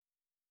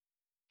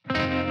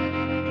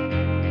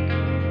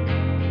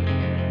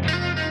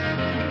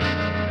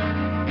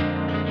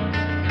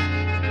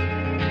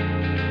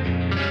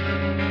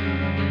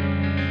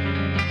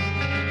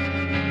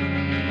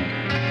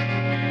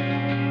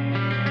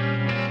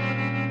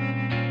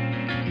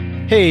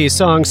Hey,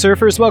 Song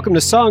Surfers, welcome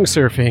to Song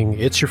Surfing.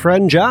 It's your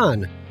friend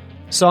John.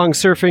 Song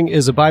Surfing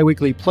is a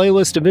bi-weekly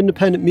playlist of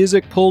independent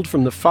music pulled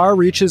from the far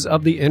reaches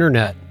of the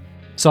internet.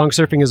 Song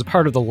Surfing is a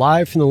part of the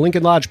Live from the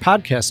Lincoln Lodge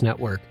podcast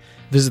network.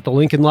 Visit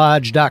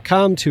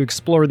thelincolnlodge.com to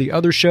explore the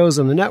other shows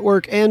on the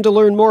network and to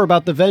learn more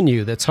about the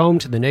venue that's home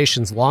to the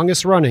nation's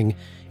longest-running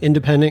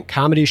independent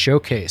comedy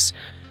showcase.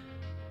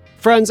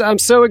 Friends, I'm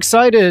so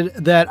excited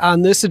that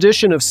on this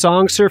edition of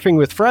Song Surfing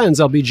with Friends,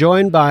 I'll be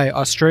joined by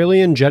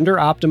Australian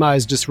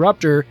gender-optimized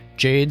disruptor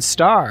Jade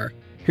Starr.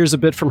 Here's a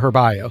bit from her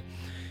bio.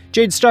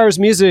 Jade Starr's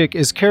music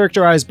is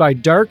characterized by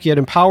dark yet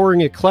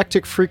empowering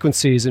eclectic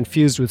frequencies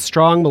infused with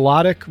strong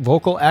melodic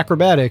vocal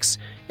acrobatics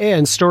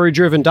and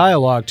story-driven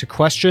dialogue to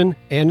question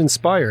and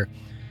inspire.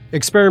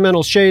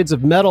 Experimental shades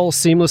of metal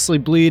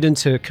seamlessly bleed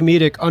into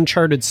comedic,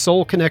 uncharted,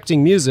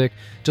 soul-connecting music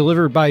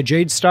delivered by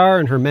Jade Starr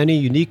and her many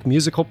unique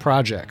musical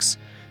projects.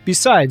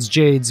 Besides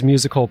Jade's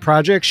musical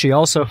project, she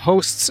also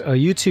hosts a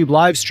YouTube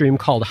live stream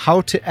called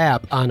How to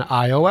App on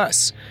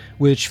iOS,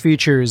 which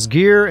features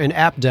gear and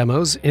app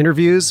demos,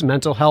 interviews,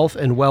 mental health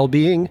and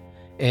well-being,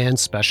 and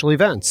special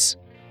events.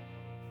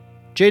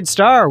 Jade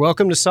Starr,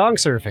 welcome to Song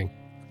Surfing.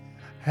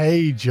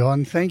 Hey,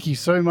 John, thank you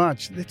so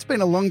much. It's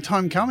been a long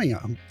time coming.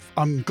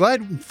 I'm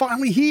glad I'm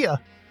finally here.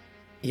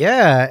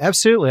 Yeah,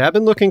 absolutely. I've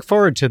been looking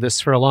forward to this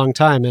for a long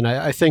time, and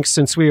I think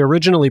since we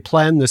originally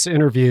planned this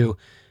interview,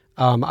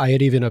 I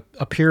had even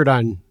appeared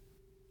on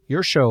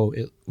your show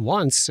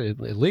once, at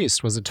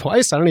least. Was it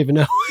twice? I don't even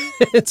know.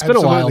 It's been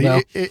a while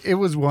now. It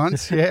was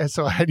once, yeah.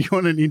 So I had you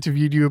on and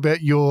interviewed you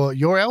about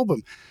your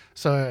album.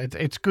 So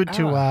it's good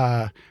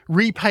to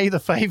repay the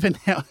favor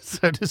now,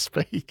 so to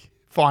speak,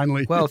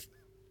 finally. Well,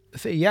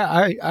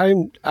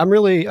 I'm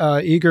really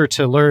eager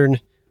to learn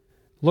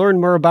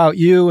more about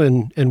you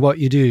and what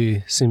you do.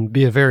 You seem to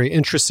be a very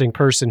interesting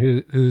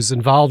person who's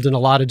involved in a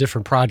lot of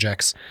different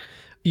projects.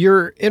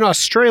 You're in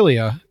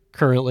Australia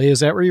currently.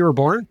 Is that where you were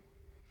born?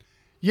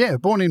 Yeah,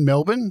 born in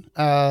Melbourne.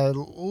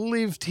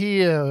 Lived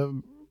here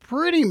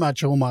pretty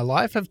much all my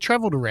life. I've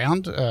traveled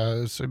around,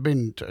 so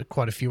been to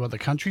quite a few other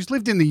countries.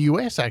 Lived in the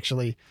US,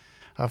 actually,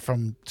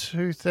 from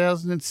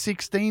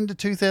 2016 to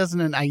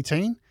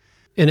 2018.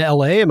 In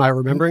LA, am I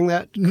remembering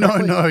that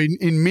correctly? No,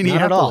 in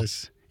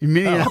Minneapolis. In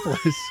Minneapolis.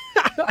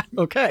 Oh.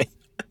 Okay.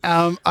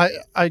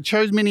 I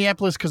chose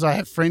Minneapolis because I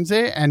have friends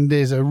there and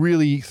there's a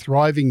really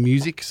thriving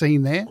music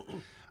scene there.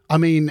 I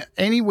mean,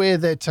 anywhere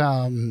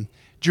that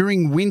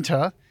during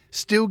winter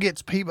still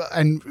gets people,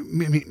 and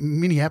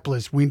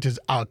Minneapolis winters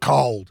are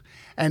cold,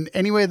 and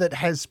anywhere that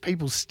has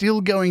people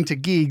still going to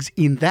gigs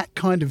in that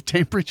kind of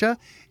temperature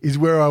is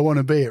where I want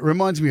to be. It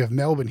reminds me of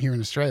Melbourne here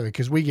in Australia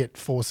because we get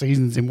 4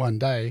 seasons in one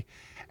day.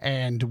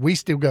 And we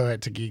still go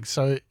out to gigs.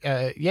 So,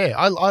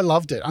 I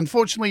loved it.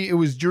 Unfortunately, it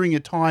was during a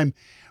time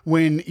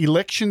when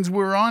elections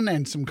were on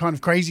and some kind of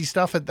crazy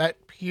stuff at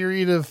that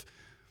period of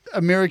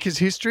America's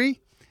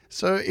history.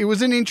 So it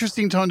was an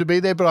interesting time to be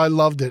there, but I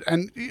loved it.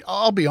 And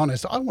I'll be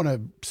honest, I want to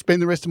spend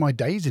the rest of my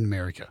days in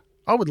America.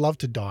 I would love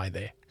to die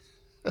there.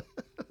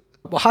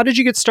 Well, how did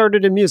you get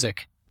started in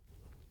music?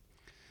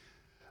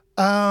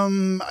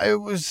 It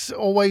was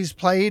always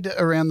played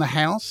around the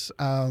house.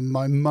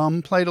 My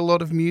mum played a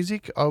lot of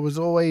music. I was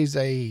always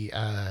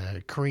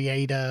a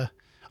creator.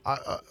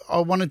 I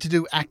wanted to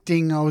do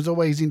acting. I was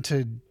always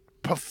into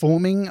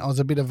performing. I was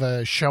a bit of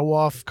a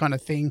show-off kind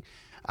of thing.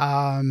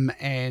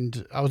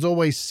 And I was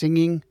always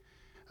singing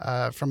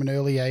from an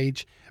early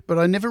age. But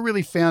I never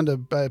really found a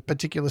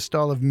particular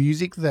style of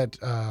music that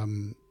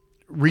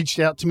reached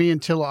out to me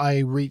until I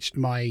reached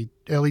my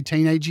early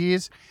teenage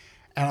years.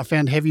 And I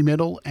found heavy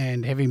metal,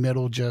 and heavy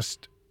metal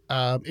just,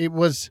 it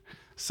was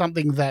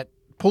something that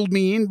pulled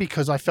me in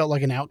because I felt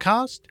like an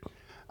outcast.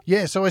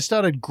 Yeah, so I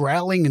started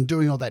growling and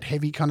doing all that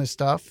heavy kind of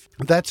stuff.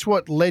 That's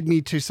what led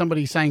me to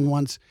somebody saying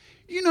once,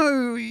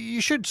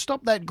 you should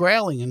stop that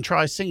growling and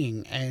try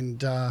singing.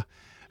 And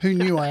who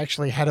knew I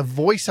actually had a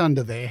voice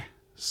under there.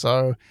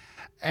 So,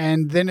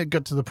 and then it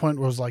got to the point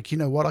where I was like, you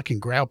know what, I can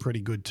growl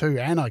pretty good too,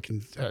 and I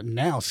can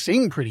now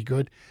sing pretty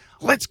good.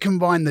 Let's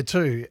combine the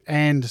two.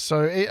 And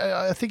so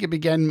I think it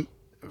began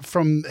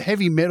from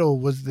heavy metal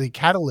was the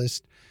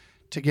catalyst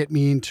to get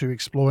me into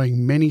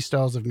exploring many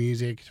styles of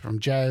music, from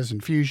jazz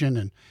and fusion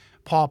and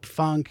pop,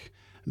 funk,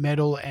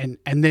 metal. And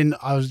then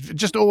I was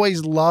just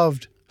always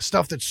loved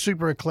stuff that's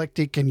super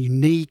eclectic and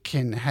unique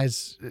and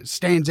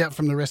stands out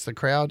from the rest of the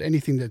crowd.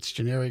 Anything that's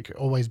generic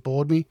always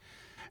bored me.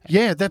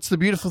 Yeah, that's the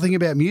beautiful thing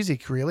about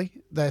music, really,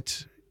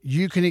 that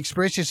you can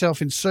express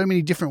yourself in so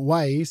many different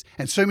ways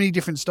and so many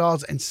different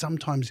styles, and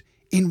sometimes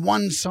in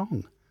one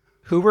song.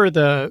 Who were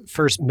the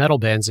first metal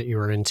bands that you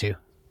were into?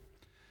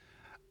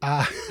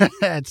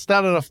 It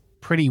started off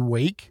pretty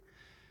weak.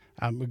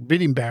 I'm a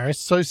bit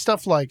embarrassed. So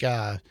stuff like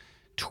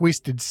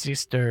Twisted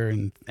Sister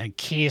and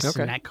Kiss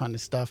and that kind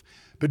of stuff.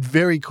 But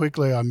very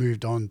quickly I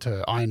moved on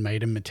to Iron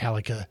Maiden,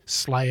 Metallica,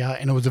 Slayer,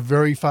 and it was a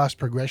very fast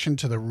progression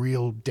to the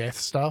real death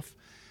stuff.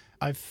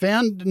 I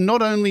found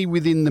not only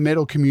within the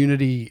metal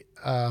community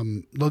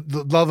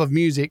the love of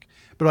music,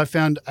 but I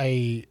found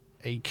a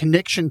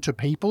connection to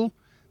people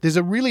There's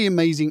a really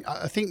amazing,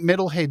 I think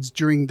metalheads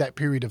during that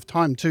period of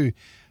time too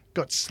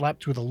got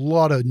slapped with a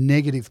lot of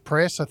negative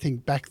press. I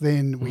think back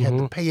then we had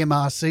the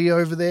PMRC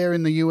over there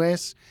in the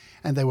US,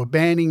 and they were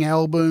banning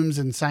albums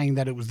and saying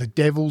that it was the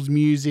devil's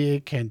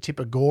music and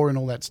Tipper Gore and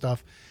all that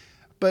stuff.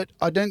 But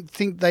I don't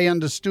think they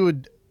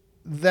understood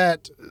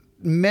that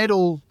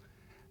metal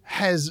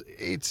has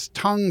its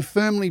tongue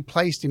firmly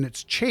placed in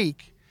its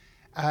cheek,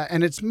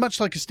 and it's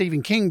much like a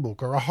Stephen King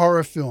book or a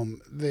horror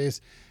film.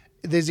 There's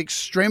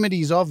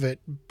extremities of it,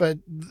 but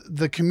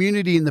the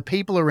community and the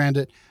people around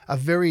it are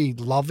very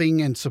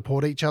loving and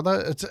support each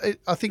other.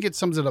 I think it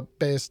sums it up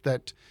best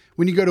that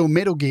when you go to a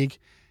metal gig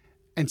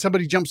and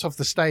somebody jumps off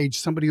the stage,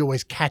 somebody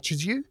always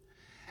catches you.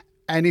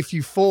 And if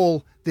you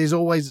fall, there's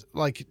always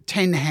like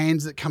 10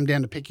 hands that come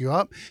down to pick you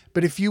up.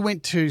 But if you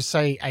went to,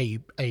 say,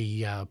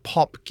 a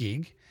pop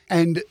gig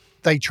and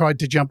they tried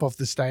to jump off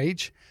the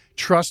stage,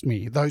 trust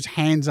me, those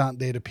hands aren't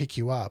there to pick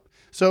you up.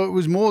 So it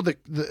was more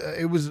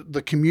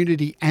the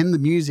community and the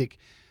music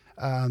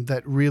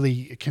that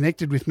really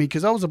connected with me,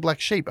 because I was a black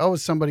sheep. I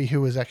was somebody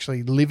who was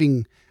actually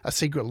living a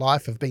secret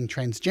life of being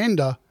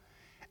transgender,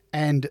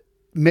 and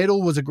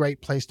metal was a great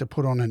place to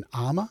put on an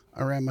armor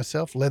around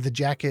myself, leather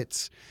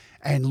jackets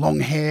and long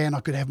hair, and I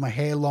could have my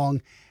hair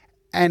long.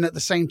 And at the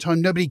same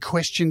time, nobody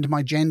questioned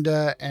my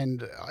gender,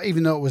 and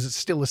even though it was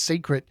still a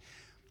secret,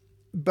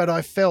 but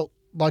I felt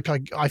like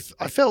I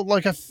felt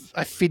like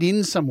I fit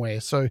in somewhere.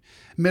 So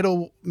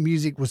metal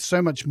music was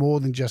so much more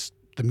than just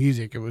the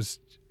music. It was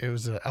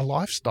a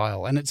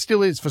lifestyle, and it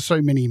still is for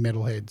so many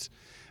metalheads.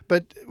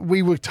 But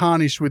we were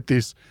tarnished with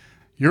this,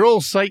 you're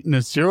all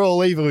Satanists, you're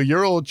all evil,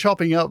 you're all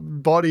chopping up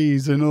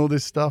bodies and all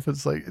this stuff.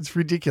 It's like, it's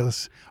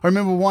ridiculous. I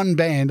remember one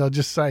band, I'll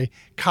just say,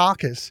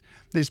 Carcass,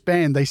 this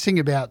band, they sing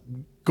about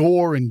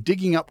gore and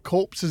digging up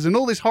corpses and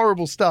all this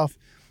horrible stuff.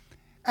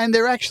 And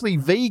they're actually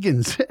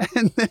vegans,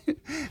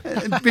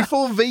 and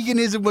before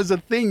veganism was a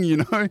thing, you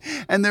know,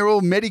 and they're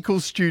all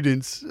medical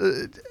students.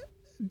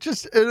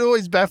 It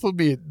always baffled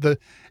me.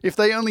 If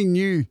they only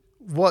knew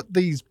what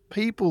these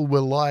people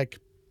were like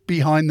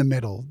behind the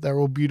metal, they're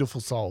all beautiful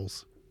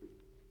souls.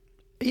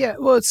 Yeah,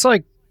 well, it's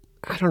like,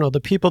 I don't know,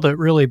 the people that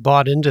really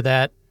bought into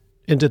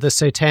the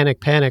satanic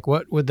panic,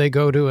 what would they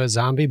go to a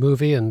zombie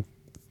movie and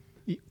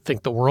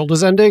think the world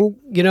was ending?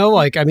 You know,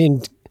 like, I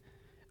mean,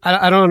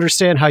 I don't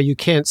understand how you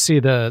can't see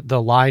the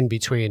line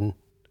between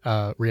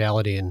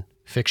reality and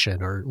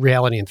fiction, or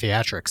reality and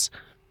theatrics.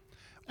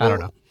 I don't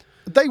know.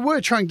 They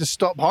were trying to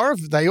stop horror.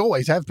 They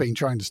always have been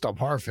trying to stop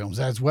horror films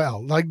as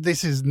well. Like,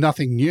 this is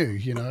nothing new,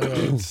 you know.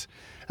 It's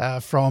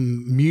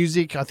from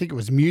music. I think it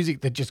was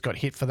music that just got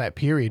hit for that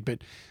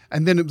period.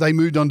 And then they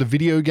moved on to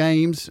video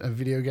games.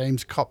 Video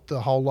games copped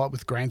a whole lot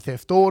with Grand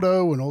Theft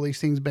Auto and all these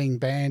things being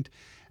banned.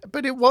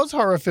 But it was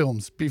horror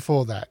films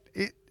before that.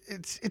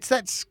 It's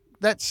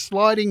that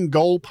sliding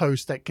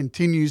goalpost that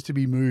continues to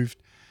be moved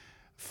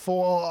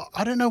for,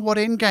 I don't know what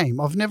end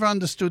game. I've never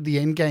understood the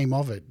end game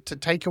of it. To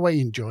take away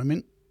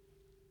enjoyment,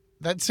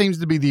 that seems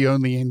to be the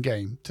only end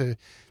game. To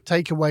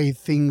take away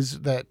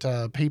things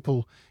that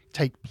people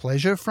take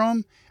pleasure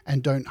from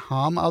and don't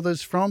harm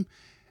others from.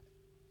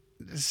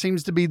 It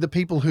seems to be the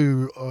people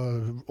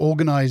who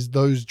organize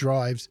those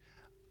drives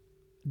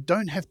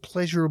don't have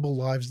pleasurable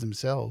lives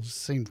themselves.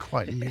 Seem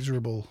quite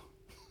miserable.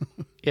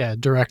 Yeah,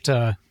 direct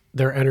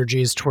their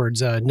energies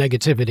towards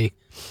negativity,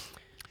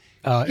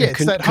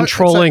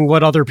 controlling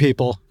what other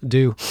people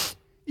do.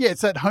 Yeah,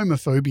 it's that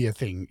homophobia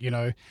thing, you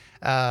know.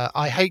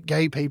 I hate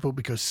gay people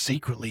because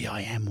secretly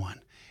I am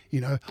one. You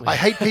know, I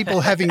hate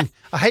people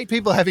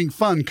having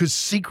fun because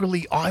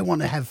secretly I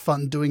want to have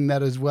fun doing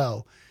that as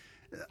well.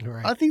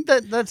 Right. I think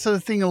that's a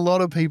thing a lot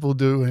of people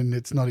do, and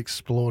it's not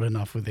explored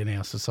enough within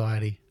our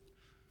society.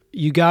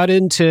 You got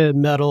into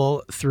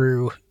metal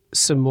through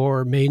some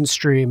more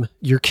mainstream,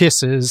 your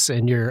Kisses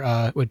and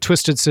your with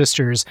Twisted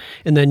Sisters,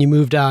 and then you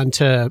moved on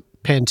to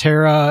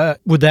Pantera.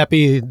 Would that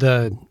be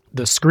the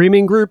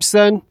screaming groups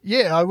then?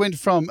 Yeah, I went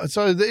from,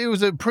 so it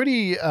was a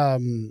pretty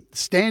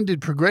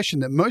standard progression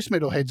that most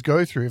metalheads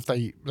go through if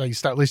they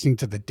start listening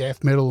to the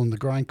death metal and the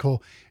grindcore.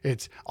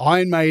 It's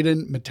Iron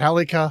Maiden,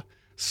 Metallica,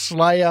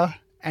 Slayer,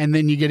 and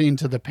then you get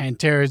into the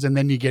Panteras, and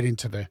then you get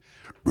into the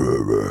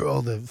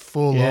all the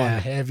full-on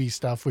heavy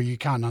stuff where you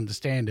can't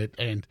understand it.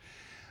 And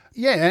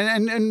yeah,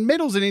 and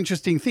metal's an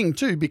interesting thing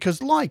too,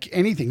 because like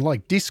anything,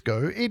 like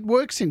disco, it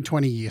works in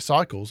 20-year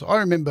cycles. I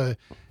remember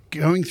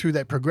going through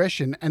that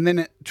progression, and then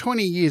at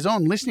 20 years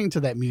on, listening to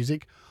that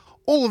music,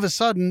 all of a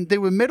sudden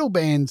there were metal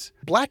bands,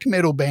 black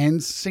metal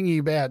bands, singing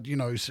about, you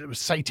know,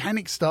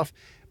 satanic stuff,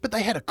 but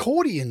they had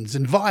accordions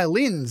and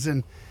violins,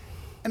 and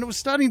it was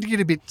starting to get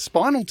a bit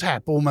Spinal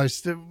Tap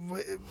almost.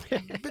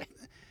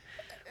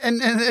 And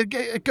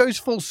it goes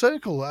full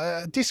circle.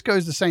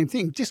 Disco's the same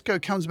thing. Disco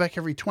comes back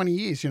every 20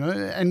 years, you know,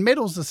 and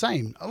metal's the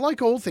same.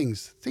 Like all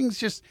things, things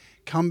just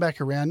come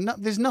back around.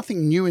 There's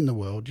nothing new in the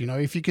world, you know.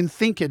 If you can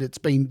think it, it's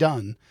been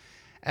done.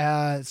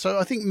 So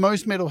I think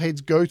most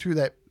metalheads go through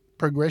that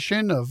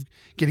progression of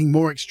getting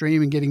more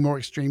extreme and getting more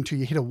extreme till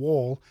you hit a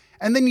wall,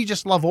 and then you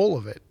just love all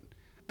of it.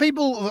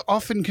 People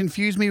often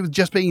confuse me with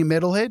just being a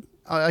metalhead.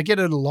 I get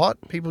it a lot.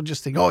 People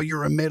just think, oh,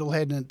 you're a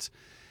metalhead. And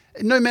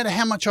no matter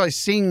how much I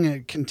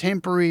sing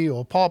contemporary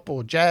or pop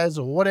or jazz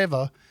or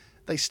whatever,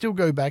 they still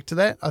go back to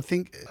that. I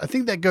think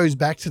that goes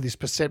back to this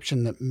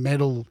perception that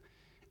metal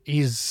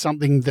is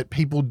something that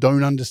people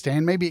don't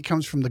understand. Maybe it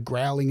comes from the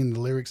growling in the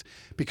lyrics.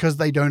 Because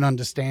they don't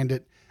understand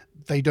it,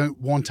 they don't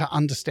want to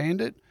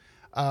understand it.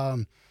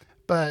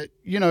 But,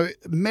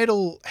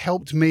 metal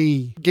helped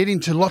me get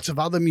into lots of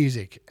other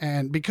music.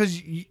 And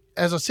because,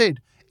 as I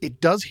said,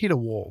 it does hit a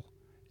wall.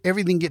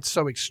 Everything gets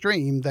so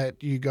extreme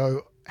that you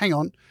go, hang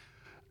on,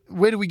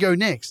 where do we go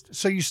next?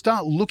 So you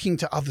start looking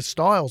to other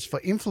styles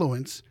for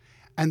influence.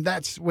 And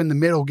that's when the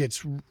metal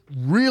gets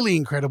really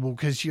incredible,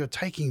 because you're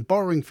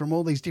borrowing from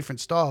all these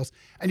different styles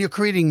and you're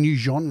creating new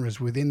genres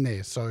within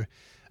there. So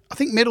I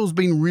think metal's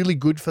been really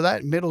good for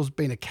that. Metal's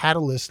been a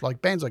catalyst,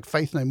 like bands like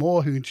Faith No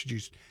More, who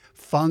introduced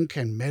funk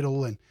and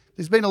metal. And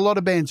there's been a lot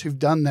of bands who've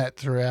done that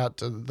throughout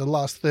the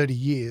last 30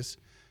 years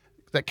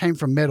that came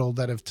from metal,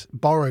 that have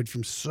borrowed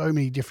from so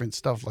many different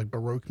stuff like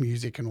Baroque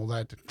music and all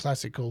that,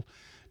 classical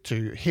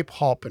to hip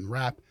hop and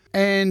rap.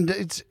 And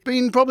it's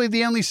been probably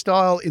the only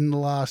style in the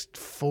last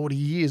 40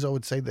 years, I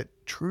would say, that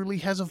truly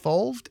has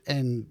evolved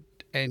and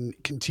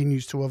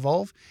continues to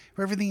evolve,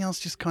 where everything else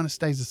just kind of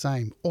stays the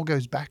same or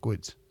goes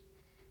backwards.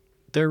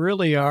 There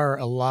really are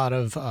a lot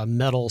of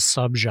metal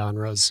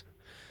subgenres.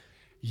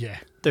 Yeah.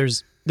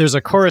 There's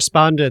a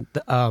correspondent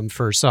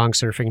for Song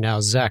Surfing now,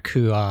 Zach,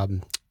 who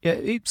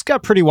he's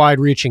got pretty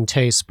wide-reaching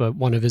tastes, but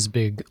one of his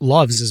big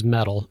loves is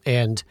metal.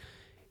 And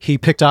he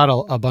picked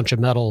out a bunch of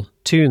metal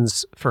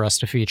tunes for us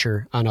to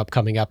feature on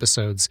upcoming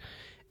episodes.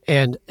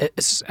 And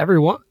it's every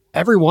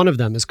one of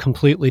them is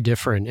completely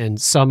different.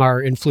 And some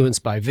are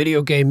influenced by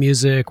video game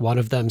music. One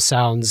of them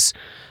sounds,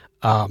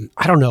 I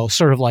don't know,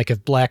 sort of like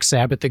if Black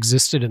Sabbath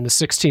existed in the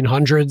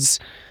 1600s.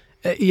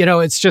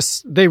 It's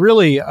just, they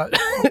really,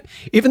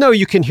 even though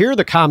you can hear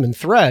the common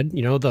thread,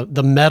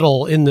 the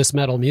metal in this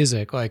metal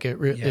music, like it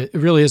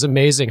really is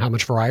amazing how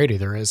much variety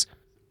there is.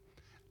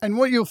 And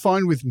what you'll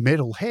find with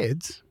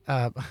metalheads,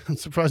 I'm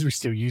surprised we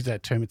still use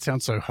that term. It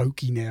sounds so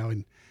hokey now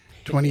in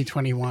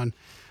 2021.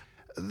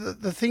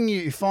 The thing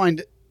you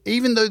find,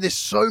 even though there's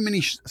so many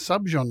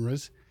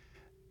subgenres,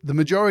 the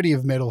majority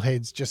of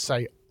metalheads just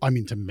say, I'm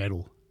into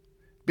metal.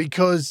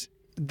 Because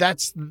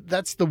that's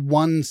the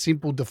one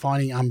simple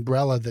defining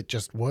umbrella that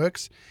just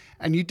works.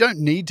 And you don't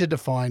need to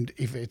define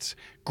if it's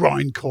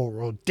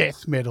grindcore or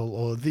death metal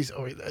or this,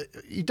 or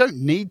you don't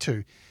need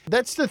to.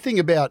 That's the thing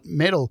about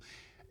metal,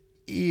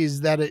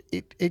 is that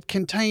it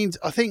contains,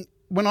 I think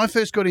when I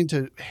first got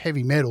into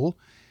heavy metal,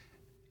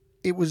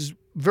 it was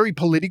very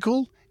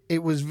political.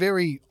 It was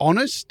very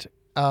honest.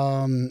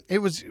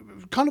 It was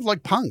kind of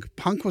like punk.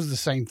 Punk was the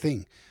same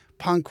thing.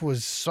 Punk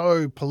was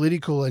so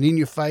political and in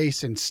your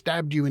face and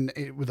stabbed you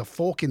with a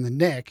fork in the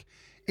neck.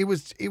 It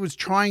was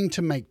trying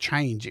to make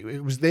change.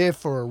 It was there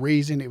for a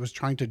reason. It was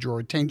trying to draw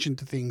attention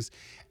to things.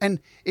 And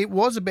it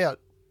was about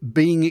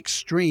being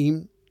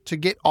extreme to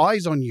get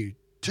eyes on you,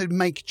 to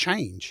make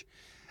change.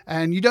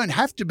 And you don't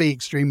have to be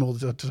extreme all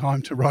the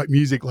time to write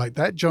music like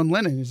that. John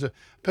Lennon is a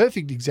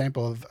perfect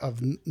example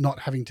of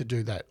not having to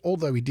do that,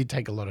 although he did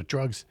take a lot of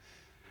drugs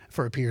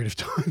for a period of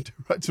time to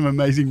write some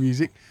amazing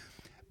music.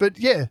 But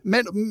yeah,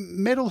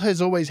 metal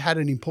has always had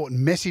an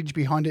important message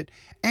behind it.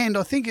 And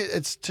I think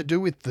it's to do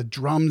with the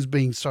drums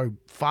being so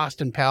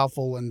fast and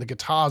powerful and the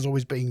guitars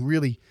always being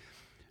really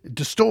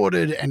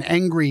distorted and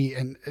angry.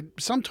 And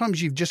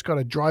sometimes you've just got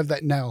to drive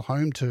that nail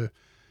home to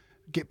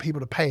get people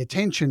to pay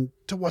attention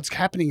to what's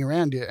happening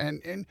around you.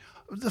 And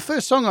the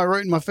first song I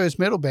wrote in my first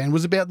metal band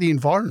was about the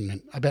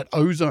environment, about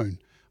ozone.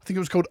 I think it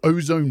was called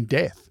Ozone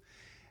Death.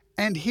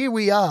 And here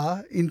we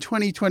are in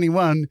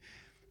 2021,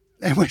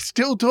 and we're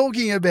still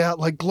talking about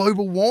like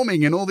global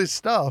warming and all this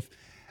stuff.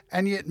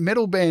 And yet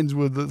metal bands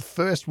were the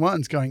first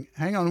ones going,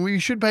 hang on, we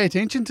should pay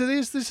attention to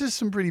this. This is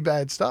some pretty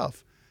bad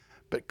stuff.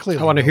 But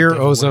clearly, I want to hear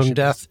Ozone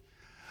Death.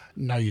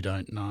 No, you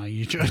don't. No,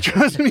 you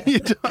trust me, you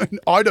don't.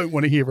 I don't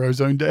want to hear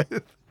Ozone Death.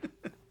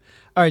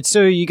 All right,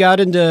 so you got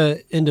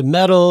into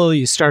metal.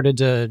 You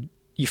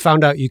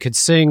found out you could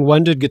sing.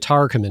 When did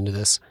guitar come into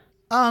this?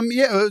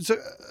 It was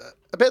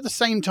about the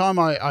same time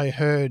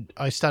I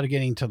started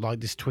getting into like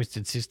this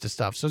Twisted Sister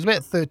stuff. So I was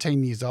about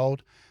 13 years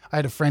old. I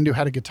had a friend who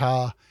had a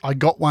guitar. I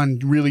got one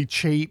really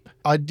cheap.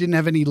 I didn't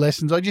have any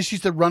lessons. I just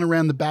used to run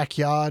around the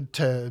backyard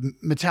to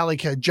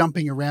Metallica,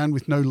 jumping around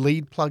with no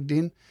lead plugged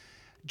in,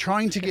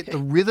 trying to get the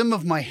rhythm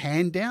of my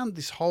hand down.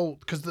 This whole,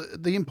 because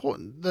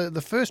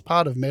the first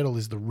part of metal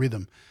is the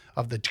rhythm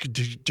of the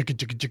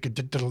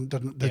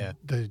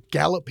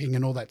galloping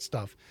and all that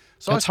stuff.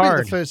 So that's I spent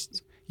hard. the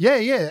first.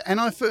 Yeah. And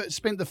I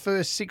spent the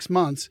first 6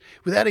 months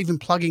without even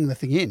plugging the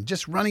thing in,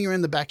 just running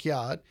around the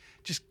backyard,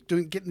 just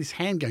getting this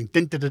hand going.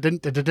 And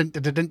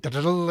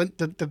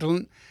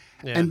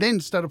then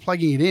started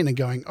plugging it in and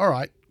going, all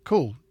right,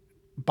 cool,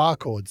 bar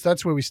chords.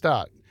 That's where we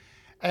start.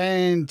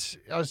 And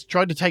I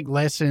tried to take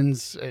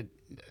lessons.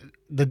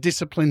 The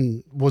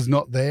discipline was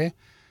not there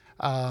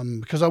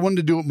because I wanted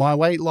to do it my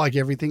way. Like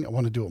everything, I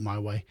want to do it my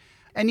way.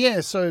 And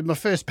yeah, so my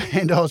first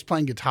band, I was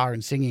playing guitar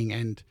and singing,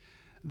 and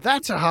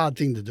That's a hard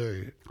thing to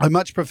do. I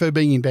much prefer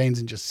being in bands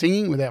and just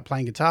singing without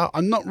playing guitar.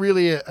 I'm not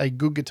really a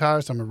good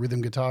guitarist. I'm a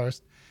rhythm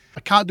guitarist. I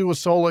can't do a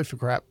solo for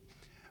crap,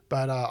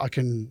 but I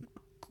can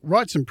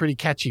write some pretty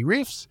catchy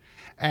riffs,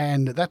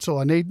 and that's all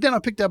I need. Then I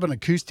picked up an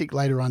acoustic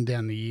later on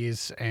down the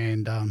years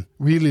and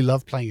really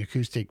love playing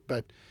acoustic.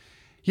 But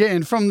yeah,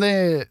 and from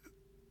there,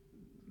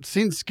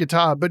 since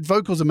guitar, but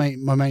vocals are my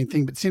main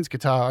thing, but since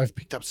guitar, I've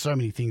picked up so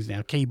many things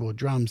now, keyboard,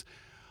 drums.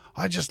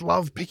 I just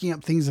love picking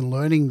up things and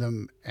learning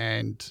them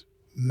and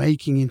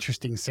making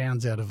interesting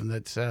sounds out of them.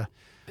 That's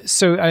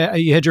So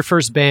you had your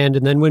first band,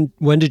 and then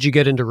when did you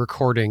get into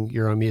recording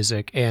your own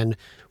music? And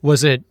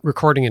was it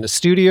recording in a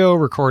studio,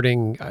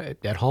 recording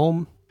at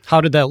home? How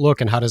did that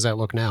look, and how does that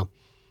look now?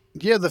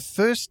 Yeah, the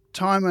first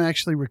time I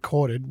actually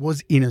recorded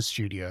was in a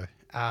studio.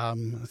 I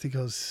think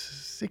I was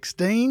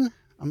 16.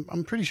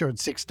 I'm pretty sure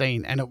it's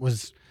 16, and it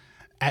was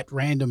at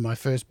random, my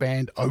first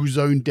band,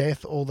 Ozone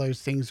Death, all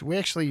those things. We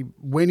actually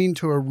went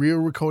into a real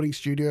recording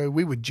studio.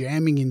 We were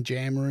jamming in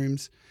jam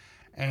rooms,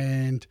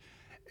 and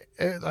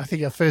I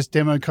think our first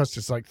demo cost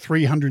us like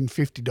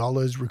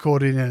 $350,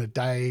 recorded in a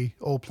day,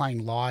 all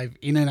playing live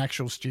in an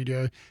actual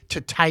studio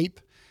to tape.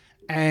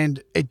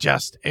 And it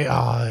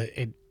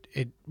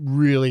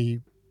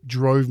really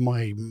drove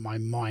my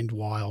mind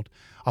wild.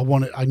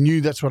 I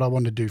knew that's what I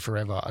wanted to do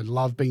forever. I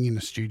love being in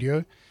the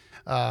studio.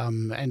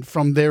 And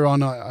from there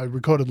on, I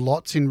recorded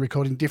lots in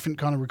different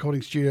kind of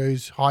recording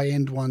studios,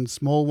 high-end ones,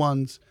 small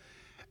ones,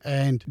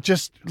 and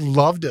just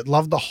loved it.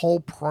 Loved the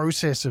whole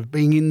process of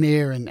being in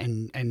there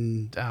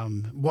and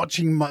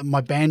watching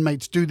my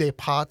bandmates do their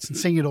parts and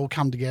seeing it all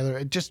come together.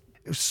 It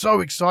was so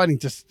exciting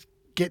to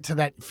get to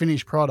that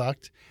finished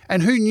product.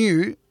 And who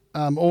knew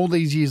all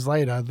these years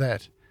later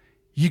that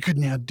you could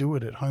now do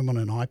it at home on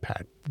an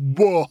iPad?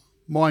 Whoa,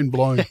 mind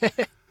blown.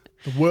 The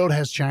world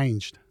has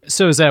changed.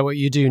 So is that what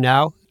you do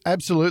now?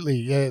 Absolutely,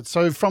 yeah.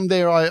 So from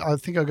there, I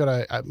think I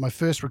got my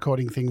first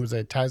recording thing was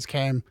a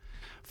Tascam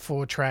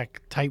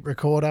 4-track tape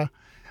recorder.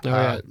 Oh,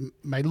 yeah.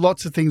 Made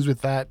lots of things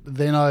with that.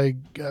 Then I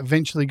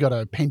eventually got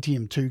a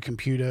Pentium 2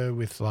 computer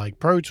with like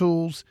Pro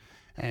Tools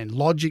and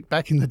Logic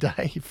back in the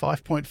day,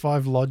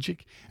 5.5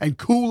 Logic, and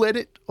Cool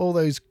Edit, all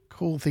those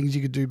cool things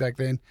you could do back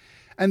then.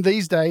 And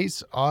these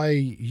days,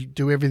 I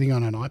do everything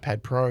on an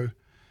iPad Pro.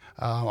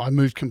 I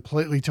moved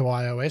completely to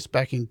iOS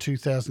back in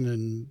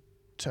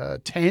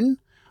 2010.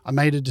 I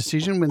made a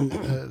decision when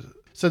the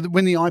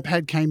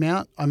iPad came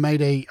out. I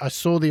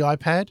saw the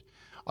iPad.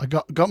 I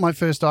got my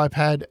first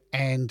iPad,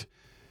 and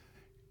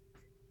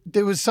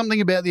there was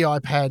something about the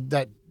iPad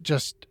that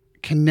just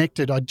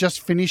connected. I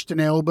just finished an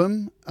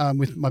album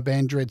with my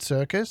band Dread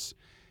Circus.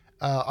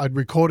 I'd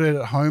recorded it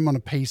at home on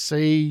a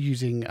PC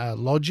using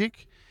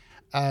Logic.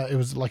 It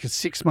was like a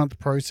 6-month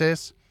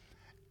process,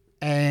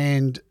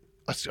 and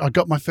I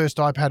got my first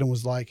iPad and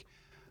was like,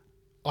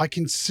 I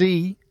can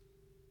see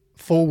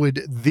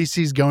forward, this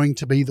is going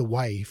to be the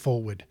way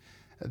forward.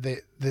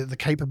 The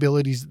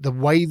capabilities, the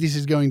way this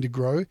is going to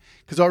grow.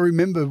 Because I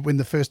remember when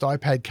the first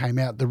iPad came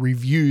out, the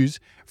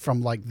reviews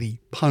from like the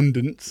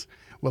pundits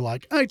were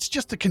like, oh, it's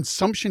just a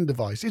consumption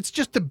device. It's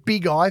just a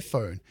big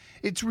iPhone.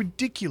 It's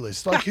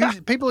ridiculous.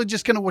 Like people are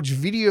just going to watch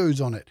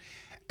videos on it.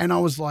 And I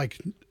was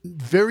like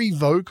very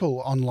vocal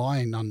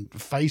online on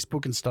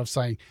Facebook and stuff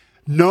saying,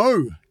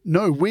 no,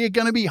 we're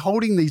going to be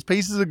holding these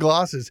pieces of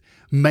glasses,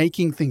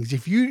 making things.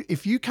 If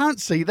you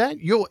can't see that,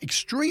 you're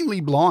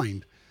extremely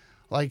blind.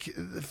 Like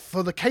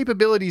for the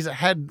capabilities it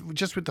had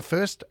just with the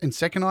first and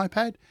second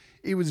iPad,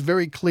 it was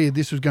very clear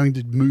this was going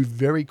to move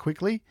very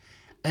quickly.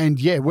 And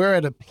yeah, we're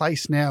at a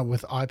place now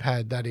with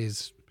iPad that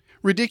is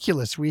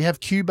ridiculous. We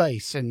have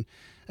Cubase and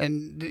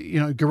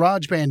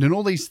GarageBand and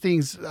all these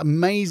things,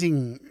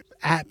 amazing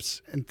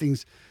apps and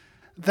things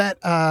that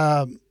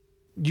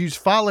use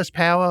far less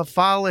power,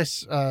 far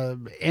less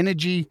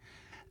energy,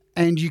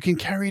 and you can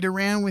carry it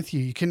around with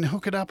you. You can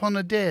hook it up on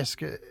a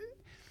desk.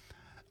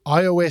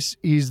 iOS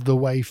is the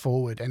way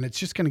forward, and it's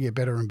just going to get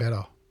better and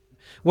better.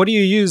 What do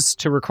you use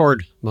to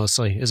record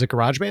mostly? Is it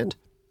GarageBand?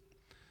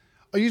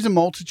 I use a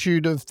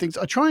multitude of things.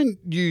 I try and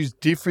use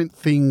different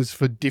things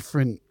for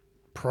different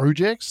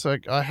projects.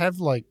 Like I have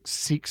like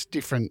 6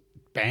 different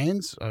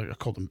bands. I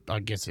call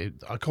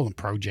them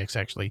projects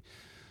actually.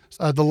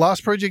 The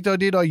last project I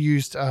did, I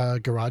used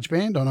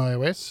GarageBand on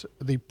iOS.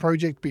 The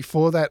project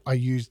before that, I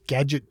used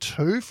Gadget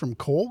 2 from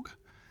Korg.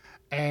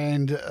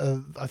 And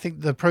I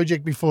think the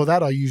project before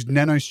that, I used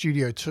Nano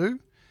Studio 2.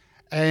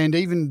 And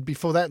even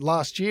before that,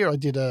 last year, I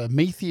did a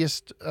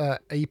Metheist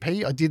EP.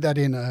 I did that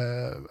in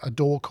a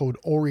DAW called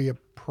Auria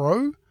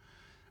Pro,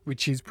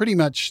 which is pretty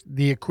much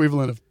the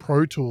equivalent of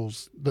Pro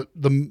Tools.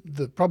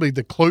 The probably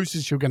the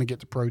closest you're going to get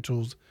to Pro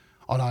Tools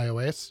on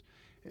iOS.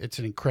 It's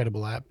an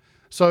incredible app.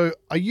 So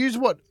I use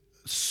what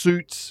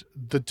suits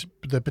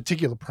the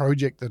particular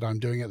project that I'm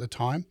doing at the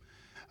time,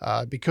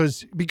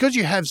 because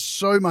you have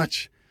so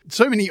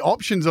many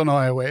options on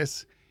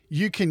iOS,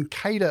 you can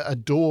cater a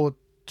DAW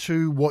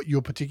to what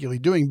you're particularly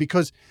doing.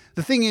 Because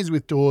the thing is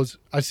with DAWs,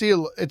 I see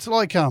it's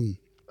like a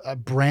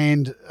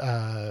brand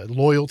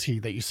loyalty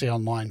that you see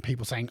online.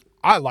 People saying,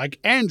 I like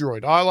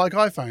Android, I like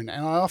iPhone.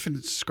 And I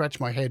often scratch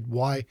my head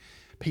why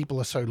people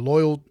are so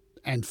loyal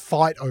and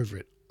fight over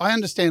it. I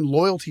understand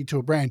loyalty to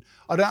a brand.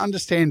 I don't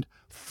understand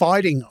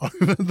fighting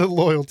over the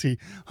loyalty.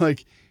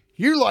 Like,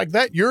 you like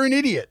that, you're an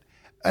idiot.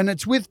 And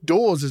it's with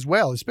doors as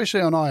well,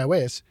 especially on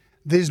iOS.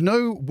 There's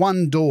no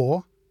one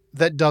door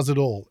that does it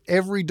all.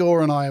 Every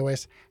door on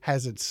iOS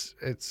has its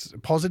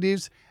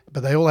positives,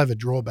 but they all have a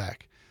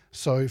drawback.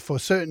 So for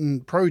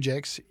certain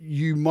projects,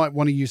 you might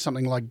want to use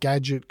something like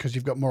Gadget because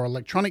you've got more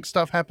electronic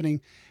stuff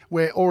happening,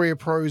 where Audio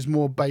Pro is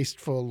more based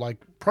for like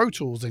Pro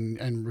Tools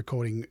and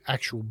recording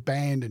actual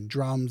band and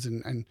drums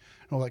and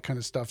all that kind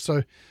of stuff.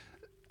 So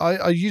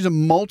I use a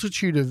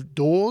multitude of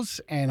doors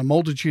and a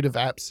multitude of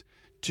apps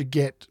to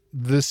get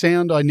the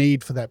sound I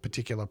need for that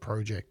particular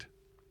project.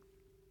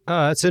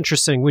 That's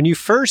interesting. When you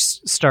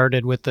first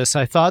started with this,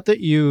 I thought that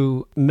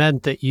you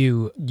meant that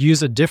you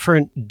use a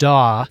different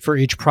DAW for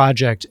each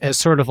project as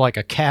sort of like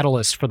a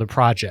catalyst for the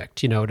project,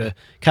 to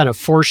kind of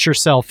force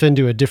yourself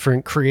into a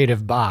different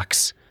creative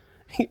box.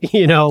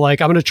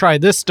 Like, I'm going to try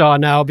this DAW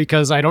now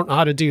because I don't know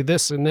how to do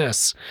this and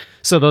this.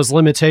 So those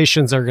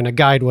limitations are going to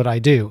guide what I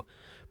do.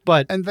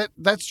 And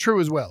that's true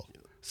as well.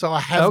 So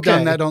I have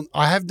done that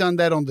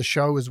on the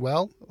show as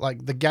well.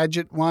 Like the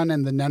Gadget one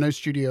and the Nano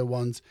Studio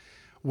ones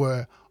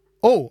were,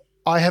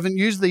 I haven't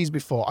used these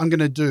before. I'm going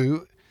to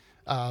do,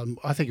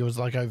 I think it was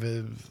like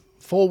over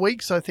 4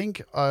 weeks, I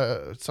think.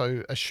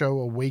 So a show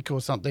a week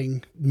or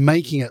something,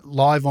 making it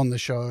live on the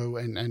show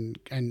and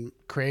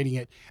creating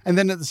it. And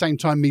then at the same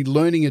time, me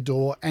learning a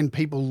DAW and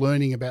people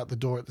learning about the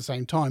DAW at the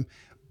same time.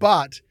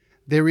 But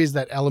there is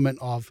that element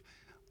of,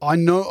 I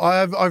know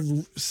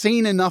I've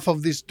seen enough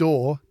of this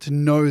DAW to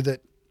know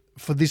that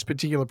for this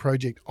particular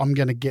project, I'm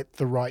going to get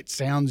the right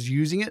sounds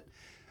using it.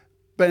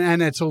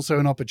 And it's also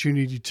an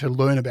opportunity to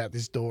learn about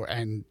this DAW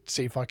and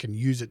see if I can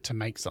use it to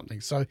make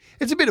something. So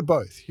it's a bit of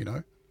both,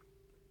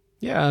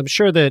 Yeah, I'm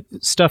sure that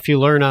stuff you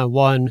learn on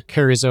one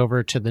carries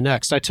over to the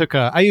next.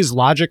 I use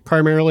Logic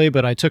primarily,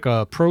 but I took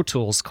a Pro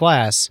Tools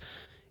class.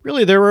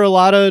 Really, there were a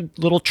lot of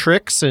little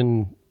tricks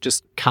and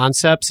just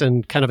concepts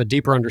and kind of a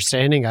deeper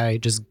understanding I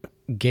just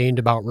gained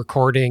about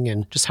recording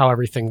and just how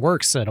everything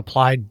works that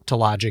applied to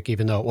Logic,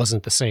 even though it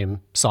wasn't the same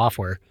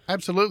software.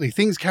 Absolutely.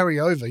 Things carry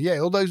over. Yeah,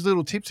 all those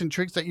little tips and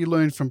tricks that you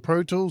learn from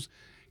Pro Tools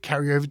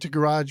carry over to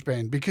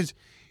GarageBand because,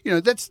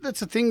 that's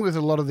the thing with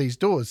a lot of these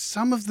DAWs.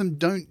 Some of them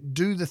don't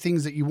do the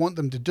things that you want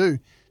them to do,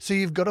 so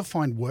you've got to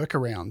find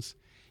workarounds.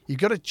 You've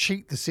got to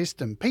cheat the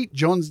system. Pete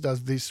Johns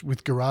does this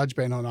with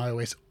GarageBand on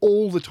iOS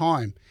all the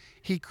time.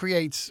 He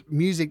creates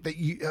music that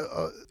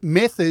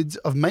methods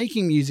of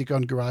making music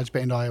on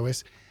GarageBand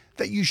iOS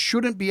that you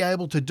shouldn't be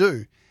able to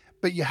do,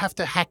 but you have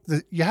to hack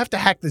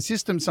the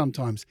system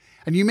sometimes.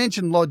 And you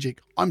mentioned Logic.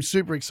 I'm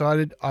super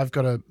excited. I've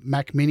got a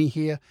Mac Mini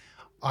here.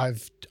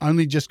 I've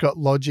only just got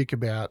Logic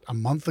about a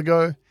month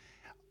ago.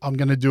 I'm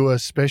going to do a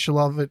special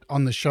of it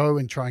on the show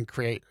and try and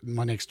create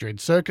my next Dread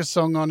Circus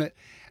song on it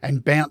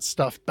and bounce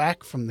stuff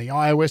back from the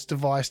iOS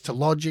device to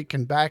Logic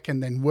and back,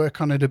 and then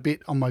work on it a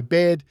bit on my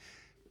bed,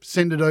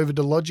 send it over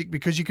to Logic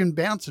because you can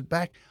bounce it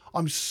back.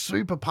 I'm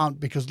super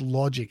pumped because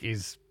Logic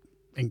is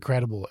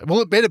incredible. Well,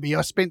 it better be.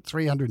 I spent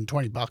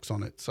 $320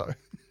 on it.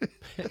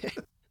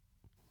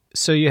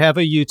 So you have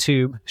a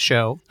YouTube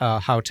show,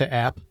 How to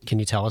App. Can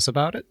you tell us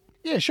about it?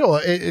 Yeah,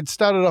 sure. It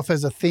started off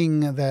as a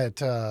thing that,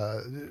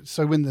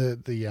 so when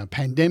the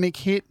pandemic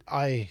hit,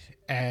 I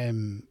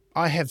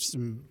have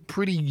some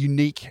pretty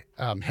unique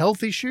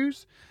health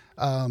issues.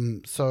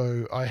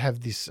 So I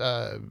have this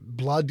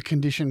blood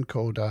condition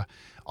called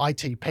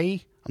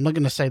ITP. I'm not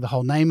going to say the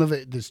whole name of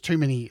it. There's too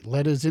many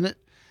letters in it.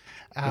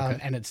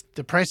 And it's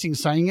depressing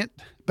saying it,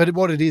 but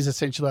what it is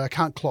essentially, I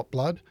can't clot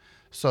blood,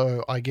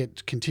 so I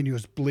get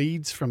continuous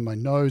bleeds from my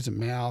nose and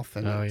mouth,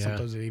 and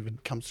sometimes it even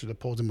comes through the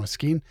pores in my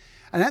skin.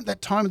 And at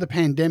that time of the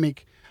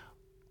pandemic,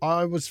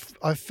 I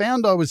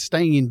found I was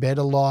staying in bed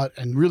a lot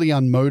and really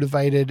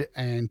unmotivated,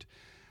 and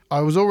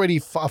I was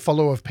already a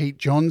follower of Pete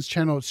Johns'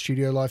 channel at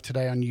Studio Life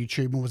Today on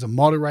YouTube and was a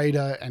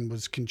moderator and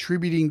was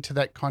contributing to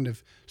that kind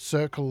of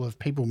circle of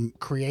people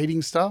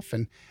creating stuff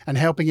and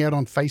helping out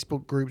on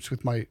Facebook groups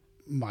with my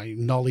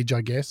knowledge,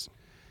 I guess.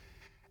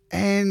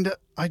 And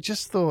I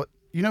just thought,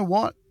 you know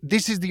what?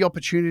 This is the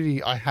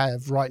opportunity I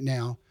have right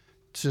now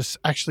to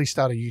actually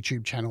start a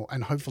YouTube channel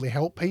and hopefully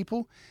help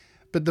people.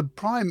 But the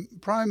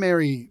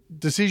primary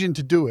decision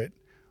to do it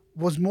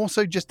was more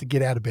so just to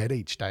get out of bed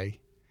each day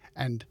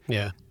and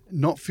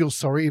not feel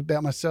sorry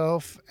about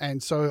myself.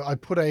 And so I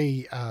put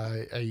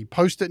a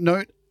Post-it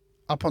note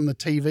up on the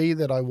TV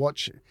that I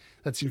watch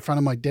that's in front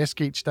of my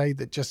desk each day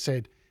that just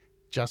said,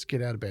 just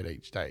get out of bed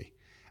each day.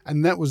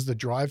 And that was the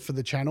drive for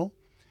the channel.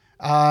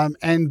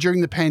 And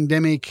during the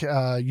pandemic,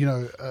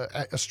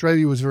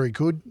 Australia was very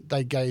good.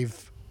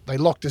 They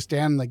locked us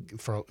down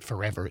for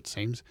forever, it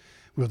seems.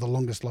 We were the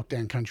longest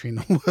lockdown country in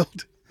the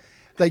world.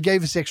 They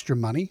gave us extra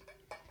money.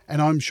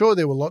 And I'm sure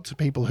there were lots of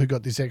people who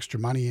got this extra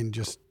money and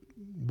just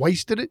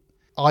wasted it.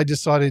 I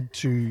decided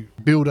to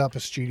build up a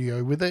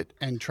studio with it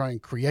and try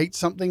and create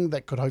something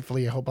that could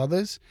hopefully help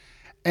others.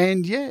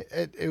 And yeah,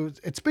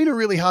 it's been a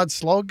really hard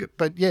slog.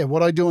 But yeah,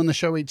 what I do on the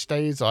show each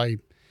day is I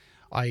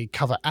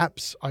cover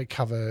apps, I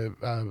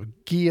cover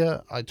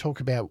gear, I talk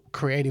about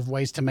creative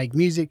ways to make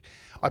music,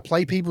 I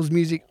play people's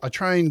music, I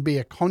try and be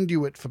a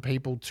conduit for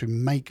people to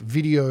make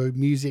video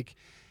music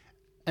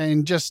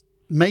and just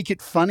make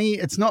it funny.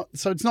 It's not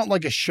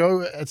like a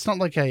show, it's not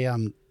like a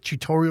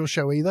tutorial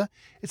show either.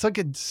 It's like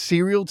a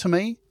serial to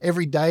me.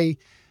 Every day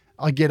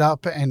I get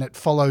up and it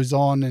follows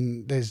on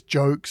and there's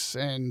jokes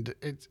and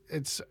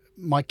it's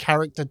my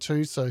character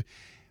too. So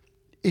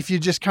if you're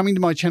just coming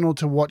to my channel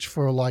to watch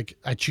for like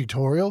a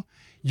tutorial,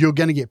 you're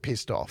going to get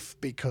pissed off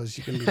because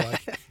you're going to be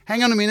like,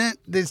 hang on a minute,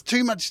 there's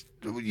too much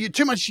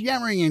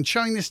yammering and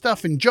showing this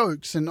stuff and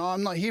jokes, and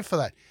I'm not here for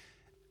that.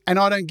 And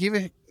I don't give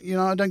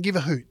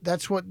a hoot.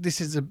 That's what this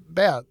is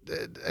about.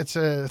 It's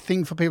a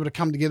thing for people to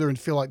come together and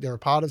feel like they're a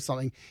part of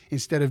something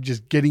instead of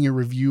just getting a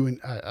review and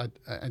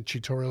a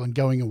tutorial and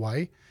going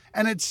away.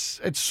 And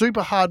it's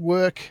super hard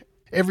work.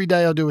 Every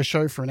day I do a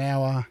show for an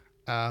hour,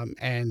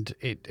 and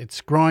it's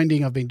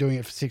grinding. I've been doing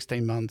it for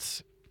 16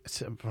 months.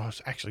 It's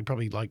actually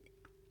probably like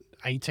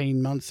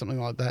 18 months, something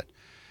like that.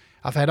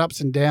 I've had ups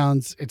and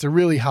downs. It's a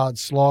really hard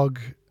slog,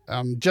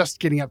 just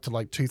getting up to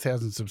like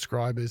 2,000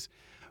 subscribers.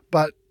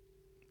 But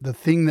the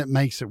thing that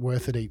makes it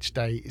worth it each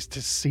day is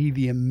to see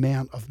the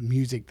amount of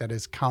music that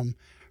has come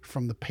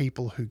from the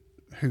people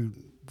who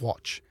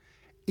watch.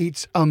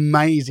 It's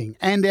amazing.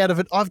 And out of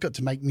it, I've got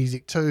to make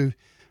music too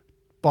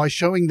by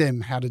showing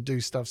them how to do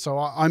stuff. So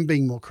I'm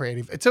being more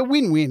creative. It's a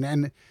win-win.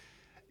 And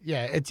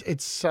yeah,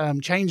 it's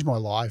changed my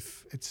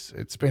life.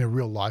 It's been a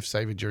real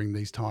lifesaver during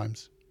these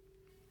times.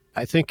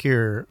 I think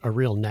you're a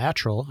real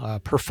natural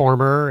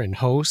performer and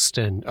host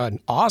and an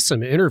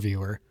awesome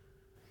interviewer.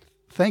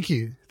 Thank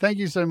you. Thank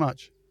you so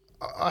much.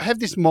 I have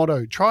this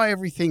motto: try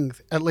everything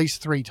at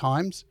least 3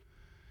 times,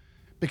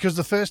 because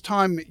the first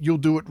time you'll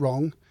do it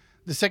wrong.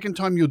 The second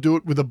time you'll do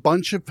it with a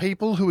bunch of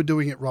people who are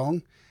doing it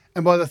wrong.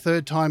 And by the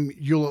third time,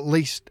 you'll at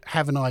least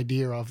have an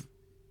idea of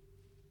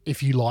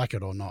if you like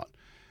it or not.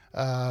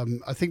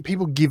 I think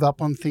people give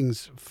up on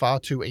things far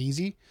too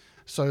easy.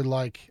 So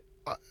like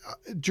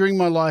during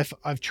my life,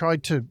 I've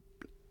tried to,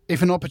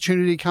 if an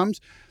opportunity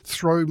comes,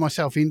 throw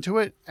myself into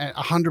it at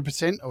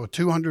 100% or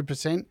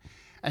 200%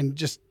 and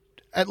just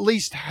at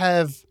least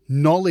have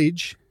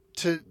knowledge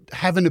to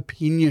have an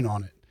opinion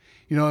on it.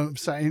 You know what I'm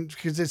saying?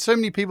 Because there's so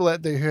many people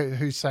out there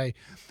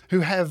who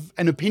have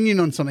an opinion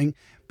on something,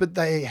 but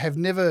they have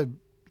never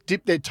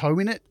dipped their toe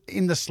in it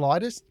in the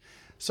slightest.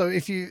 So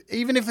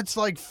even if it's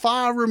like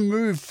far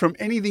removed from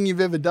anything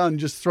you've ever done,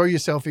 just throw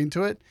yourself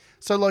into it.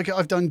 So like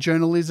I've done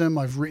journalism,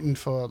 I've written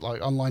for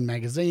like online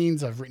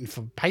magazines, I've written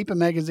for paper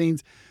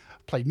magazines,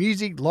 played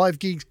music, live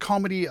gigs,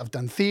 comedy, I've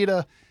done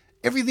theater,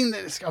 everything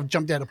I've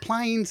jumped out of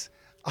planes,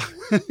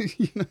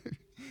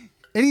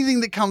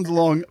 anything that comes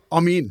along,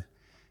 I'm in.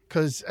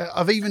 Because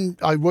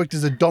I worked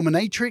as a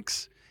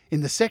dominatrix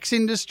in the sex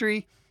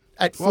industry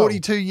at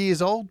 42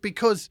 years old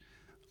because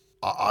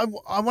I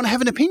want to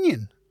have an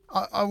opinion.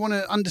 I want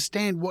to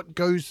understand what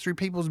goes through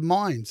people's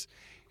minds.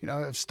 You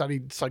know, I've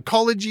studied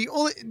psychology.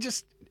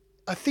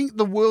 I think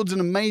the world's an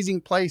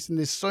amazing place, and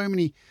there's so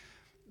many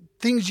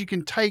things you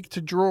can take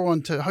to draw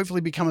on to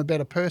hopefully become a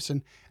better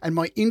person. And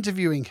my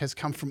interviewing has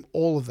come from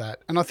all of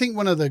that. And I think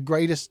one of the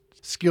greatest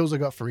skills I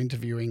got for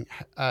interviewing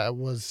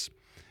was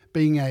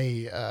being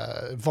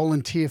a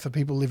volunteer for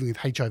people living with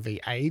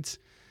HIV/AIDS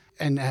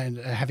and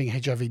having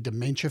HIV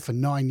dementia for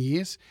 9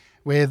 years,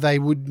 where they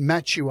would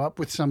match you up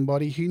with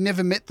somebody who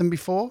never met them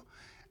before,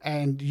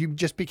 and you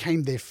just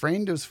became their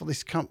friend. It was for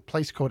this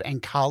place called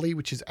Ankali,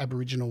 which is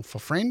Aboriginal for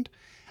friend.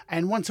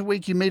 And once a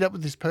week you meet up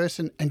with this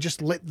person and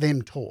just let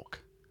them talk.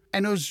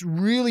 And it was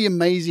really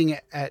amazing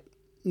at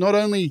not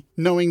only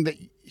knowing that,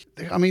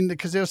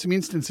 because there were some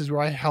instances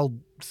where I held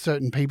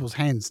certain people's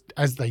hands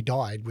as they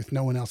died with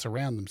no one else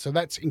around them. So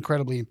that's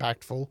incredibly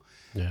impactful.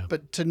 Yeah.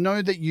 But to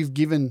know that you've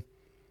given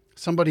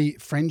somebody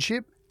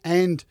friendship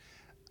and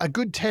a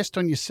good test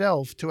on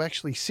yourself to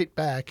actually sit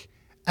back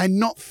and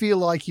not feel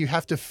like you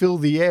have to fill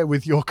the air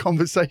with your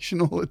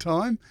conversation all the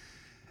time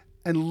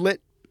and let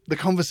the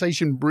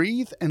conversation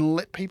breathe and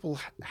let people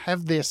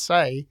have their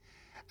say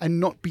and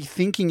not be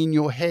thinking in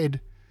your head.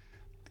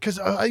 Because,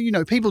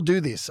 people do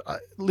this.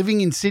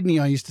 Living in Sydney,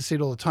 I used to see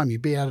it all the time.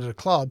 You'd be out at a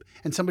club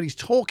and somebody's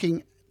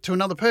talking to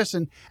another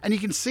person and you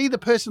can see the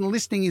person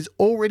listening is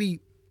already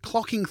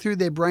clocking through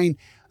their brain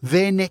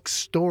their next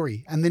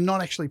story and they're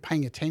not actually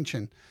paying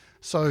attention.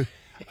 So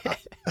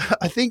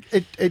I think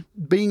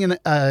being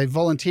a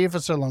volunteer for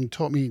so long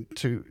taught me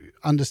to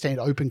understand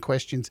open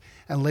questions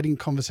and letting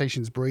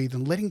conversations breathe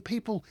and letting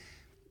people,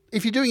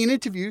 if you're doing an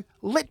interview,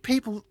 let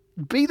people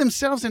be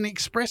themselves and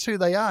express who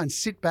they are and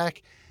sit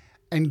back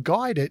and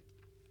guide it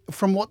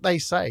from what they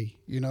say.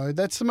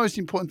 That's the most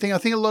important thing. I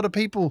think a lot of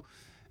people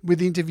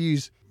with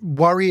interviews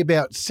worry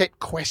about set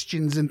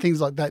questions and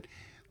things like that,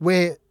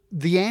 where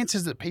the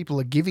answers that people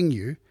are giving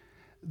you,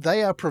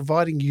 they are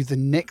providing you the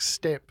next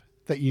step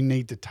that you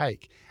need to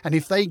take. And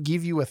if they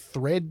give you a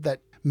thread that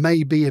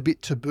may be a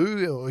bit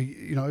taboo,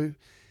 or,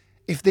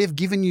 if they've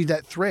given you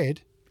that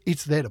thread,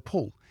 it's there to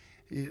pull.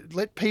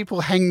 Let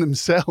people hang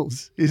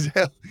themselves is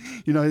how,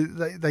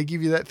 they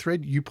give you that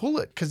thread, you pull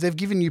it because they've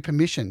given you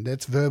permission.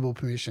 That's verbal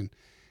permission.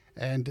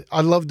 And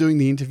I love doing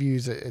the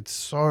interviews. It's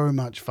so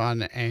much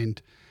fun.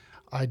 And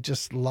I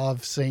just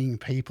love seeing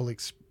people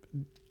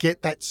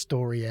get that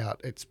story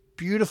out. It's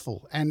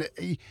beautiful. And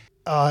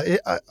I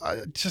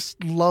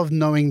just love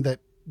knowing that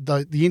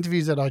the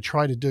interviews that I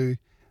try to do,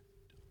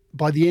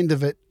 by the end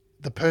of it,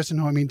 the person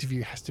who I'm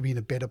interviewing has to be in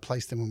a better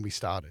place than when we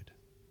started.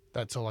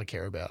 That's all I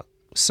care about.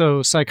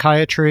 So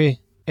psychiatry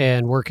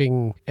and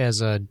working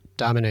as a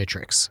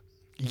dominatrix.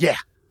 Yeah.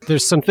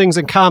 There's some things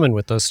in common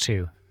with those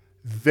two.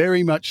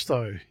 Very much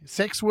so.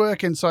 Sex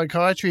work and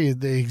psychiatry are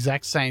the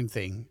exact same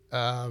thing.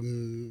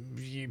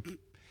 In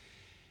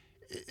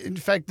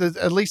fact,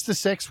 at least the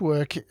sex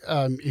work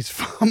is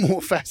far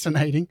more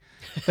fascinating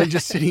than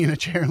just sitting in a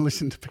chair and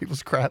listening to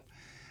people's crap.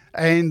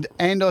 And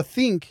I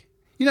think,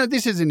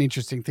 this is an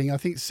interesting thing. I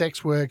think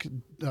sex work,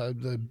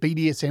 the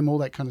BDSM, all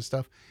that kind of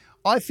stuff,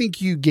 I think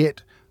you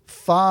get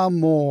far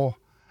more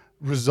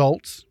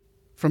results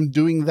from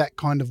doing that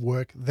kind of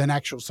work than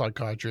actual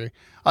psychiatry.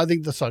 I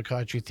think the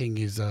psychiatry thing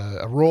is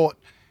a rort.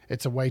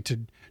 It's a way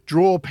to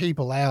draw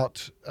people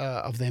out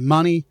of their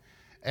money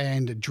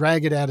and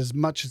drag it out as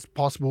much as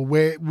possible,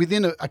 where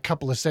within a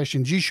couple of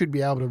sessions you should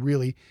be able to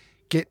really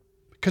get,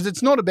 because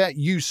it's not about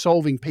you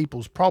solving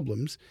people's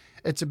problems.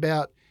 It's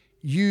about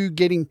you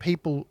getting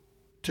people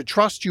to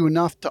trust you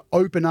enough to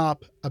open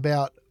up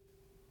about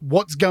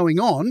what's going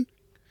on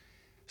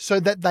so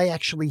that they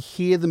actually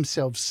hear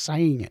themselves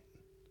saying it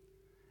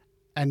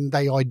and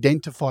they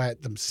identify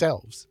it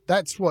themselves.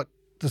 That's what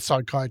the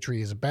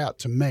psychiatry is about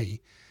to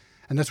me.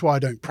 And that's why I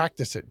don't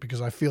practice it,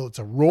 because I feel it's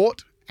a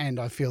rort, and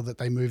I feel that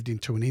they moved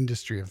into an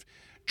industry of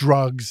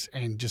drugs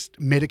and just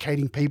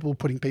medicating people,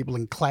 putting people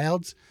in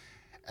clouds,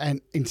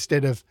 and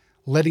instead of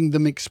letting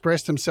them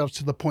express themselves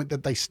to the point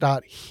that they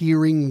start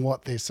hearing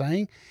what they're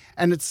saying.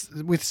 And it's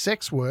with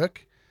sex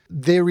work,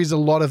 there is a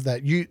lot of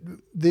that.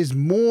 There's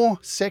more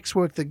sex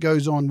work that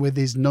goes on where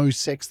there's no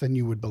sex than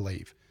you would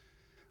believe.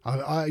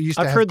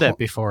 I've heard that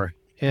before.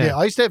 Yeah,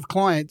 I used to have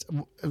clients,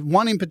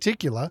 one in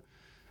particular,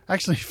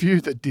 actually a few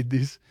that did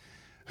this,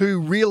 who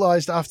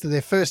realized after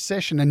their first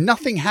session, and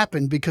nothing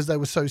happened because they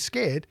were so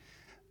scared,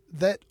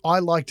 that I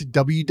liked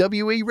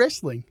WWE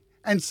wrestling,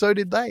 and so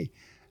did they.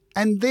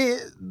 And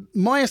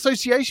my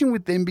association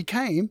with them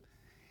became,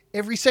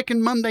 every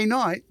second Monday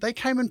night, they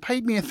came and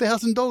paid me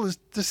 $1,000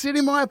 to sit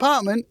in my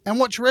apartment and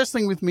watch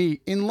wrestling with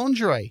me in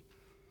lingerie.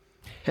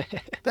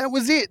 That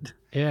was it.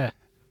 Yeah.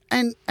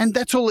 And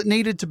that's all it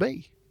needed to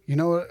be,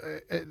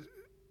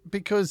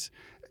 because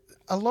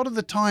a lot of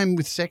the time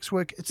with sex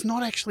work, it's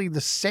not actually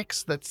the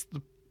sex that's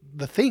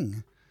the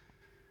thing.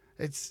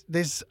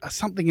 There's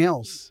something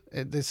else.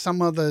 There's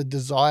some other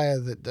desire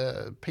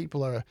that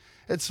people are.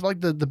 It's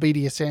like the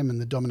BDSM and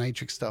the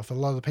dominatrix stuff. A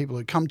lot of the people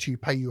who come to you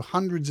pay you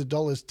hundreds of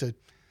dollars to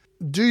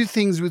do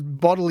things with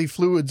bodily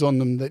fluids on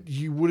them that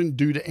you wouldn't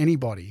do to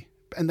anybody,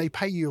 and they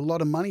pay you a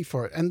lot of money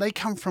for it. And they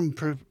come from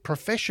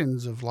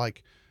professions of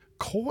like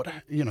court,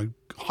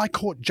 high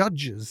court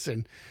judges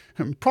and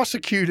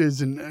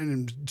prosecutors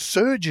and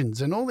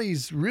surgeons and all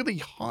these really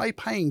high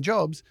paying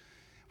jobs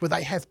where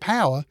they have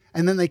power,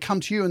 and then they come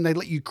to you and they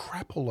let you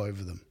crap all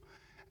over them.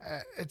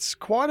 It's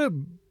quite a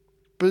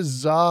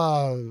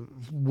bizarre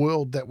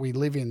world that we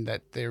live in,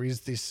 that there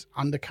is this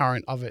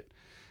undercurrent of it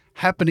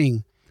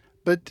happening.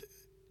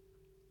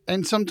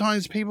 And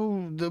sometimes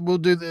people will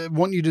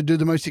want you to do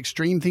the most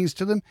extreme things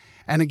to them.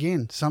 And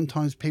again,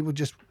 sometimes people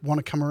just want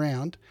to come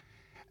around.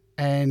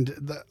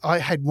 And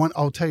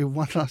I'll tell you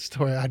one last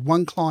story. I had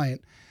one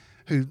client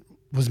who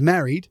was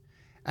married,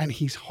 and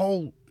his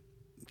whole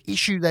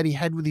issue that he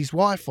had with his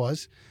wife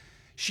was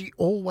she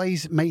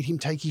always made him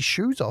take his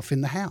shoes off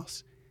in the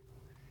house.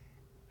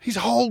 His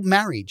whole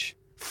marriage,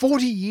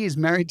 40 years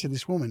married to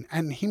this woman,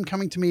 and him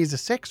coming to me as a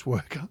sex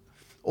worker,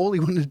 all he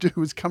wanted to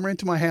do was come around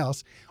to my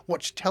house,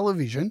 watch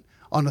television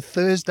on a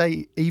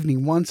Thursday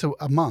evening once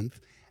a month,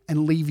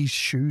 and leave his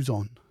shoes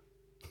on.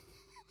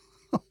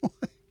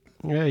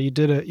 Yeah, you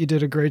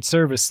did a great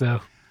service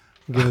though,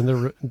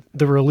 given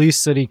the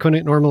release that he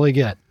couldn't normally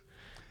get.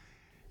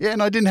 Yeah,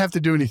 and I didn't have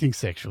to do anything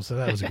sexual, so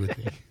that was a good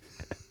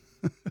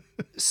thing.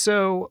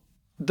 So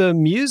the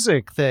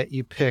music that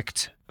you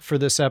picked for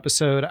this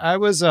episode, I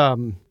was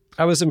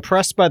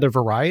impressed by the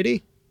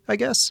variety, I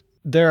guess.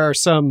 There are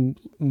some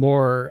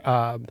more,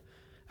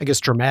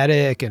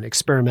 dramatic and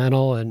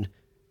experimental and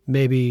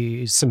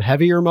maybe some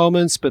heavier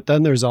moments, but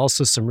then there's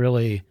also some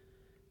really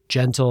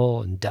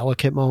gentle and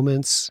delicate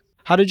moments.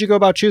 How did you go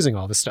about choosing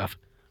all this stuff?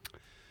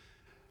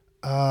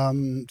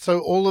 So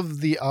all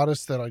of the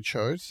artists that I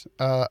chose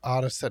are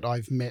artists that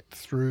I've met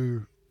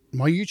through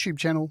my YouTube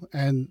channel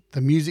and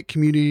the music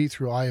community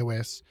through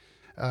iOS.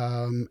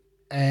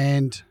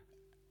 And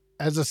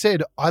as I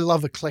said, I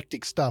love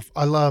eclectic stuff.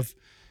 I love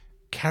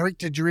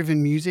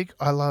character-driven music.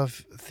 I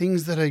love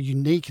things that are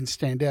unique and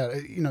stand out.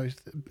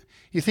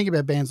 You think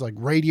about bands like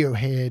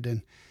Radiohead,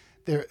 and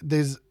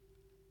there's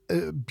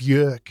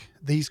Björk.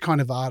 These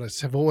kind of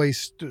artists have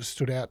always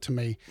stood out to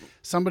me.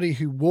 Somebody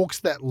who walks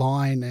that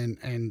line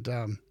and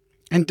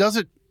and does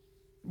it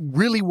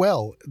really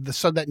well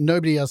so that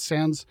nobody else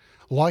sounds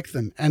like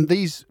them. And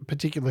these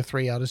particular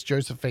three artists,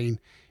 Josephine,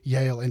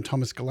 Yale, and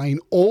Thomas Gillane,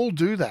 all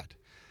do that.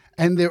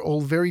 And they're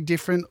all very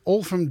different,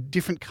 all from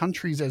different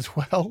countries as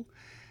well,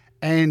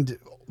 and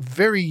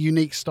very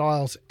unique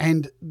styles.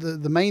 And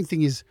the main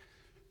thing is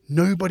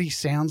nobody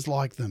sounds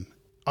like them.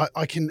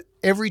 I can,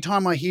 every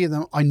time I hear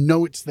them, I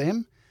know it's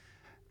them.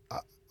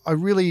 I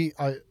really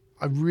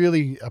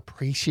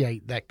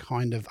appreciate that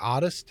kind of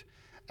artist.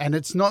 And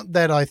it's not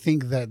that I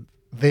think that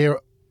they're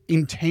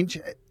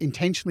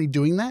intentionally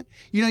doing that.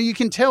 You know, you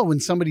can tell when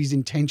somebody's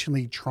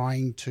intentionally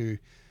trying to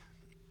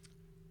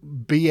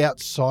be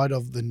outside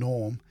of the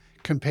norm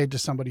compared to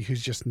somebody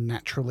who's just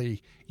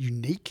naturally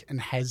unique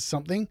and has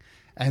something.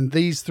 And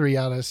these three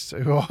artists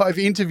who I've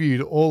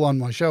interviewed all on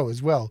my show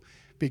as well,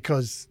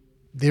 because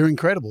they're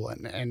incredible.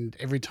 And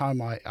every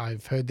time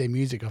I've heard their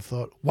music, I've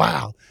thought,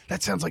 wow,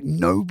 that sounds like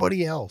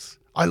nobody else.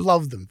 I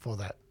love them for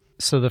that.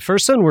 So the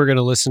first one we're going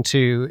to listen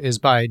to is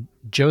by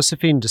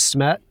Josephine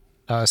DeSmet,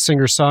 a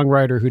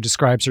singer-songwriter who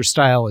describes her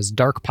style as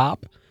dark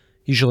pop,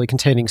 usually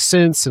containing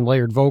synths and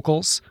layered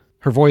vocals.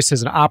 Her voice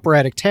has an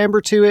operatic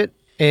timbre to it,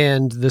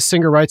 and the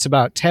singer writes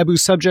about taboo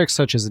subjects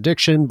such as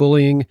addiction,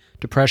 bullying,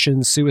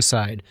 depression,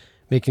 suicide,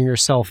 making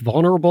herself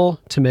vulnerable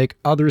to make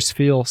others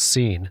feel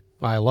seen.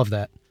 Wow, I love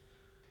that.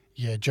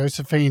 Yeah,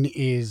 Josephine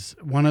is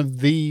one of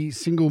the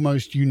single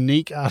most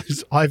unique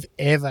artists I've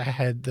ever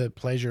had the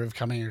pleasure of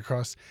coming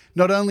across,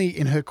 not only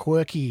in her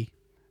quirky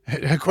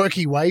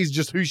ways,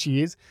 just who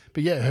she is,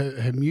 but yeah,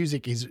 her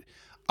music is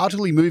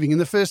utterly moving.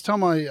 And the first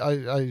time I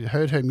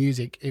heard her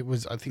music, it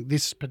was, I think,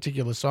 this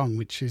particular song,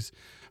 which is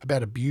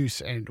about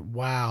abuse. And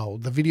wow,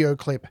 the video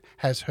clip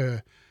has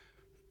her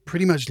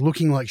pretty much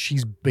looking like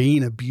she's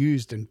been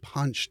abused and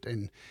punched,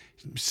 and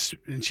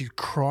she's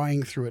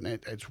crying through it. And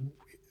it's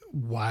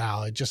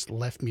wow, it just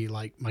left me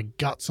like my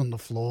guts on the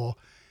floor.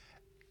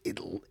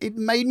 It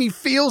made me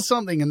feel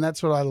something, and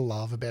that's what I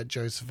love about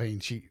Josephine.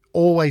 She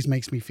always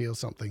makes me feel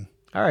something.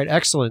 All right,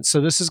 excellent. So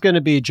this is going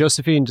to be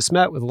Josephine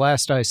DeSmet with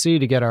Last I See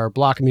to get our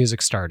block of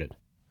music started.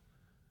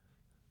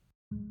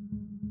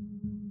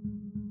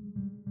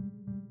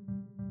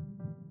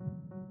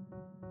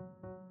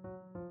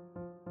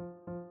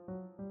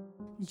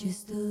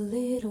 Just a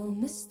little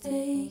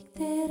mistake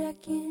that I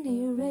can't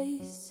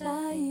erase.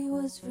 I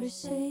was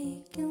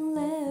forsaken,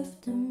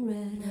 left and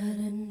read. Not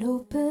an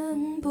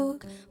open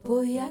book.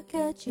 Boy, I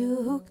got you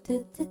hooked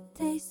at the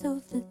taste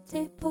of the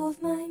tip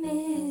of my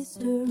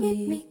mystery.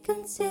 Keep me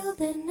concealed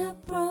and I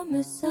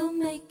promise I'll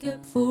make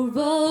up for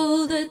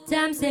all the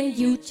times that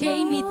you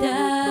chained me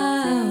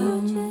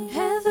down.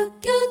 Have a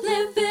good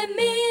live at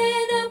me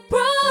and I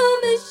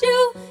promise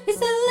you it's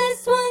the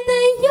last one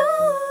that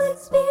you'll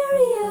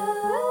experience.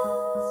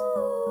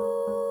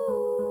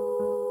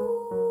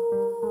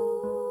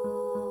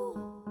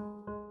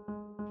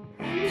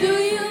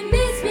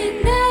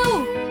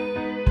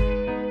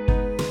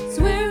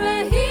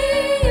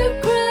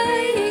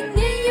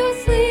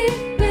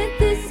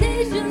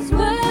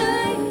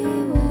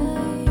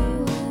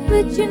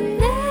 But you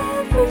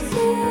never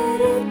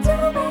said it to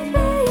my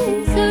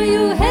face. Are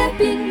you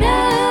happy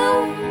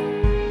now?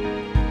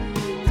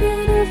 To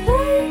the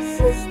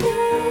voices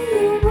that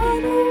you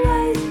wanna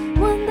rise.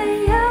 One day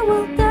I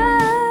will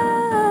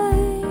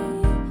die,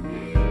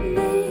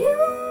 but you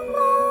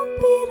won't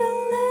be the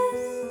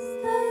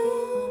last I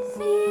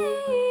see.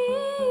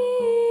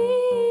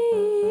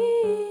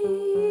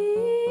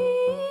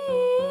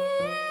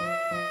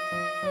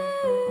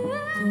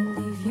 Don't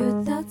leave your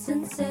thoughts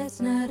and says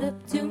not up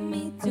to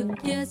me to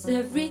guess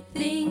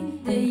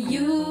everything that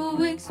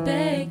you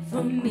expect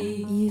from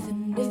me.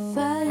 Even if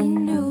I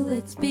knew,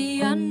 let's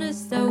be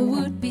honest, I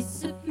would be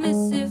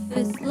submissive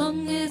as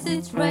long as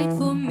it's right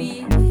for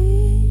me.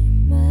 Be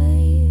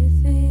my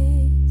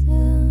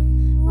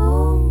victim,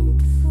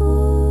 won't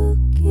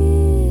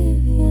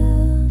forgive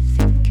you.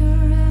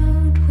 Figure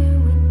out where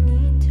we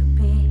need to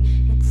be.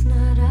 It's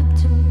not up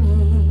to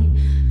me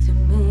to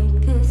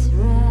make this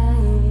right.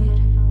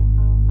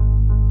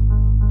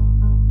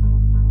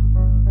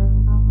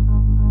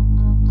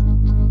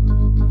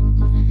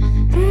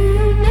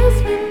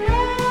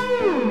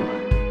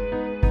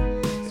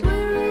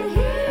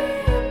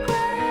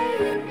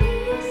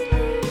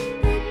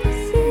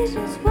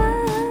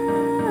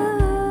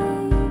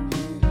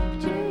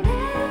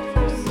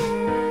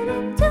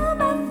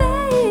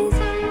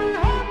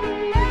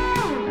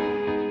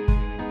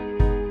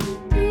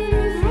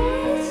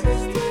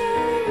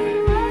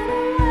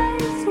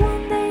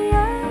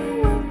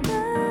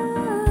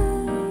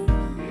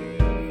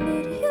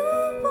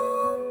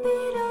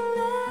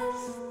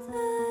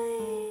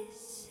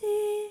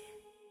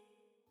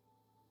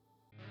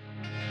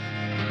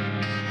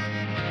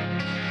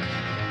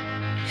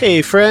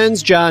 Hey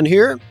friends, John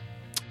here.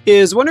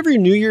 Is one of your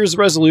New Year's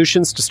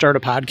resolutions to start a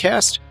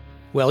podcast?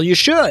 Well, you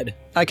should.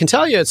 I can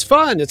tell you it's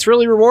fun. It's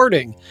really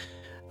rewarding.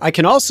 I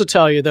can also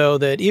tell you, though,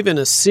 that even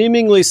a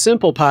seemingly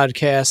simple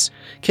podcast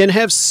can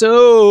have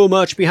so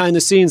much behind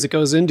the scenes that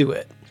goes into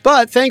it.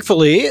 But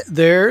thankfully,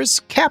 there's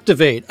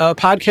Captivate, a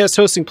podcast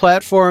hosting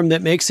platform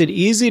that makes it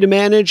easy to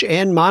manage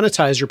and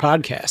monetize your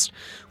podcast.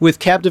 With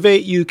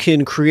Captivate, you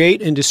can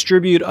create and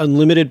distribute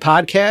unlimited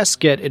podcasts,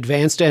 get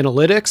advanced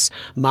analytics,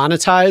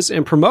 monetize,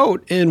 and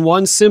promote in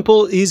one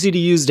simple,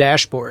 easy-to-use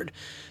dashboard.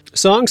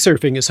 Song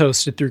Surfing is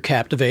hosted through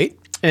Captivate.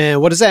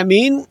 And what does that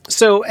mean?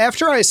 So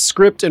after I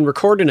script and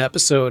record an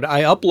episode,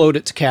 I upload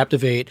it to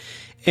Captivate,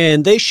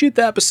 and they shoot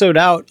the episode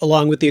out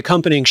along with the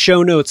accompanying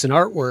show notes and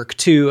artwork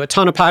to a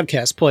ton of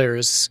podcast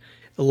players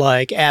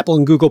like Apple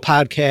and Google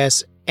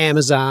Podcasts,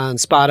 Amazon,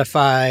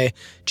 Spotify,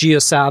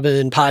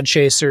 JioSaavn,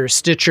 Podchaser,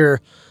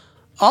 Stitcher.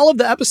 All of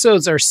the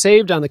episodes are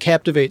saved on the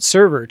Captivate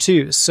server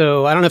too,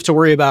 so I don't have to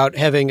worry about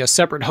having a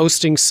separate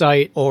hosting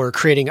site or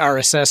creating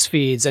RSS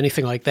feeds,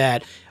 anything like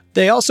that.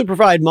 They also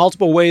provide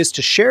multiple ways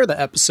to share the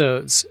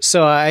episodes,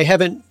 so I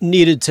haven't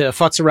needed to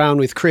futz around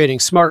with creating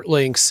smart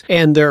links,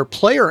 and their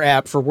player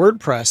app for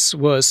WordPress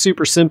was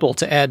super simple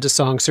to add to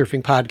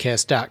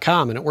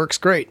songsurfingpodcast.com, and it works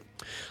great.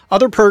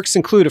 Other perks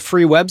include a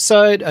free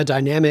website, a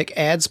dynamic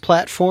ads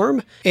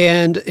platform,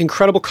 and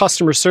incredible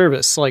customer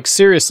service, like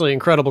seriously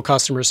incredible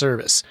customer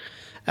service.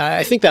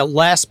 I think that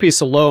last piece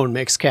alone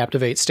makes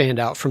Captivate stand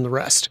out from the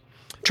rest.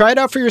 Try it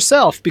out for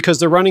yourself because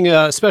they're running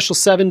a special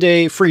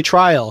 7-day free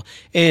trial,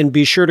 and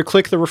be sure to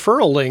click the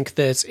referral link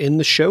that's in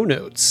the show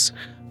notes.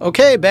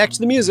 Okay, back to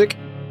the music.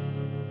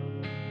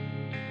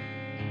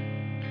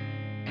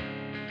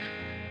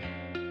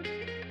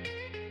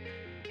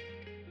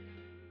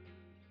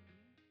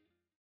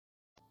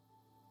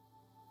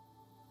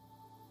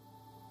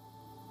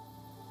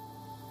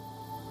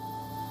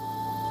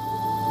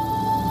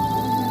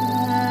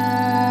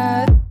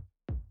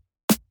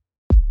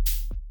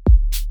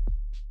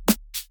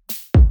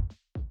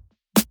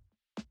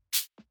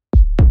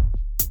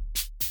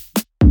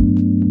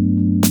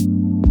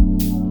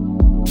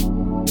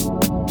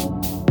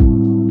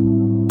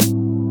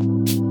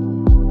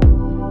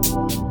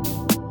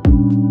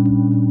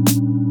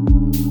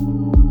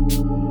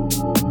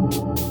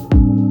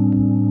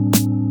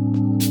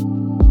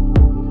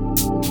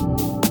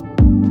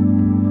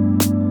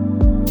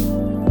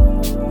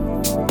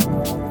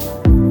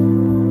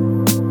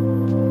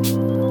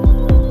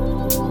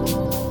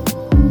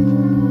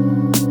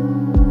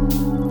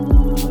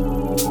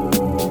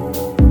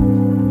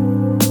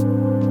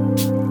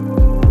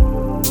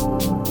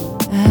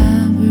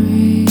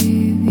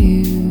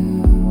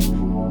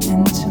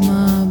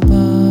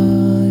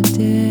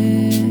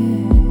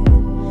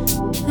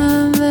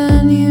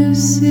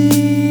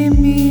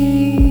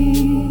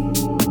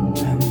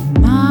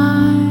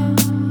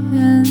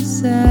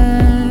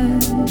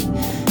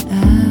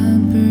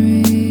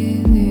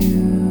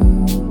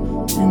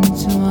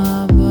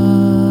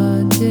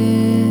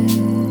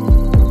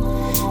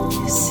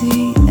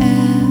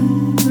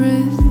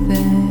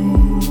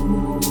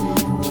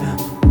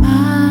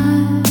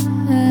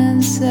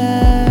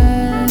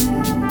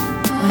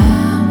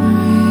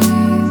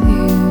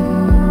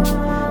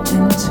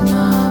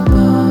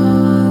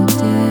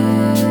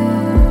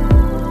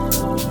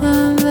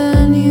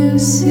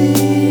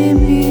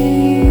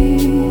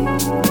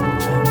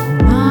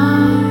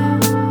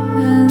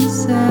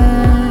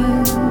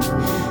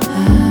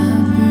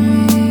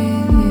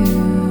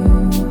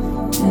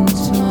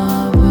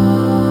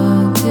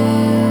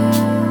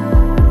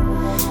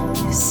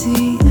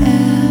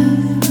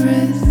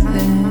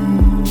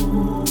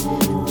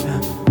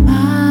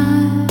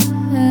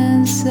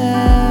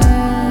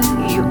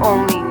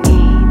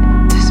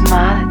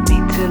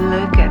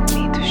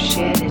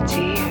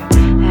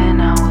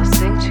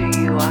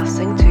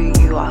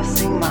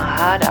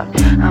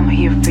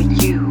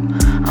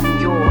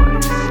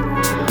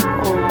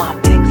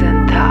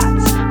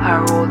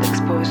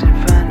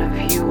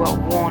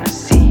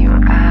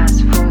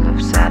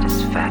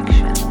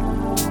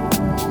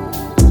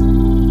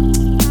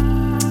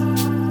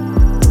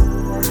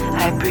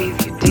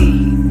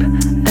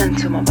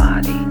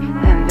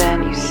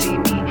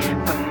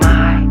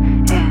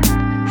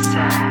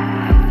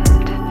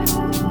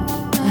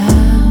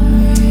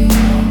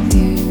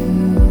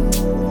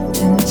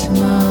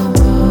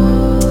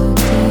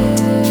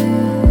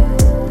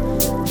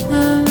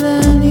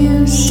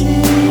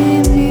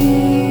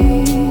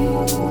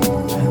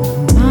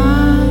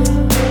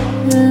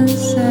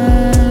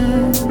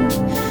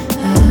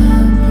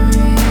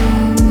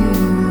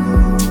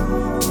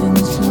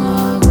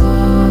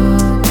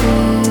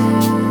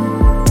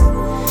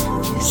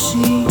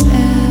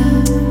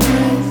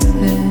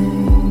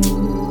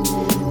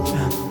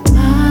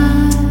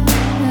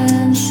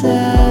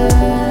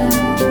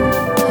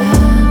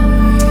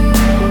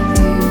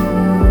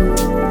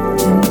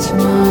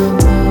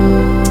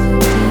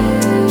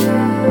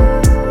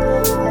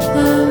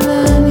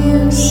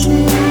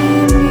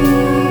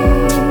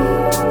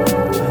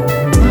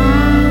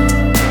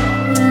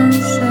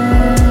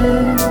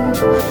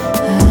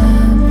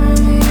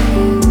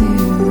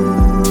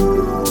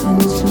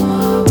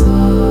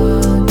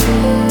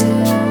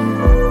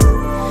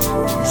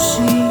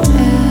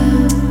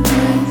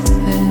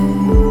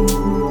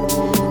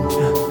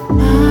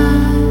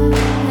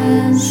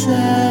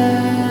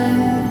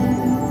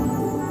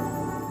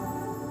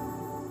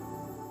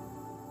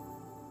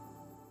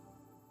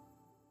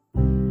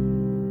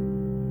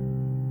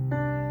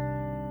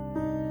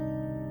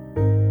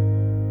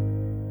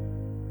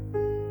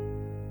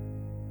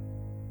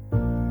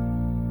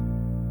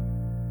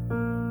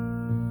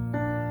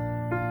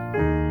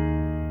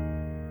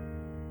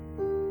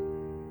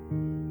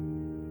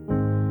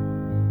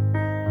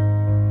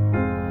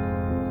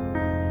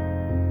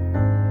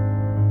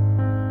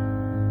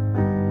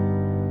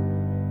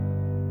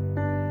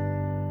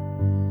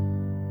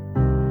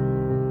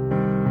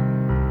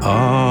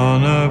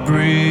 On a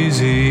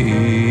breezy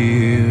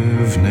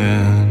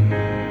evening,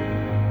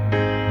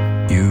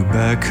 you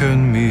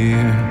beckon me,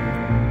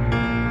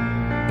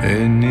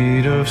 in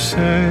need of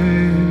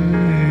saving.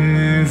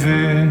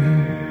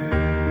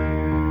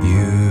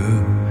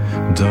 You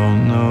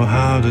don't know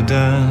how to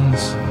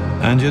dance,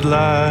 and you'd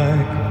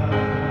like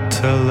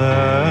to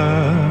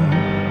learn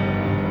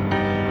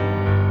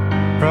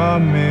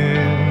from me.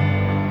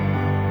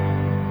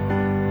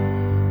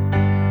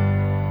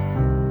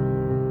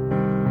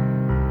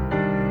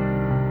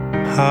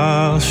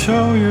 I'll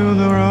show you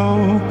the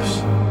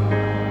ropes,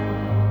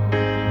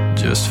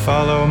 just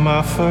follow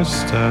my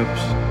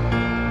footsteps.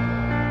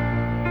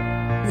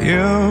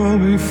 You'll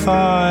be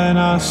fine,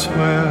 I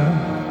swear.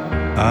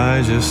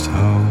 I just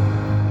hope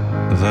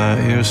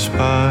that your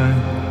spine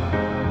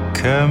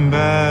can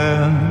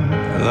bend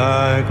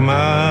like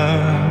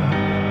mine,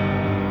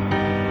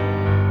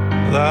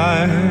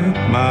 like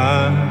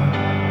mine.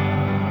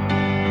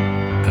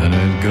 And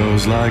it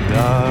goes like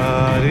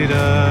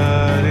da-dee-da-dee-da.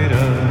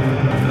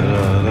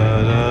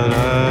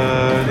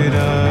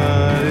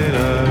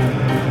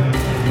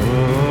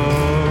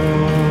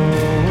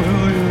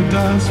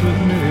 Dance with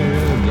me,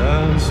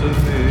 dance with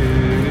me.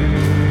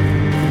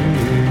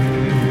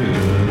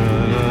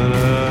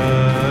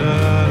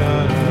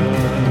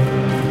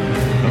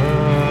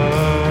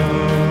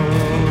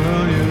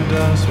 Will you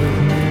dance with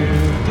me,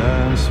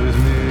 dance with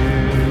me?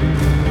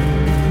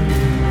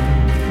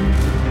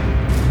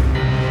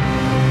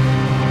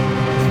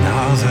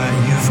 Now that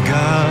you've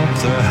got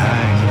the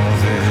hang of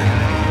it,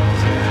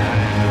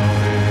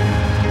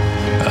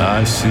 I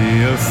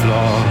see a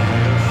flaw.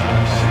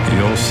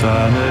 Your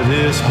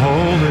sanity's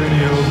holding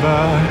you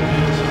back.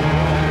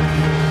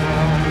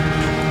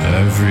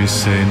 Every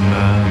sane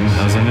man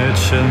has an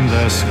itch in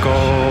their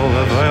skull.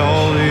 Have they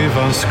all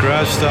even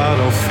scratched out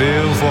or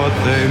feel what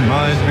they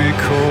might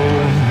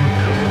become?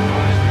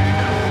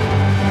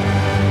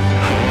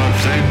 What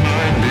they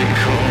might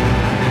become.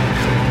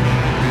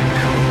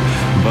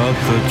 But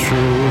the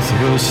truth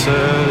will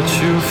set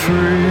you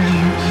free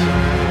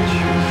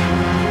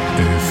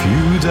if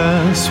you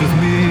dance with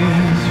me.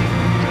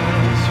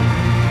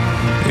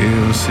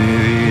 You'll see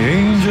the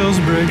angels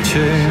break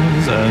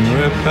chains and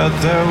rip at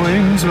their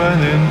wings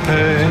when in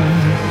pain.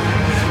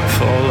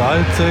 For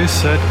light they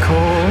set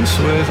course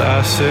with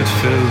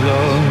acid-filled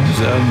lungs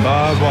and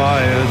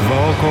barbed-wired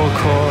vocal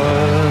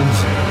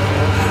cords.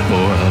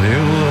 Well,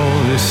 you'll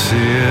only see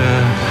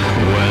it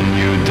when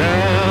you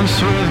dance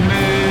with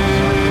me.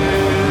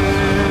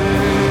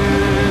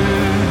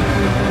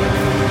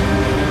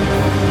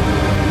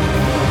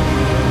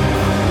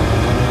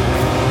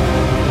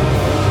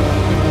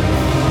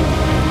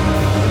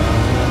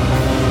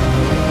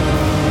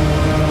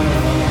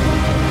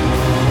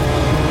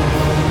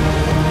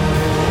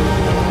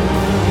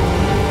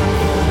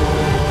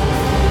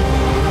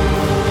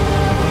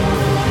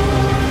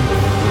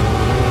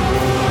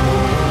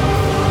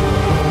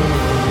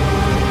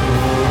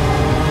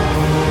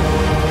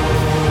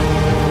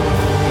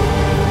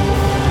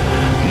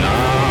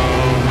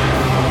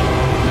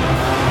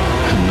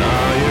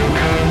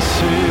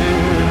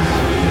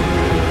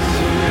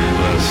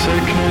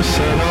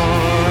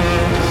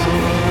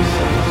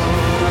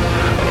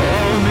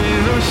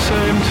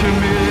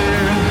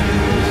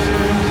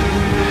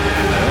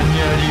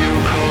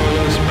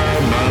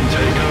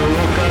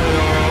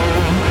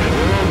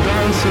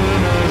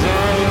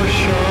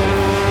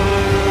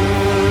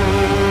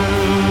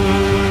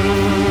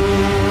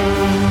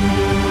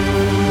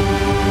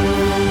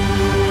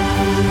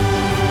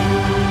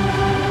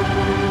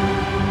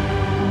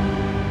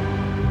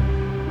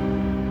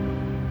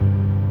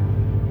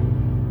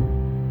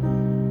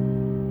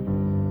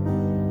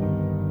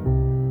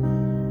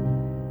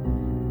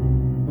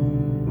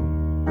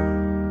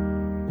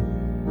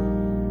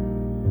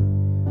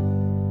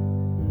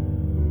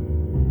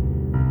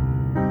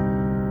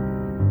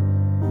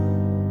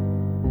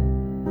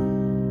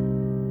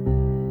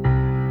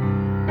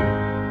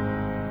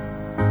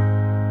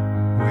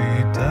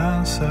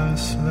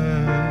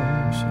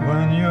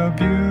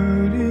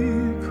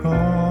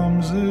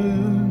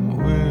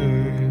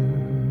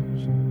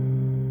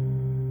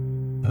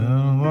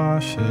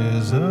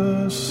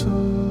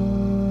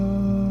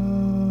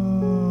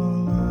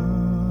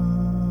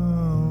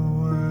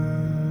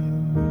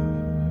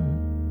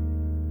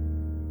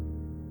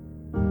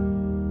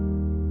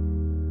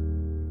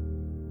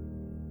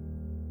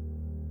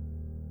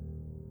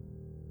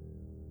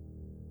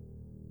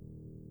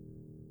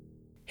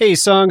 Hey,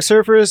 Song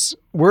Surfers,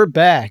 we're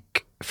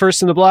back.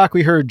 First in the block,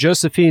 we heard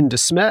Josephine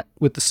DeSmet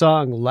with the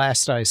song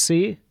Last I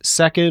See.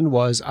 Second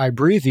was I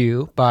Breathe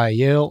You by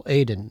Yale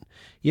Aiden.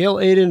 Yale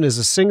Aiden is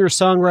a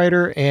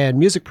singer-songwriter and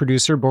music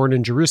producer born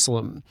in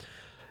Jerusalem.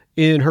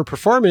 In her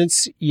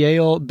performance,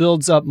 Yale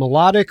builds up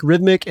melodic,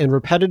 rhythmic, and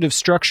repetitive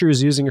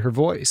structures using her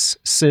voice,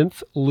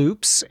 synth,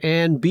 loops,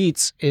 and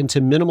beats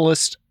into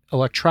minimalist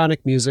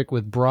electronic music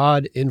with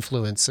broad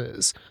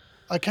influences.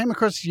 I came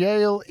across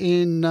Yale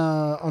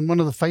on one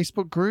of the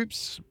Facebook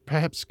groups,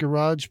 perhaps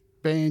Garage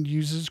Band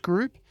Users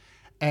Group.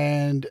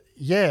 And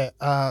yeah,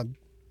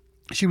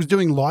 she was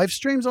doing live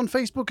streams on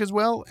Facebook as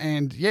well.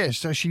 And yeah,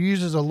 so she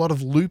uses a lot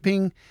of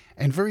looping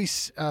and very,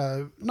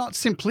 not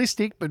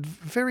simplistic, but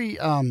very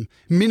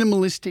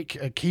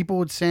minimalistic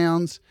keyboard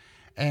sounds.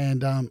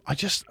 And I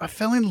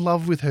fell in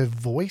love with her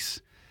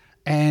voice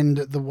and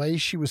the way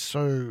she was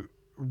so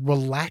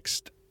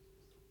relaxed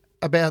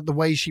about the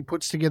way she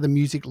puts together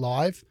music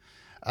live.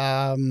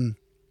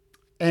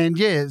 And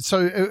yeah,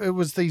 so it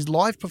was these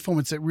live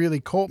performances that really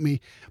caught me.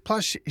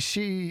 Plus,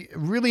 she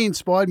really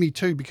inspired me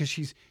too, because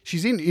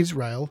she's in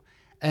Israel,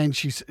 and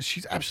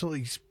she's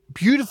absolutely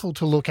beautiful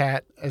to look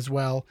at as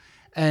well.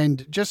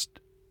 And just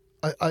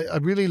I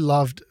really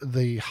loved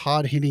the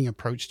hard hitting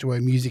approach to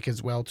her music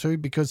as well too,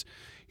 because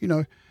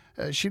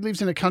she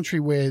lives in a country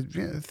where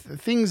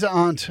things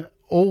aren't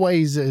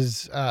always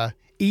as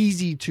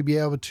easy to be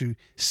able to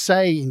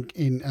say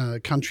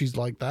in countries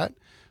like that.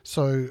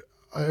 So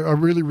I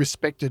really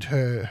respected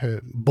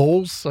her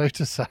balls, so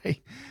to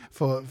say,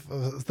 for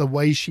the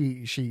way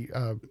she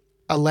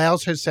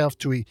allows herself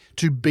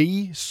to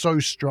be so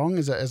strong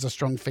as a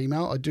strong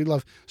female. I do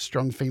love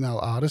strong female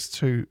artists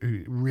who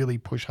really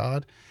push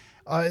hard.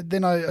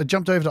 Then I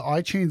jumped over to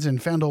iTunes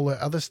and found all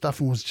the other stuff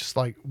and was just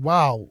like,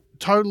 wow,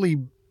 totally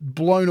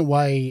blown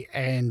away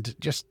and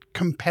just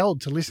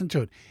compelled to listen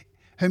to it.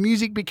 Her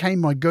music became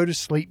my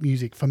go-to-sleep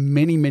music for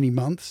many, many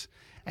months.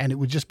 And it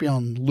would just be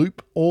on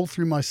loop all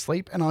through my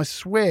sleep. And I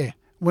swear,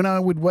 when I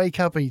would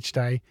wake up each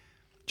day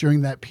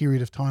during that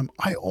period of time,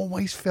 I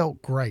always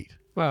felt great.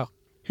 Wow.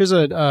 Here's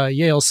what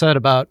Yale said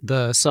about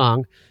the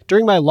song.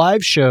 During my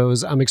live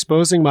shows, I'm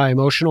exposing my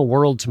emotional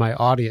world to my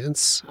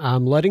audience.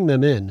 I'm letting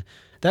them in.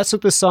 That's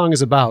what this song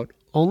is about.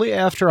 Only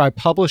after I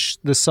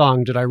published the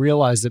song did I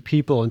realize that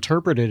people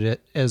interpreted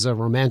it as a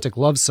romantic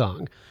love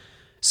song.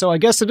 So I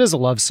guess it is a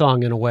love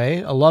song in a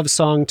way, a love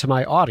song to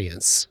my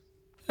audience.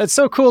 It's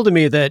so cool to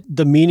me that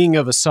the meaning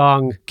of a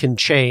song can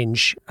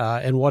change,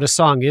 and what a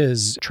song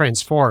is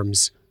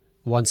transforms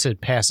once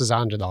it passes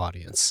on to the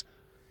audience.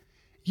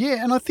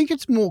 Yeah, and I think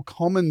it's more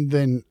common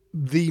than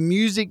the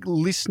music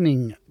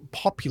listening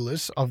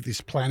populace of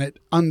this planet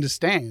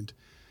understand.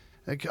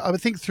 I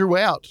would think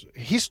throughout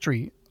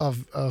history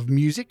of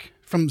music,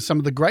 from some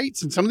of the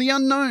greats and some of the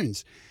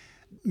unknowns,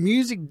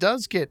 music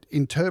does get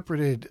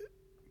interpreted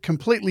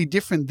completely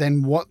different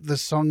than what the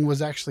song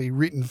was actually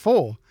written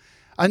for.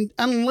 And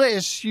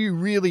unless you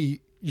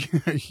really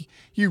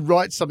you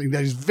write something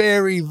that is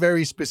very,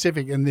 very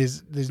specific, and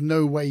there's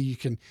no way you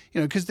can,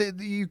 because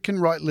you can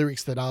write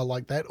lyrics that are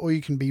like that, or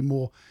you can be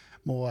more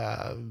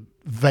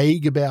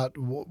vague about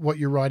what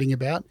you're writing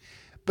about.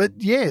 But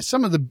yeah,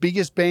 some of the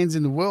biggest bands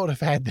in the world have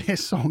had their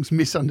songs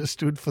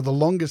misunderstood for the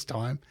longest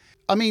time.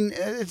 I mean,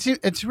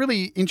 it's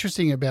really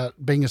interesting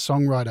about being a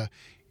songwriter.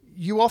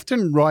 You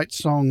often write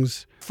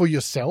songs for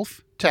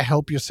yourself to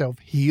help yourself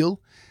heal.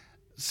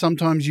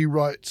 Sometimes you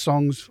write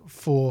songs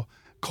for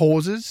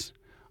causes,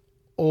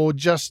 or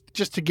just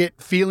to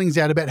get feelings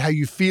out about how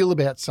you feel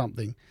about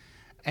something.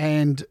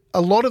 And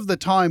a lot of the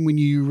time when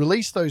you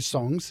release those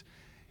songs,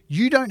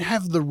 you don't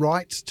have the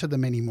rights to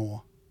them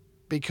anymore,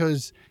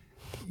 because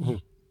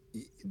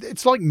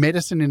it's like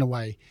medicine in a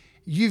way.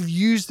 You've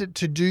used it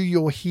to do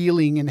your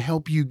healing and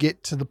help you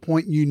get to the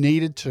point you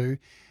needed to.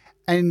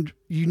 And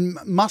you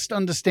must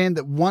understand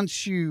that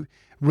once you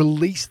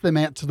release them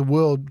out to the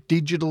world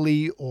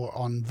digitally or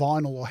on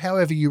vinyl or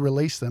however you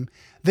release them,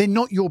 they're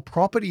not your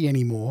property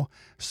anymore.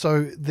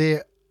 So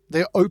they're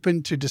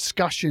open to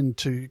discussion,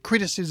 to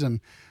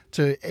criticism,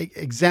 to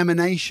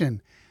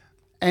examination,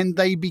 and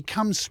they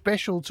become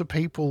special to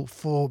people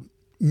for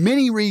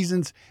many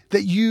reasons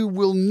that you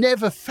will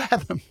never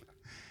fathom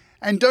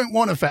and don't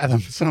want to fathom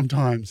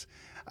sometimes.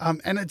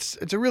 And it's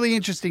a really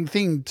interesting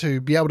thing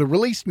to be able to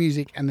release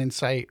music and then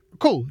say,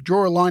 cool,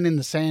 draw a line in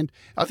the sand.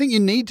 I think you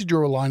need to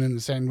draw a line in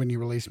the sand when you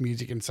release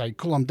music and say,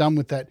 cool, I'm done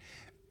with that.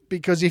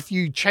 Because if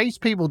you chase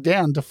people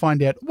down to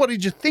find out, what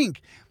did you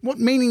think? What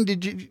meaning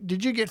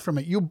did you get from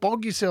it? You'll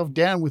bog yourself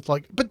down with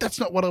like, but that's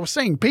not what I was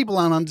saying. People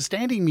aren't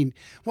understanding me.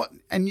 What?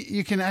 And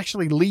you can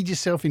actually lead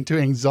yourself into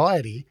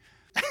anxiety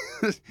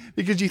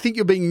because you think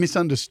you're being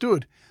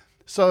misunderstood.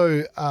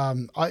 So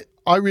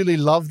I really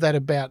love that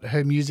about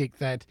her music,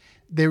 that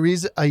there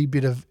is a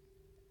bit of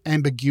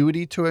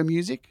ambiguity to her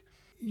music.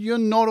 You're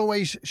not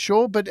always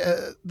sure, but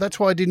that's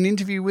why I did an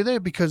interview with her,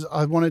 because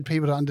I wanted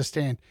people to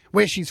understand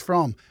where she's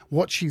from,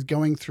 what she's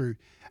going through.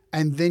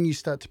 And then you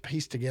start to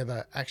piece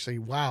together, actually,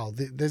 wow,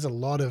 there's a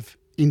lot of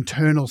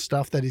internal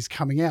stuff that is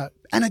coming out.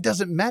 And it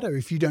doesn't matter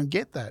if you don't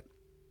get that.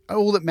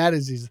 All that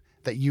matters is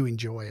that you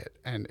enjoy it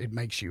and it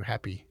makes you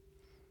happy.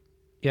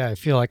 Yeah, I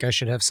feel like I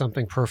should have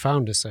something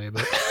profound to say,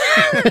 but...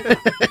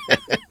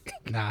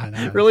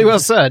 No. Really well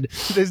said.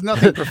 There's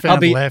nothing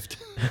profound left.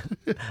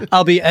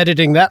 I'll be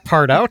editing that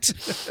part out.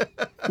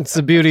 It's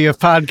the beauty of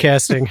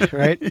podcasting,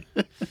 right?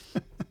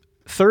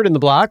 Third in the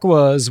block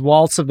was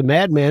Waltz of the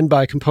Madman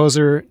by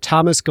composer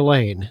Thomas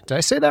Gillane. Did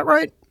I say that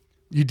right?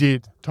 You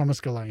did,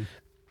 Thomas Gillane.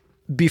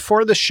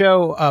 Before the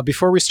show,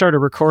 before we started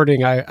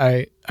recording,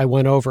 I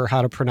went over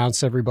how to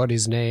pronounce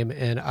everybody's name,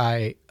 and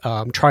I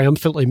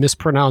triumphantly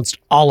mispronounced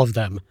all of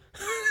them.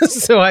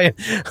 So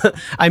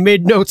I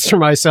made notes for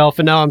myself,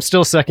 and now I'm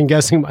still second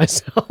guessing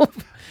myself.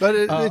 But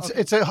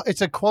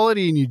it's a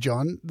quality in you,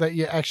 John, that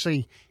you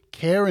actually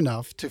care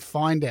enough to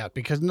find out,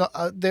 because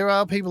there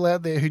are people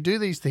out there who do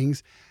these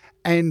things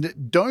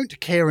and don't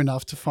care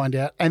enough to find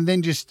out, and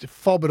then just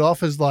fob it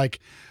off as like,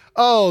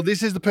 oh,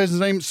 this is the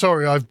person's name.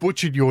 Sorry, I've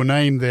butchered your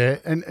name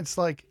there. And it's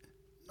like,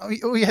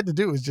 all you had to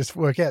do was just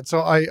work out. So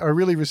I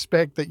really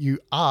respect that you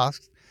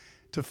asked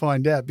to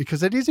find out,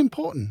 because it is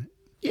important.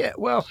 Yeah,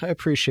 well, I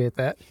appreciate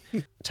that.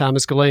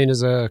 Thomas Ghislaine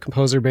is a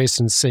composer based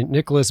in St.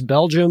 Nicholas,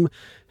 Belgium,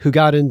 who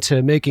got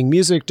into making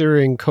music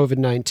during the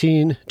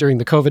COVID-19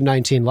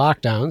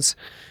 lockdowns,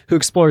 who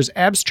explores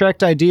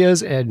abstract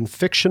ideas and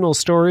fictional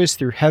stories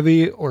through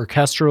heavy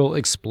orchestral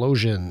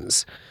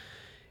explosions.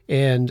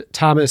 And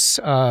Thomas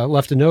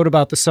left a note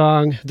about the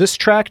song. This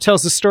track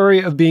tells the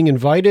story of being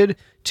invited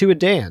to a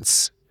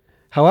dance.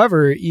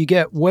 However, you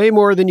get way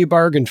more than you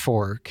bargained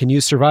for. Can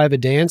you survive a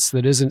dance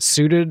that isn't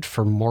suited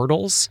for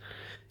mortals?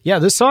 Yeah,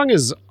 this song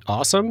is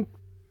awesome.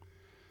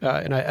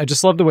 And I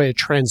just love the way it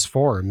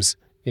transforms.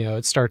 You know,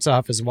 it starts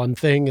off as one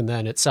thing, and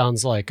then it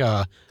sounds like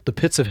the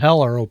pits of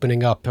hell are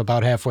opening up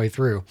about halfway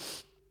through.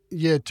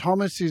 Yeah,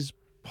 Thomas is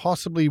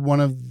possibly one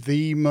of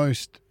the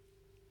most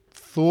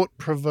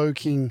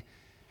thought-provoking,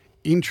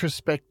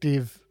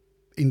 introspective,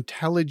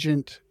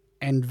 intelligent,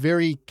 and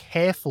very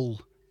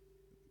careful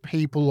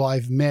people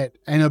I've met,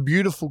 and a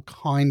beautiful,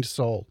 kind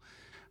soul.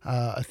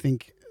 I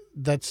think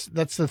that's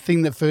the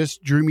thing that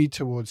first drew me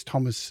towards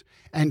Thomas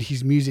and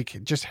his music,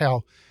 just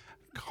how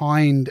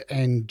kind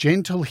and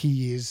gentle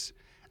he is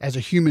as a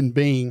human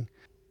being.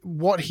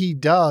 What he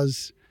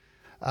does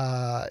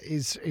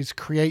is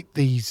create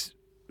these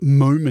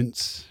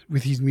moments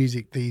with his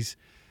music. These,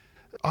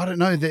 I don't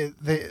know,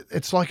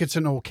 it's like it's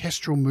an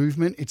orchestral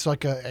movement. It's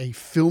like a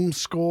film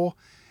score,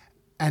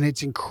 and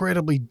it's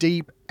incredibly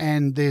deep,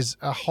 and there's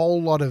a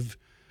whole lot of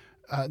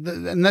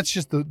and that's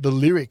just the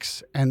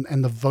lyrics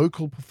and the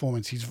vocal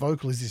performance. His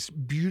vocal is this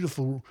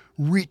beautiful,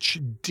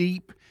 rich,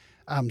 deep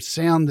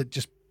sound that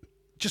just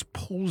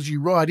pulls you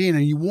right in,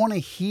 and you want to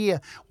hear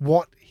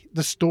what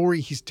the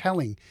story he's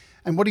telling.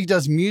 And what he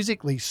does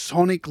musically,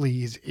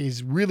 sonically,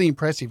 is really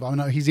impressive. I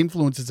know his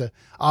influences are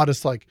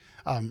artists like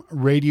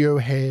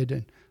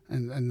Radiohead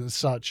and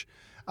such,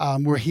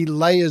 where he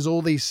layers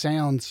all these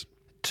sounds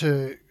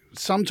to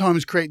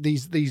sometimes create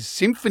these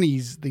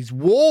symphonies, these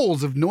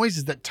walls of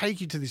noises that take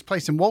you to this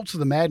place. And Waltz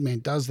of the Madman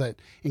does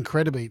that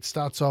incredibly. It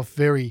starts off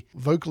very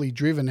vocally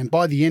driven, and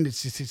by the end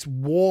it's just this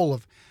wall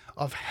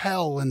of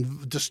hell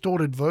and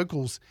distorted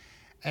vocals.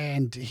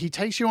 And he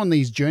takes you on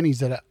these journeys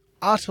that are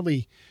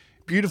utterly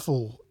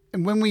beautiful.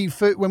 And when we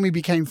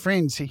became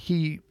friends,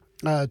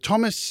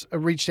 Thomas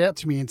reached out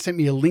to me and sent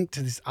me a link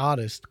to this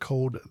artist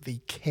called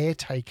The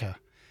Caretaker.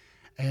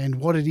 And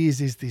what it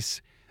is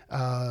this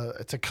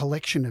it's a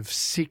collection of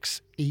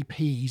 6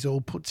 EPs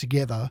all put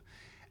together,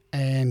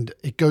 and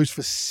it goes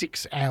for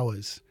 6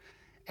 hours.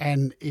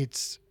 And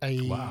it's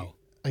a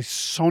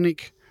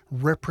sonic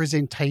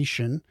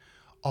representation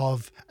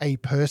of a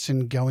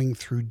person going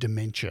through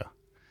dementia.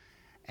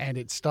 And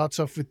it starts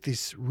off with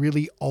this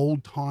really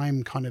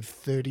old-time kind of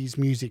 30s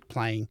music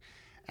playing,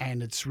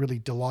 and it's really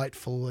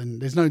delightful. And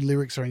there's no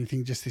lyrics or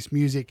anything, just this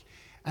music.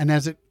 And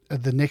as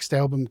the next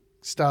album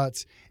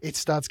starts, it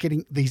starts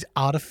getting these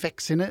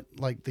artifacts in it,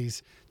 like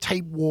these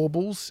tape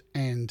warbles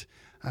and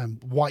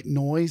white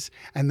noise.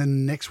 And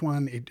then the next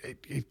one,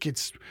 it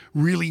gets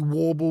really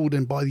warbled.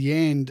 And by the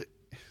end,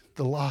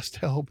 the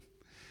last album,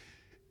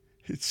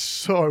 it's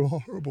so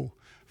horrible.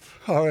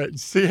 All right,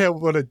 see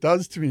what it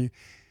does to me.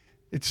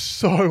 It's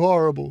so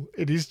horrible.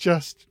 It is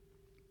just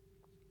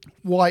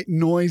white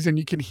noise, and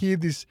you can hear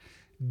this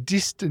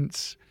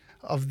distance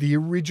of the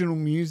original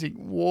music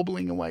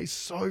warbling away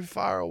so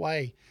far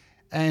away.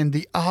 And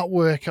the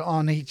artwork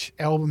on each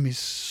album is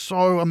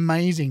so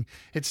amazing.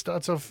 It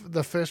starts off,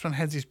 the first one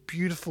has this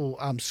beautiful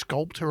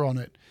sculpture on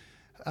it.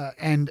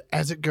 And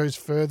as it goes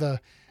further,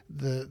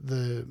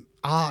 the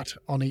art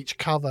on each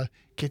cover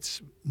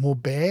gets more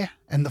bare.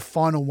 And the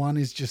final one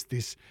is just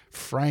this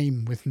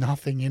frame with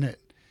nothing in it.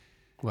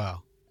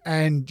 Wow.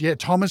 And yeah,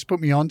 Thomas put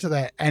me onto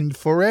that. And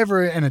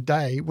forever and a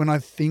day, when I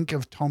think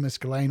of Thomas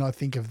Ghislaine, I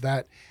think of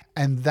that.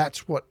 And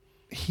that's what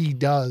he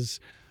does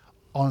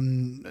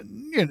on,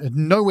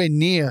 nowhere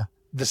near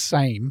the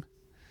same,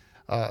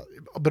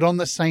 but on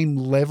the same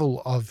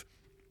level of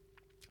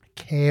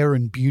care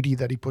and beauty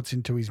that he puts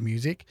into his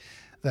music,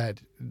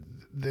 that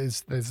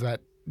there's that,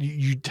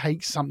 you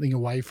take something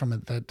away from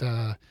it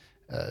that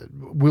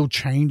will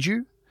change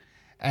you.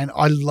 And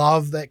I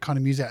love that kind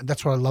of music.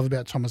 That's what I love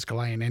about Thomas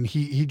Ghislaine. And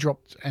he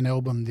dropped an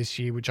album this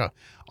year, which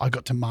I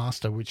got to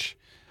master, which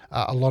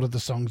a lot of the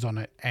songs on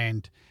it.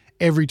 And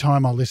every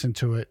time I listen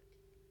to it,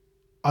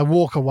 I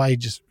walk away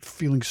just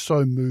feeling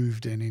so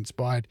moved and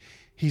inspired.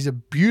 He's a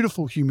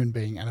beautiful human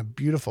being and a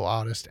beautiful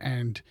artist,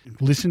 and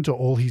listen to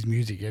all his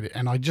music.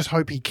 And I just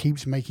hope he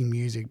keeps making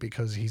music,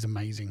 because he's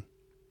amazing.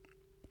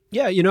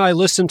 Yeah, I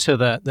listened to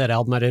that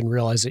album. I didn't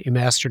realize that you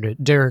mastered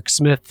it. Derek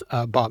Smith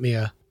bought me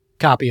a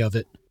copy of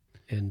it.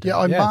 And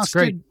I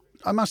mastered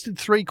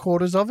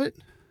 3/4 of it.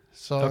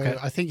 So Okay.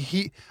 I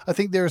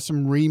think there are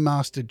some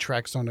remastered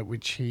tracks on it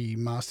which he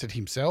mastered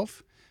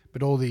himself,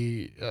 but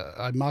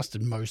I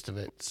mastered most of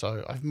it.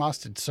 So I've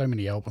mastered so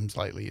many albums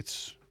lately.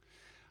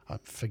 I'm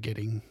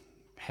forgetting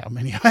how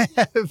many I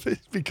have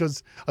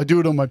because I do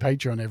it on my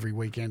Patreon every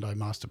weekend. I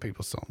master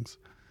people's songs.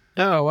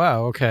 Oh,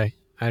 wow. Okay.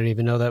 I didn't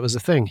even know that was a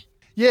thing.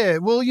 Yeah,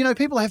 well,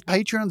 people have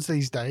Patreons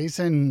these days,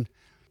 and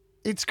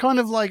it's kind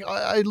of like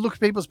I look at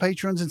people's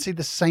Patreons and see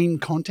the same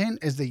content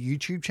as their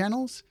YouTube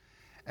channels,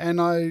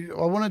 and I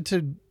wanted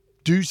to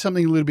do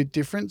something a little bit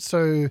different.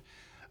 So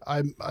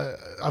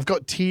I've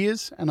got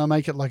tiers, and I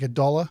make it like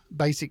 $1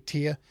 basic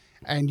tier,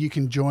 and you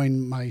can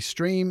join my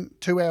stream,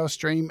 2-hour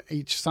stream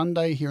each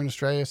Sunday here in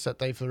Australia,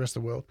 Saturday for the rest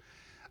of the world.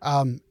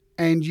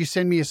 And you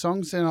send me your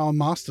songs, and I'll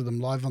master them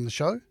live on the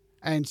show.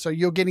 And so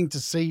you're getting to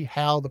see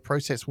how the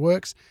process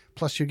works.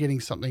 Plus, you're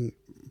getting something,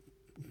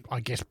 I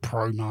guess,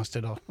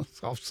 pro-mastered.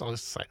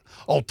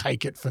 I'll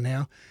take it for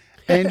now.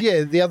 And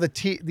yeah, the other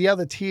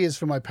tiers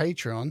for my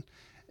Patreon,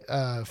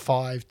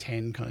 5,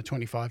 10, kind of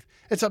 25.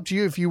 It's up to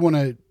you if you want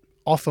to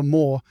offer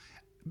more.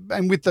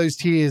 And with those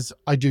tiers,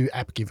 I do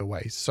app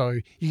giveaways. So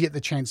you get the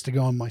chance to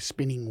go on my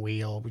spinning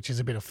wheel, which is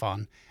a bit of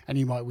fun, and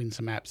you might win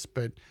some apps.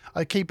 But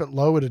I keep it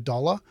low at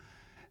 $1.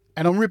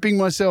 And I'm ripping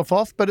myself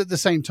off, but at the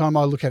same time,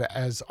 I look at it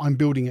as I'm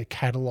building a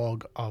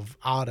catalog of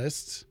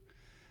artists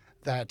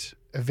that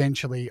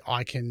eventually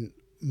I can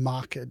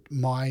market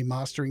my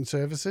mastering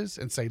services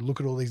and say,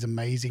 look at all these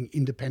amazing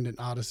independent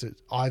artists that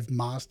I've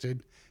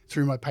mastered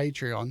through my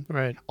Patreon.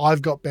 Right.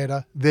 I've got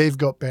better, they've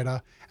got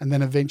better, and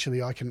then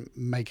eventually I can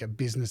make a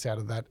business out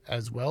of that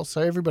as well.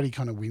 So everybody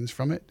kind of wins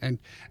from it. And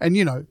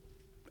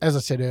as I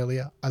said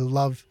earlier, I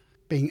love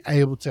being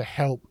able to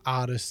help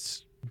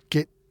artists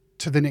get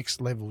to the next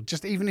level,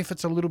 just even if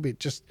it's a little bit,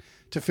 just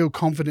to feel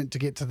confident to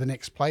get to the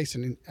next place.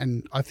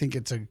 And I think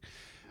it's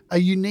a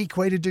unique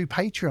way to do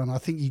Patreon. I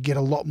think you get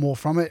a lot more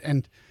from it.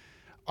 And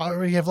I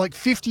already have like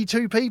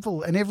 52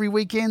 people, and every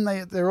weekend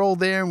they're all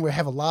there and we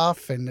have a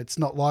laugh, and it's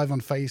not live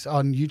on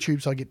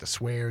YouTube, so I get to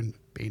swear and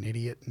be an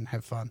idiot and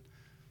have fun.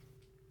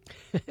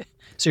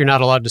 So you're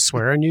not allowed to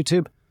swear on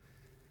YouTube?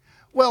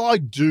 Well, I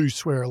do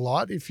swear a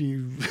lot. If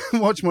you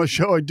watch my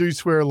show, I do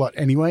swear a lot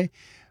anyway.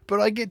 But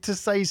I get to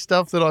say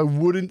stuff that I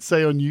wouldn't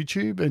say on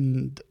YouTube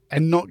and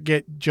not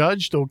get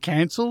judged or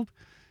cancelled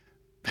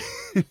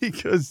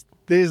because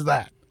there's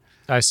that.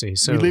 I see.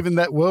 So we live in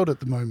that world at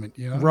the moment,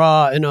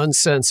 raw and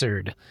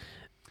uncensored.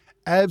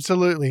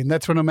 Absolutely. And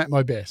that's when I'm at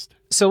my best.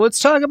 So let's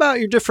talk about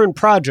your different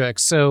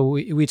projects. So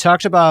we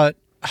talked about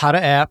how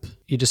to app.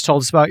 You just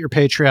told us about your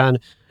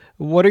Patreon.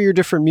 What are your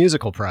different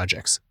musical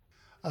projects?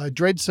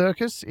 Dread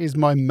Circus is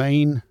my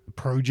main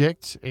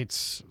project.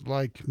 It's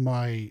like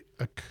my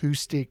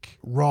acoustic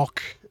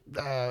rock.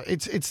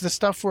 It's the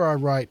stuff where I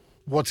write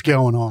what's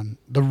going on,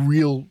 the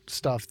real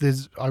stuff.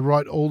 I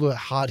write all the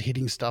hard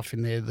hitting stuff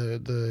in there.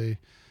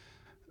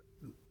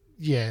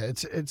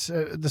 It's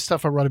the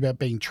stuff I write about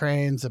being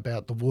trans,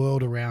 about the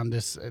world around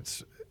us.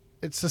 It's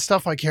the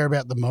stuff I care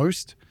about the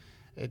most.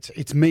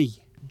 It's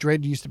me.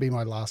 Dread used to be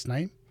my last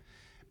name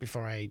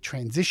before I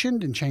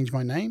transitioned and changed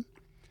my name.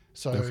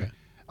 So. Okay.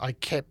 I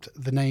kept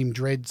the name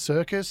Dread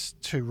Circus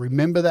to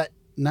remember that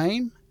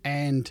name,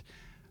 and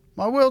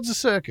my world's a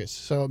circus,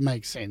 so it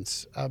makes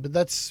sense. But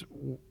that's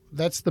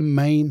the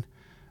main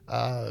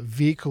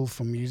vehicle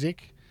for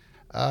music.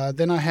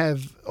 Then I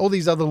have all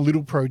these other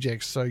little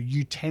projects. So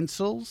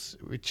Utensils,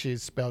 which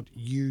is spelled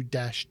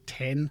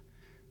U-10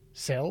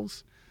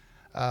 cells.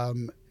 Oh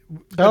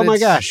my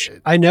gosh,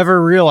 I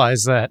never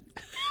realized that.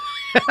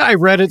 I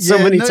read it so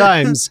many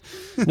times,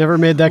 never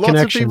made that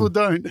connection. Lots of people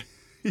don't.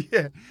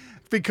 Yeah.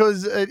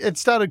 Because it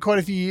started quite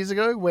a few years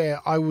ago where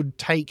I would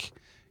take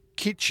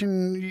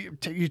kitchen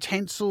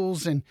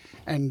utensils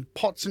and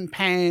pots and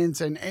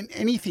pans and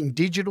anything,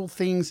 digital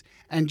things,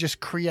 and just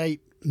create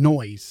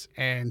noise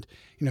and,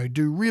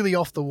 do really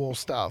off-the-wall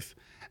stuff.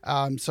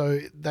 So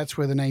that's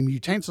where the name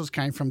Utensils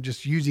came from,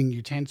 just using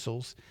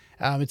utensils.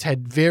 It's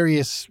had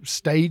various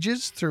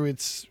stages through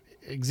its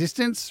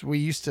existence. We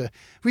used to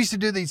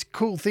do these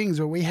cool things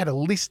where we had a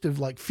list of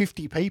like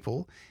 50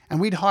 people, and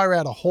we'd hire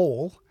out a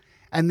hall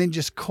and then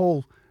just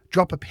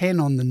drop a pen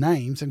on the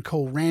names and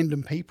call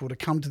random people to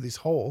come to this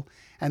hall.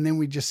 And then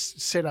we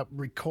just set up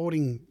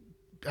recording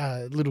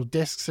little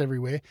desks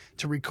everywhere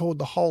to record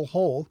the whole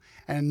hall.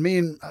 And me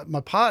and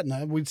my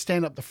partner would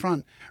stand up the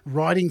front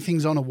writing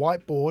things on a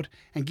whiteboard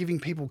and giving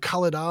people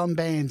coloured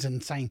armbands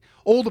and saying,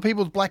 all the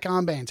people with black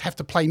armbands have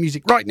to play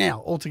music right now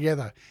all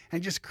together,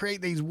 and just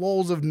create these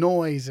walls of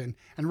noise and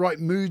write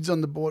moods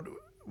on the board.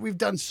 We've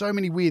done so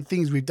many weird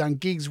things. We've done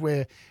gigs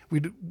where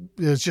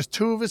there's just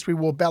two of us. We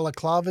wore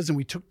balaclavas and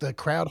we took the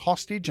crowd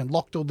hostage and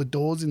locked all the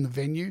doors in the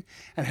venue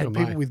and had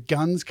people with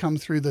guns come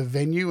through the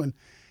venue. And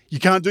you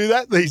can't do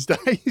that these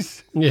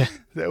days. Yeah.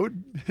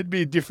 It'd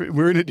be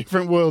we're in a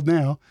different world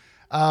now.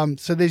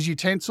 So there's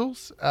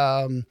Utensils.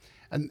 And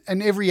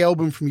every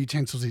album from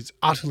Utensils is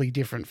utterly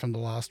different from the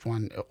last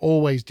one,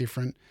 always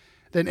different.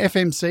 Then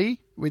FMC,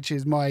 which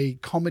is my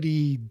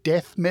comedy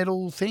death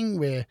metal thing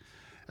where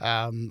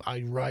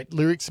I write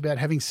lyrics about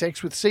having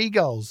sex with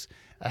seagulls.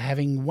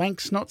 having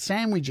wank snot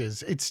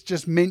sandwiches. It's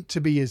just meant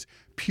to be as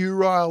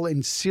puerile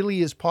and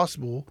silly as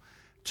possible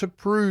to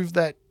prove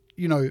that,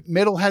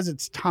 metal has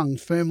its tongue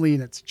firmly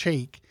in its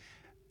cheek.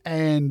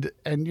 And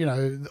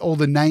all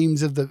the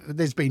names of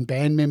there's been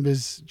band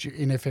members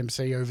in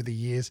FMC over the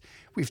years.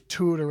 We've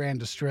toured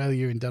around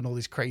Australia and done all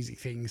these crazy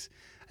things.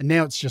 And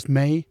now it's just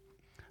me.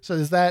 So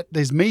there's that.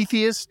 There's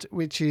Metheist,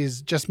 which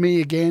is just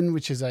me again,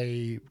 which is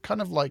a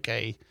kind of like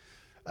a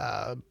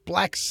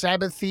Black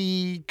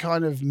Sabbath-y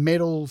kind of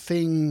metal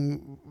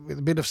thing with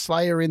a bit of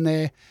Slayer in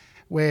there,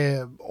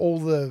 where all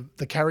the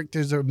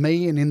characters are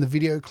me, and in the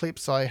video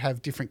clips I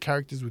have different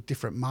characters with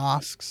different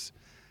masks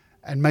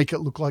and make it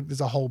look like there's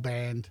a whole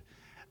band.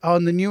 Oh,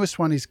 and the newest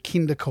one is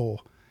Kindercore,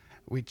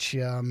 which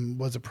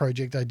was a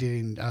project I did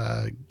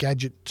in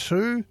Gadget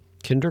 2.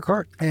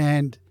 Kindercore?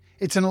 And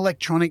it's an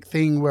electronic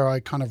thing where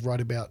I kind of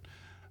write about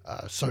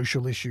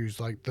social issues.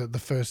 Like the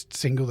first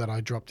single that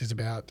I dropped is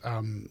about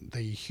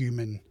the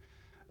human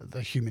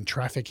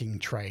trafficking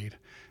trade.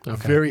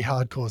 Okay. Very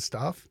hardcore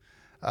stuff.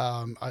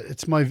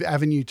 It's my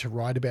avenue to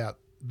write about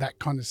that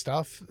kind of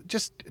stuff,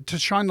 just to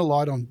shine the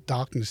light on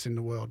darkness in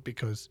the world,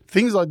 because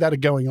things like that are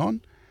going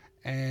on,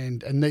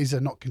 and these are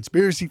not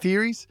conspiracy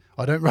theories.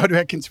 I don't write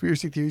about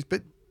conspiracy theories,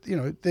 but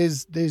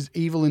there's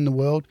evil in the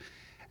world,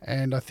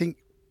 and I think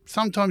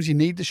sometimes you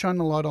need to shine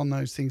the light on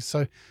those things.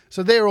 So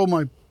they're all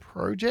my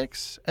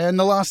projects. And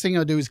the last thing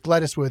I do is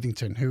Gladys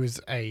Worthington, who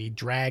is a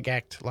drag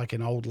act, like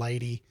an old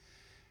lady,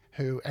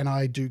 and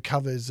I do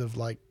covers of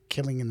like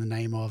Killing in the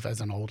Name of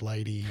as an old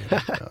lady.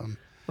 And,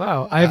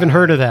 wow, I haven't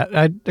heard of that.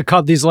 I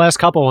caught these last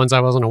couple ones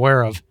I wasn't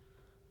aware of.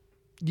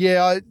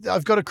 Yeah,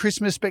 I've got a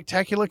Christmas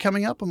spectacular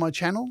coming up on my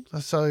channel.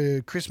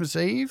 So Christmas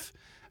Eve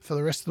for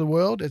the rest of the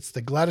world, it's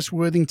the Gladys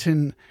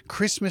Worthington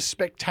Christmas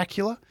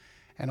Spectacular.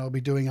 And I'll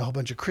be doing a whole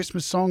bunch of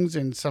Christmas songs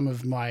and some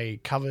of my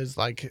covers.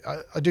 Like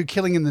I do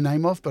Killing in the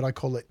Name of, but I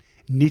call it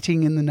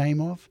Knitting in the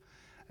Name of.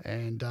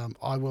 And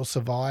I Will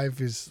Survive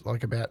is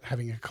like about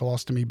having a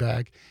colostomy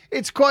bag.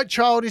 It's quite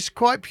childish,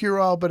 quite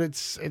puerile, but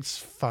it's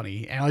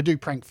funny. And I do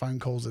prank phone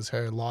calls as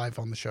her live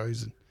on the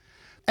shows.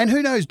 And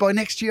who knows, by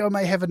next year I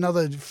may have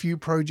another few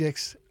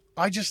projects.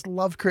 I just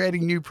love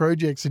creating new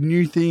projects and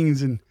new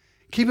things and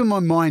keeping my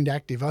mind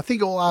active. I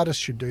think all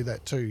artists should do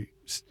that too.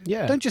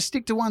 Yeah. Don't just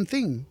stick to one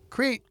thing.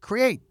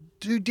 Create,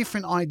 do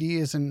different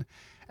ideas and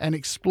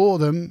explore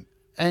them,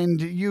 and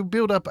you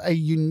build up a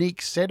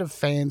unique set of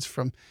fans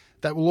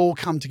that will all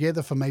come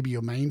together for maybe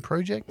your main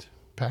project,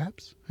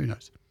 perhaps. Who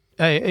knows?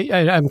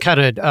 I'm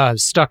kind of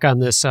stuck on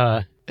this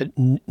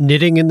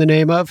knitting in the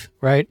name of,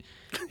 right?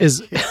 Is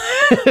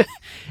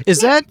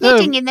that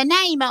Knitting in the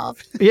Name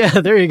of?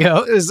 Yeah, there you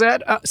go. Is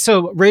that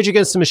so? Rage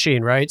Against the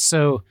Machine, right?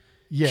 So,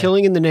 Yeah.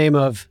 Killing in the Name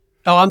of.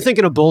 Oh, I'm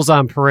thinking of Bulls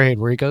on Parade,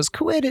 where he goes,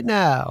 "Quit it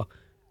now,"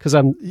 because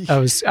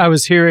I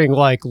was hearing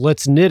like,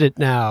 "Let's knit it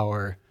now,"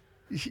 or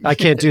I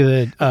can't do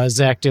the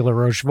Zach De La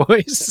Roche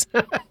voice.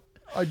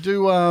 I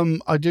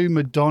do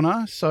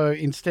Madonna. So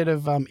instead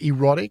of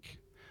erotic,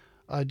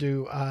 I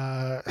do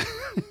God,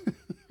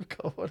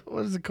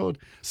 what is it called?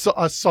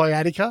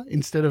 Sciatica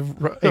instead of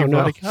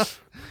erotica.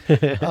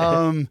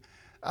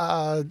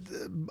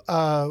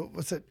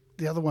 What's it?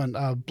 The other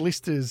one,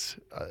 blisters.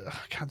 I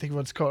can't think of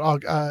what it's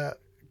called.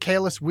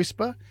 Careless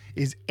Whisper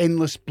is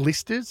Endless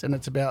Blisters, and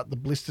it's about the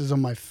blisters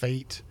on my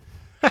feet.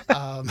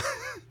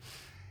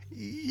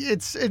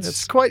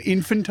 It's quite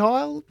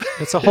infantile.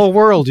 It's a whole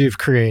world you've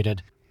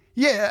created.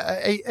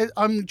 Yeah,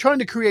 I'm trying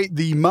to create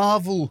the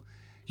Marvel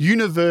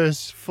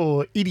universe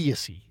for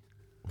idiocy.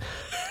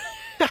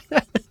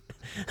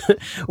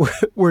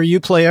 Where you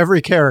play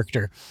every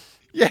character.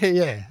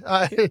 Yeah.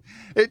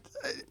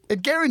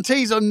 It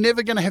guarantees I'm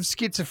never going to have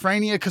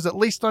schizophrenia, because at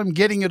least I'm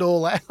getting it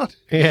all out.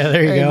 Yeah,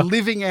 there you go.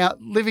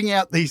 Living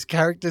out these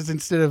characters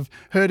instead of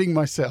hurting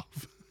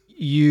myself.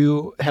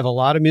 You have a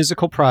lot of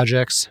musical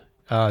projects.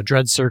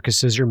 Dread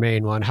Circus is your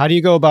main one. How do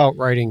you go about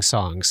writing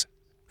songs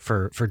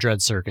for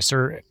Dread Circus?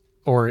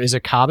 Or is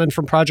it common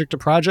from project to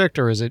project,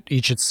 or is it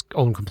each its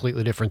own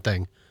completely different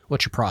thing?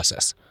 What's your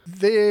process?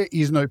 There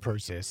is no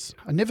process.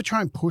 I never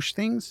try and push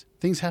things.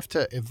 Things have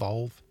to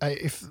evolve.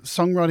 If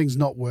songwriting's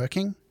not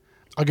working,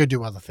 I go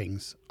do other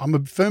things. I'm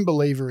a firm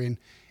believer in,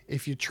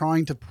 if you're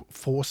trying to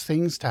force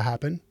things to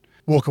happen,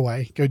 walk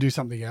away, go do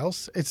something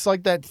else. It's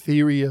like that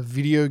theory of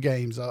video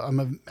games. I'm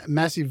a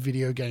massive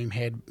video game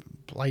head,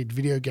 played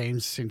video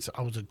games since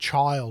I was a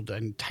child,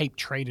 and tape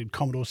traded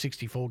Commodore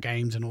 64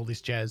 games and all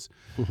this jazz.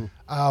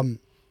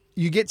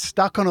 You get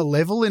stuck on a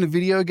level in a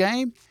video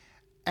game,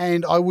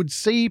 and I would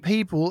see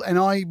people, and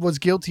I was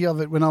guilty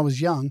of it when I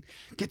was young,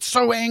 get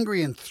so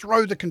angry and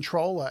throw the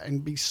controller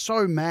and be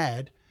so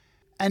mad.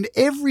 And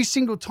every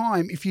single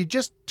time, if you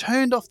just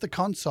turned off the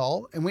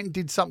console and went and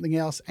did something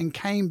else and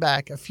came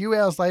back a few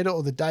hours later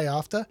or the day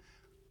after,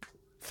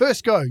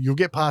 first go, you'll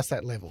get past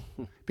that level,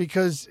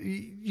 because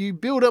you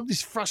build up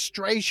this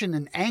frustration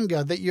and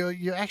anger that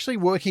you're actually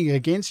working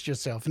against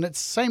yourself. And it's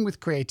the same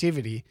with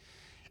creativity.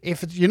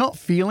 If you're not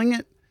feeling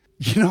it,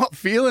 you're not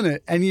feeling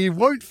it, and you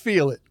won't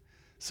feel it.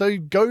 So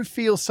go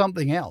feel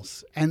something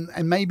else, and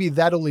maybe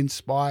that'll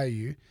inspire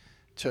you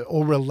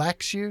or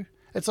relax you.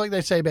 It's like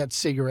they say about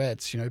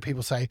cigarettes.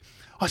 People say,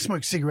 I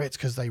smoke cigarettes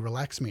because they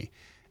relax me.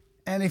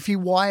 And if you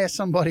wire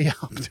somebody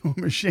up to a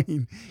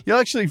machine, you'll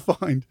actually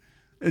find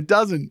it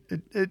doesn't.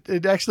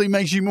 It actually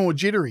makes you more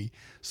jittery.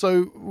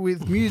 So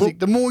with music,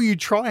 the more you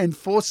try and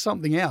force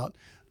something out,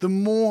 the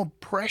more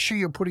pressure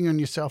you're putting on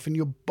yourself, and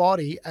your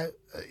body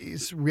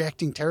is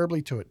reacting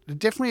terribly to it.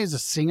 Definitely as a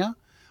singer,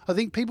 I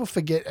think people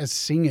forget as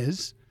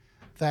singers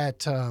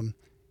that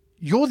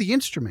you're the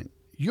instrument.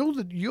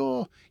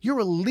 You're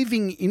a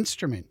living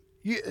instrument.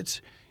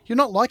 You're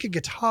not like a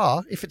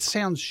guitar. If it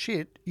sounds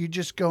shit, you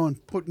just go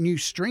and put new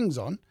strings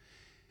on.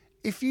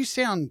 If you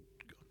sound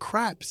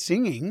crap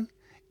singing,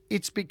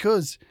 it's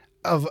because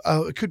of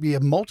it could be a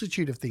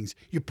multitude of things.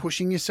 You're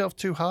pushing yourself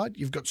too hard.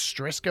 You've got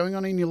stress going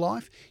on in your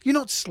life. You're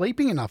not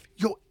sleeping enough.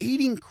 You're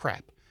eating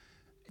crap.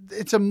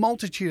 It's a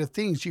multitude of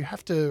things. You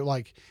have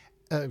to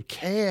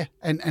care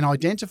and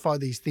identify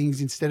these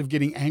things instead of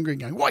getting angry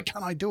and going, why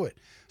can't I do it?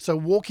 So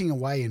walking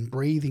away and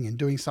breathing and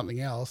doing something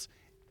else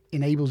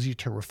enables you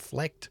to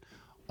reflect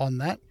on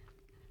that.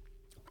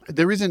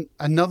 There isn't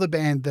another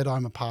band that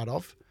I'm a part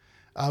of,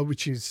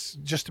 which is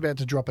just about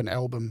to drop an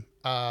album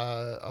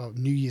on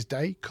New Year's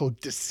Day called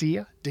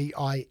Disir,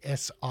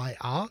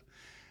 D-I-S-I-R.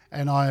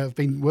 And I have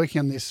been working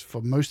on this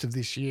for most of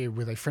this year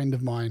with a friend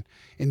of mine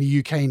in the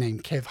UK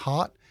named Kev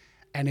Hart.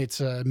 And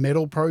it's a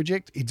metal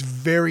project. It's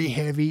very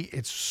heavy.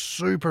 It's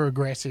super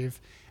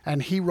aggressive.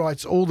 And he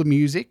writes all the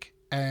music,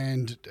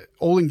 and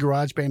all in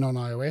GarageBand on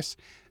iOS,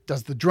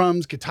 does the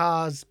drums,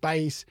 guitars,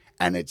 bass,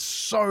 and it's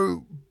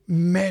so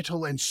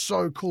metal and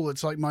so cool.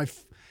 It's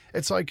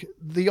like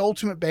the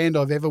ultimate band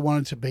I've ever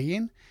wanted to be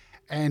in.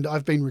 And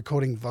I've been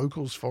recording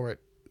vocals for it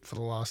for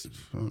the last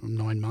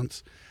 9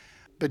 months.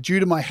 But due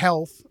to my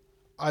health,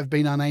 I've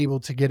been unable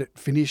to get it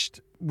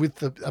finished with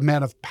the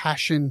amount of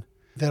passion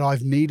that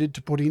I've needed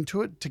to put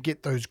into it to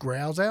get those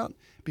growls out,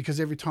 because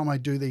every time I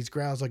do these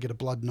growls, I get a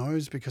blood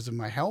nose because of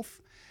my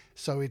health.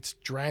 So it's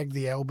dragged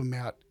the album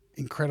out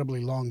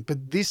incredibly long.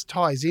 But this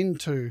ties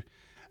into,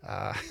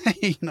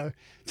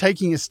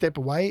 taking a step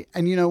away.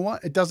 And you know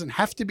what? It doesn't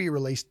have to be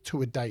released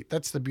to a date.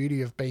 That's the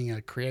beauty of being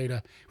a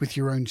creator with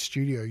your own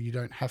studio. You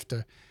don't have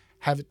to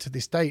have it to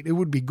this date. It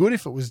would be good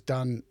if it was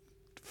done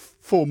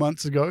 4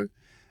 months ago,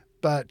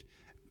 but,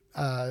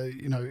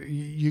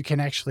 you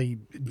can actually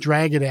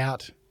drag it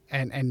out.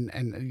 And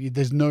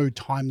there's no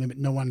time limit,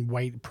 no one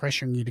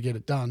pressuring you to get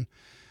it done.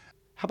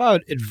 How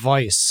about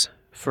advice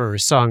for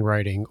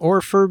songwriting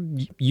or for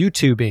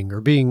YouTubing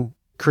or being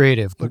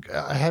creative? Look,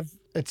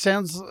 it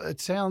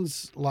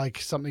sounds like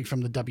something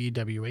from the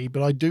WWE,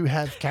 but I do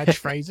have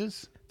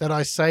catchphrases that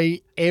I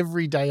say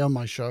every day on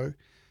my show.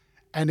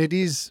 And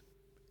it's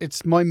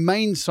my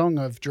main song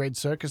of Dread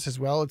Circus as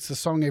well. It's the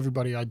song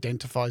everybody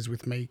identifies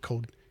with me,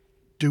 called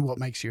Do What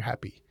Makes You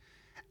Happy.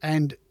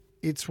 And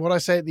it's what I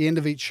say at the end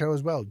of each show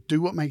as well.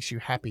 Do what makes you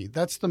happy.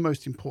 That's the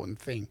most important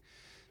thing.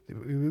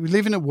 We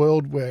live in a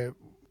world where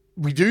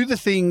we do the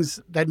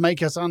things that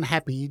make us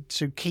unhappy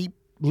to keep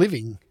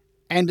living,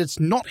 and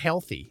it's not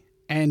healthy.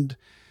 And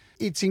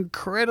it's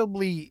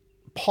incredibly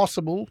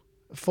possible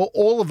for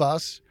all of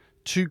us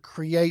to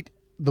create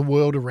the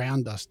world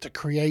around us, to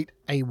create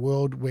a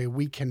world where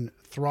we can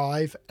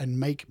thrive and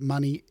make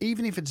money,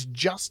 even if it's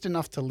just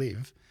enough to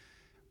live,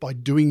 by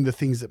doing the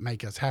things that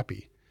make us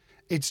happy.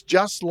 It's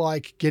just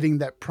like getting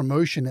that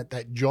promotion at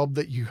that job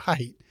that you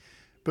hate,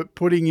 but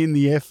putting in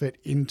the effort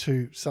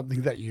into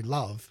something that you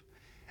love.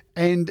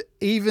 And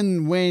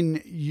even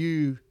when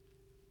you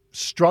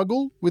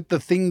struggle with the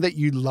thing that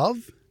you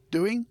love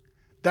doing,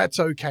 that's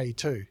okay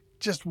too.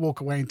 Just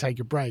walk away and take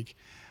a break.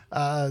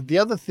 The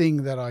other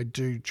thing that I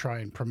do try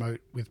and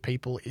promote with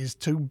people is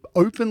to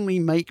openly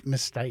make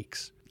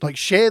mistakes, like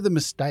share the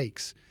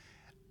mistakes,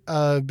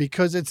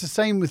 because it's the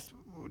same with,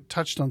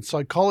 touched on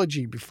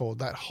psychology before,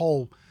 that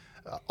whole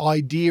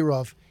idea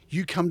of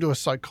you come to a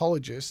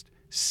psychologist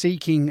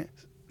seeking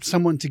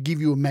someone to give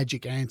you a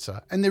magic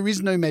answer, and there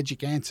is no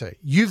magic answer.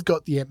 You've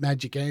got the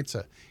magic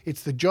answer.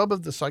 It's the job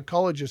of the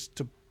psychologist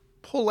to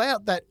pull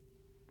out that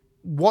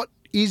what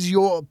is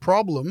your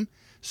problem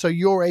so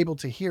you're able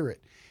to hear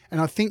it. And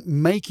I think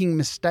making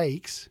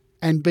mistakes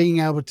and being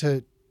able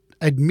to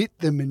admit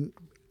them and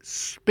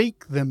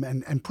speak them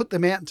and put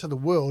them out into the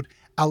world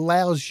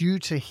allows you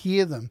to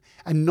hear them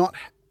and not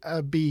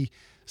be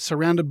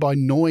surrounded by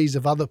noise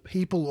of other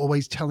people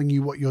always telling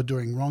you what you're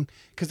doing wrong,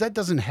 because that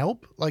doesn't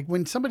help. Like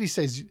when somebody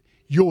says,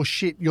 you're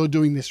shit, you're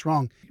doing this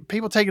wrong,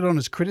 people take it on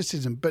as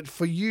criticism. But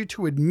for you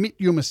to admit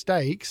your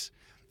mistakes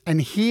and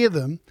hear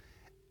them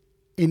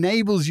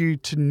enables you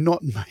to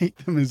not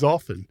make them as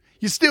often.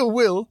 You still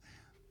will,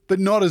 but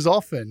not as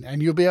often,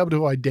 and you'll be able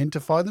to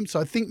identify them.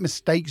 So I think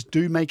mistakes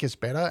do make us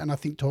better, and I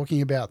think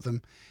talking about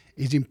them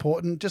is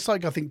important. Just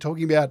like I think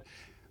talking about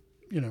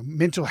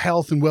mental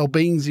health and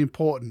well-being is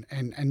important,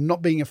 and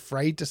not being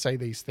afraid to say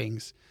these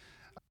things.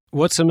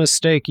 What's a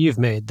mistake you've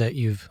made that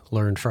you've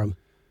learned from?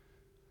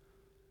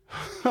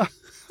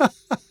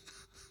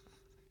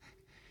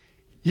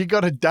 You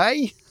got a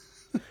day?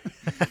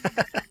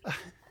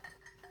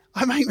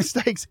 I make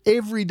mistakes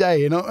every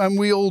day, and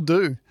we all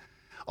do.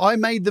 I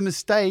made the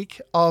mistake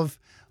of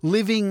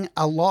living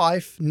a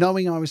life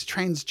knowing I was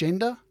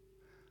transgender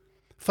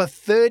for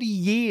 30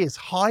 years,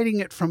 hiding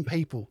it from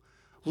people,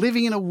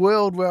 living in a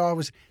world where I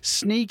was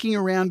sneaking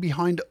around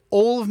behind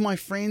all of my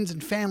friends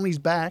and family's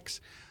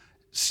backs,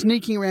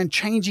 sneaking around,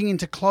 changing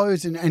into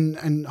clothes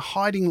and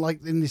hiding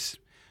like in this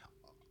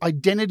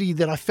identity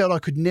that I felt I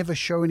could never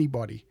show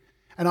anybody.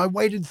 And I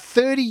waited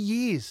 30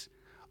 years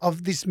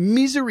of this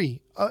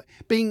misery,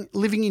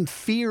 living in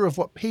fear of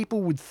what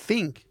people would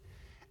think.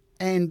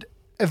 And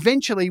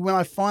eventually, when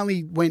I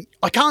finally went,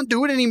 I can't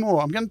do it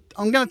anymore. I'm going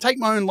to take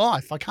my own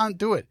life. I can't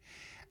do it.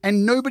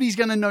 And nobody's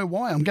going to know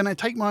why. I'm going to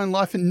take my own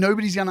life and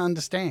nobody's going to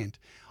understand.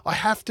 I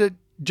have to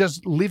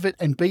just live it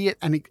and be it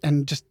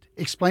and just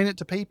explain it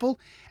to people.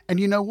 And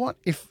you know what?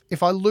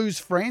 If I lose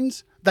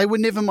friends, they were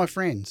never my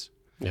friends.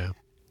 Yeah.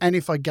 And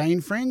if I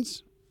gain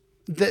friends,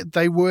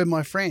 they were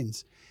my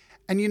friends.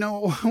 And you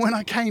know, when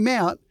I came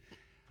out,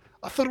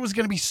 I thought it was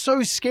going to be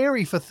so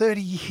scary for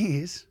 30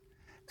 years.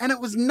 And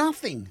it was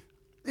nothing.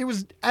 It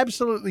was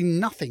absolutely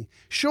nothing.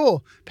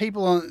 Sure,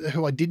 people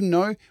who I didn't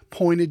know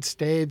pointed,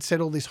 stared, said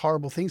all these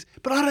horrible things,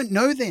 but I don't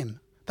know them.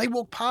 They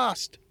walk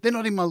past. They're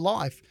not in my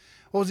life.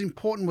 What was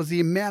important was the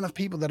amount of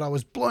people that I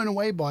was blown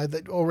away by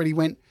that already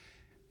went,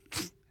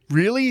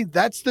 really?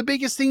 That's the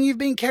biggest thing you've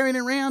been carrying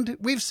around?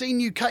 We've seen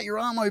you cut your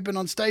arm open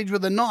on stage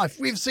with a knife.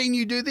 We've seen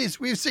you do this.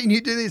 We've seen you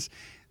do this.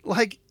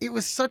 Like, it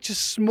was such a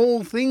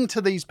small thing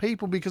to these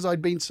people because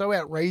I'd been so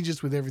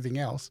outrageous with everything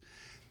else.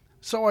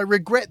 So I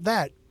regret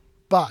that,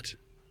 but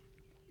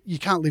you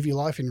can't live your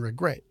life in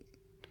regret.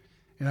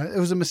 You know, it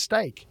was a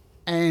mistake.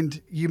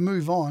 And you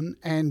move on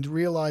and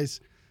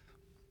realize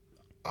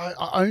I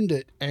owned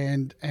it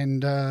and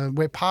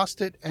we're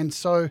past it. And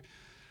so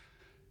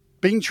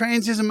being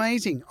trans is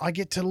amazing. I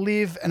get to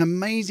live an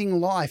amazing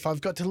life.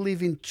 I've got to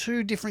live in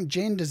 2 different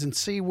genders and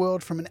see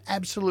world from an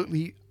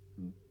absolutely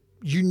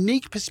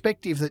unique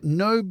perspective that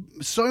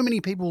so many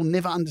people will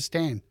never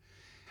understand.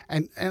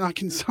 And I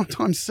can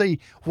sometimes see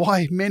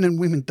why men and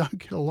women don't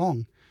get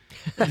along.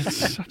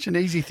 It's such an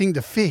easy thing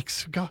to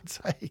fix, for God's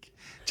sake.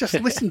 Just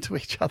listen to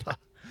each other.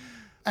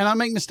 And I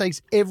make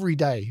mistakes every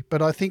day,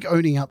 but I think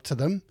owning up to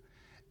them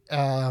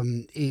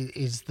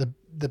is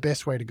the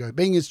best way to go.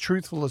 Being as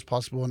truthful as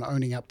possible and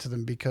owning up to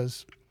them,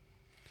 because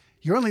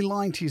you're only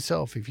lying to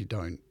yourself if you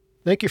don't.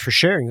 Thank you for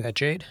sharing that,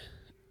 Jade.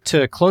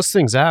 To close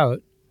things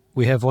out,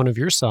 we have one of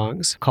your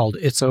songs called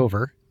It's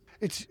Over.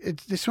 It's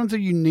this one's a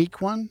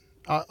unique one.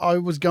 I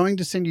was going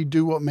to send you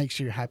Do What Makes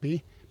You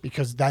Happy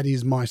because that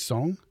is my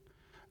song.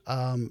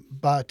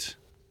 But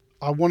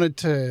I wanted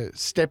to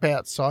step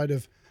outside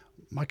of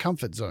my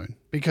comfort zone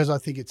because I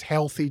think it's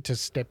healthy to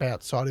step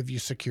outside of your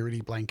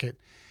security blanket.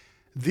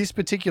 This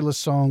particular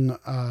song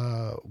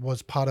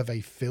was part of a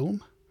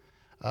film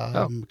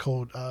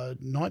called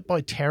Night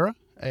by Terror,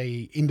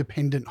 a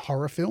independent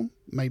horror film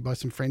made by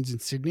some friends in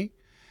Sydney.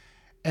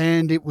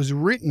 And it was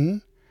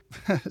written,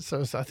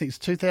 so I think it's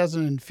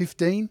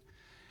 2015.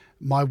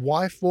 My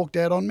wife walked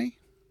out on me.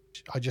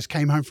 I just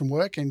came home from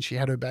work and she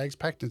had her bags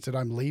packed and said,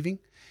 I'm leaving.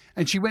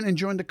 And she went and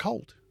joined a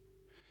cult,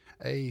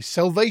 a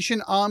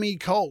Salvation Army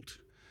cult.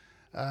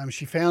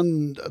 She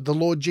found the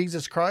Lord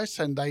Jesus Christ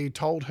and they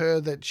told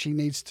her that she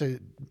needs to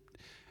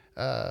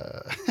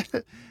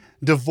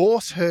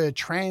divorce her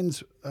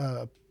trans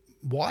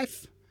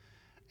wife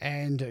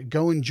and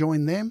go and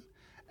join them.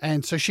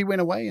 And so she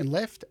went away and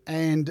left,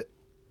 and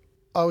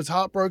I was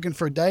heartbroken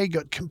for a day,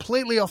 got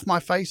completely off my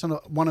face on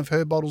one of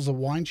her bottles of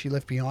wine she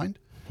left behind.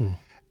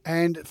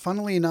 And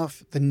funnily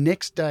enough, the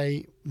next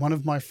day, one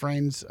of my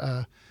friends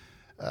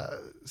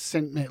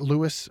sent me,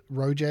 Lewis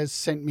Rojaz,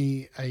 sent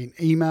me an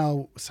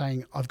email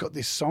saying, I've got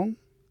this song.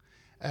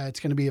 It's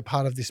going to be a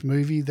part of this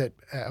movie that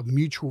a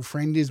mutual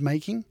friend is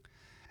making.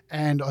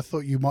 And I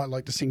thought you might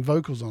like to sing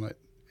vocals on it.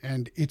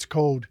 And it's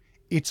called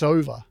It's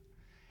Over.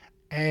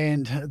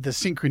 And the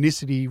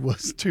synchronicity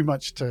was too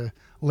much to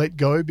let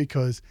go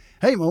because,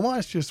 hey, my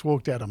wife just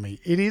walked out on me.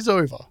 It is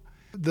over.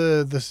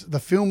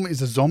 The film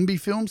is a zombie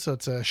film, so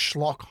it's a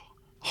schlock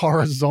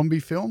horror zombie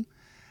film.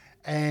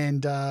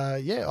 And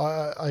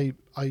I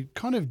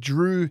kind of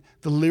drew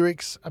the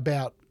lyrics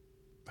about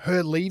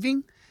her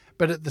leaving,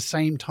 but at the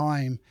same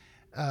time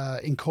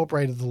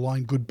incorporated the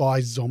line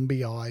 "Goodbye,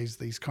 zombie eyes,"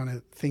 these kind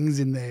of things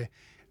in there,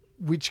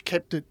 which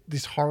kept it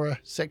this horror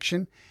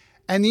section.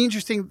 And the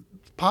interesting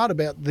part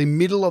about the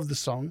middle of the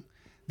song,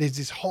 there's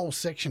this whole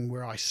section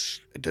where I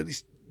do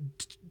this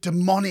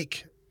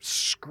demonic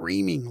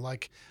screaming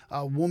like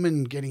a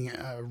woman getting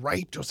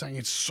raped or something.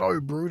 It's so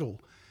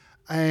brutal.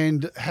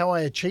 And how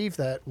I achieved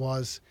that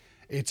was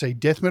it's a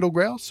death metal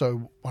growl,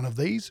 so one of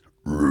these,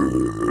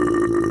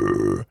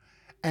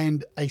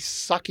 and a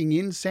sucking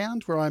in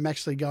sound where I'm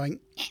actually going,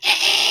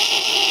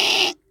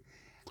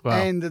 wow.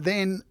 And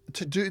then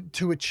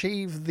to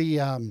achieve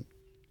the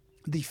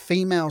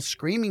female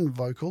screaming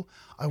vocal,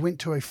 I went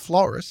to a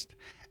florist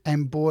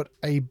and bought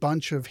a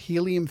bunch of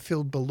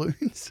helium-filled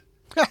balloons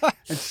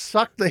and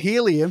sucked the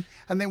helium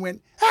and then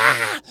went,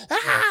 ah,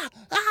 ah,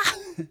 ah.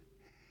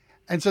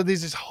 And so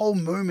there's this whole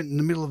moment in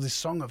the middle of this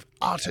song of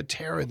utter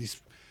terror, this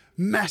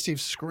massive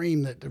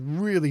scream that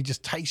really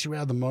just takes you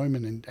out of the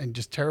moment and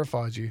just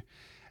terrifies you.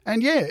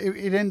 And yeah,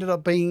 it ended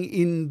up being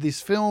in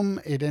this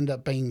film. It ended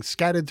up being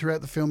scattered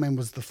throughout the film and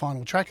was the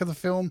final track of the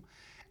film.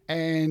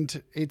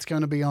 And it's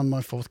going to be on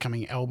my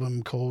forthcoming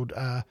album called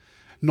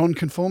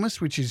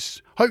Nonconformist, which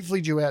is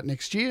hopefully due out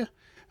next year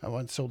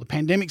once all the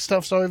pandemic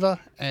stuff's over.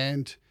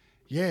 And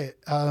yeah,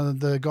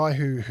 the guy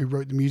who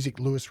wrote the music,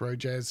 Louis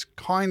Rojaz,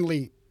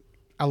 kindly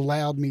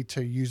allowed me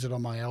to use it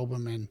on my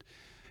album and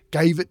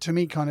gave it to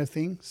me, kind of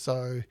thing.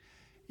 So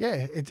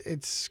yeah,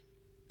 it's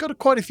got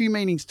quite a few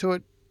meanings to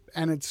it,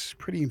 and it's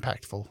pretty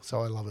impactful.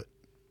 So I love it.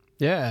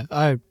 Yeah,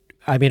 I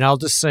mean, I'll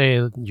just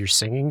say your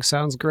singing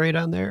sounds great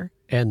on there,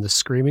 and the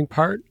screaming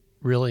part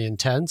really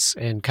intense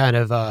and kind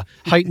of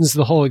heightens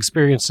the whole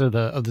experience of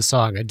the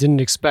song. I didn't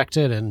expect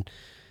it, and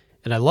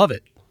I love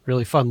it.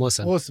 Really fun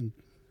listen. Awesome.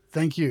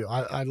 Thank you.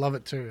 I love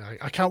it too.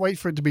 I can't wait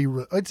for it to be.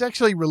 It's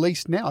actually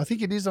released now. I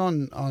think it is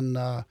on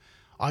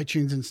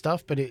iTunes and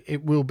stuff, but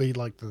it will be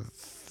like the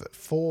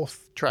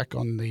fourth track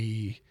on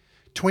the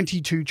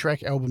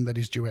 22-track album that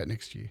is due out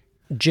next year.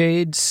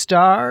 Jade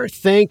Starr,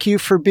 thank you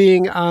for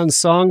being on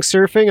Song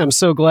Surfing. I'm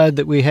so glad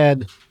that we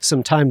had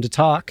some time to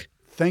talk.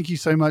 Thank you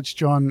so much,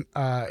 John.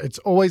 It's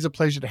always a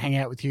pleasure to hang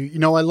out with you. You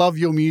know, I love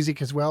your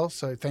music as well,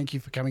 so thank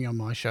you for coming on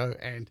my show.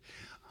 And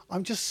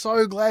I'm just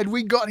so glad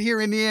we got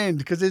here in the end,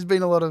 because there's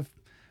been a lot of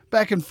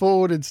back and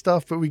forward and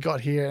stuff, but we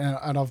got here,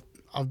 and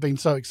I've been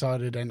so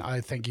excited, and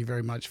I thank you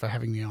very much for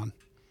having me on.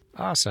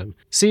 Awesome.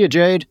 See you,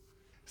 Jade.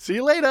 See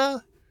you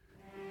later.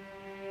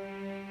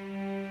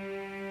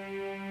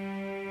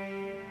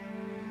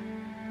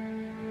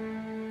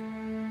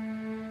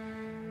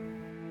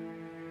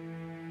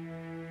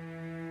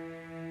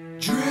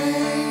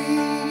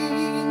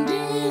 Drained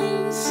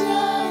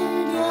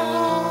inside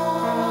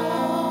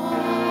out,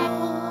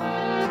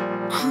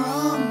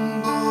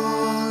 crumble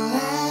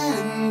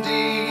and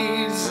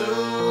dissolve,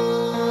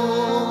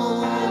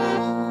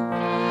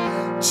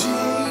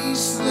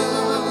 chase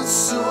the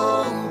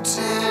salt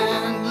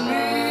and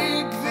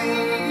lick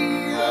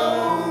the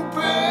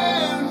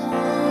open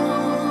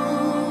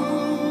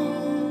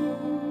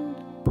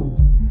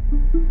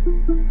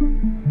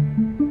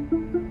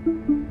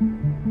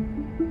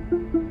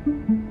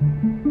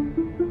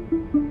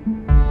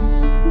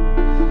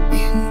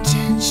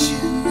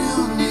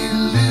intentional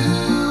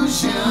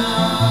illusions,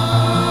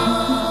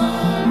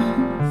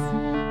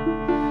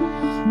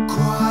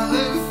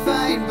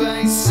 qualified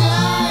by silence.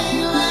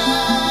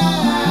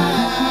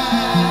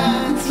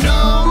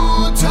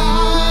 No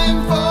time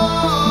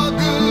for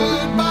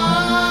goodbyes.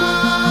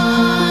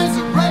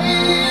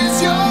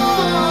 Erase your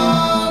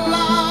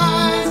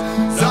lies,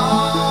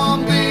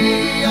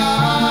 zombie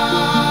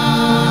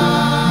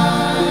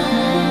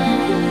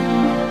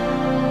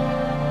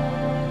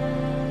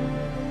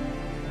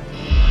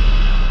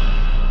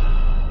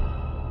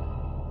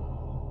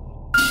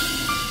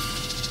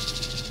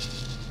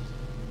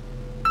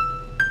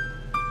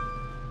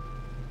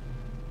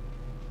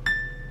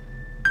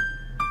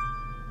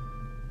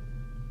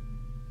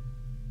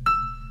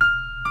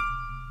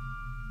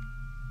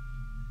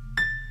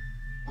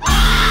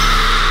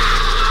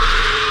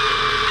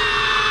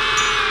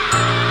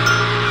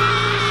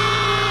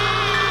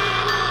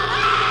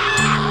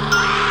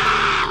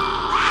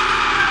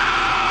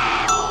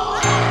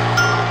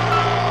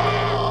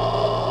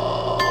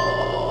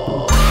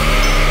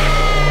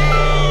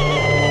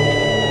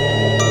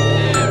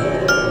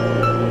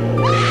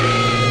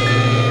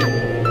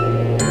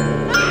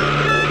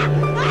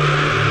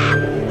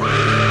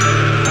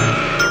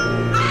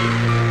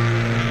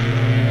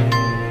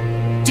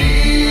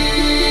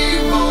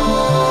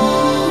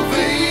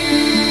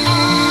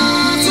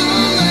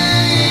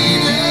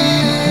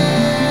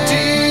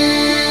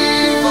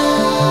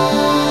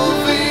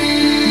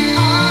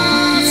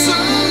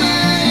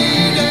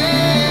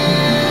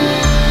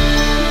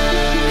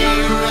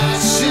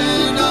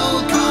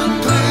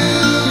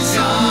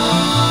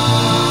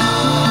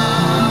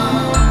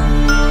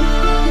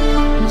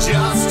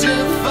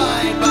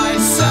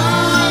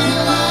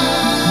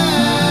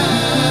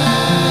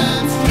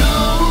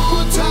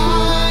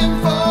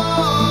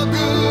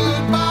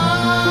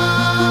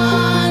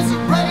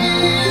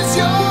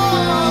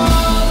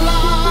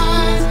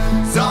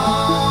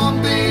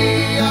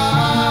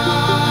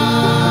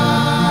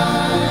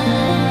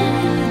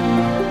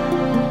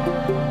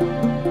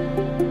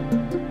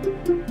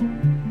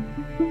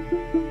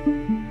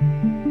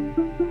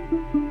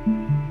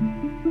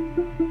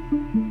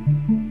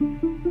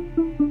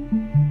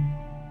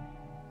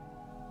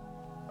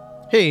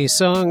Hey,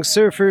 Song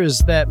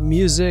Surfers, that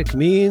music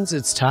means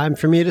it's time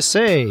for me to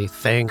say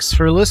thanks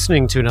for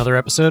listening to another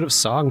episode of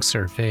Song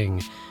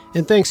Surfing.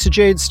 And thanks to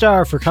Jade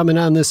Starr for coming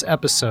on this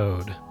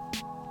episode.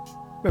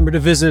 Remember to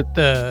visit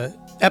the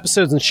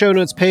episodes and show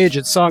notes page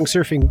at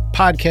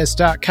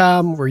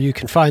songsurfingpodcast.com, where you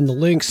can find the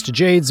links to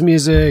Jade's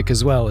music,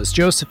 as well as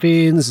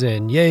Josephine's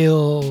and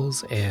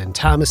Yale's and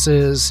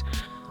Thomas's.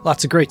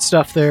 Lots of great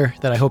stuff there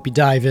that I hope you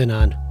dive in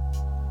on.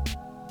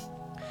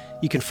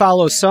 You can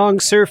follow Song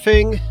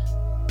Surfing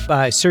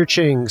by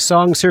searching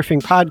Song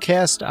Surfing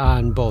Podcast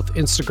on both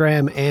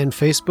Instagram and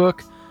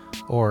Facebook,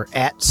 or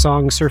at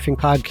Song Surfing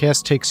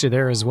Podcast takes you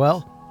there as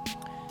well.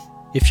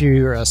 If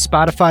you're a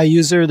Spotify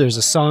user, there's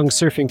a Song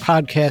Surfing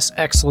Podcast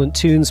Excellent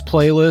Tunes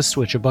playlist,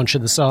 with a bunch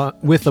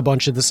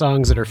of the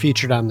songs that are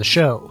featured on the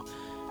show.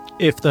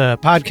 If the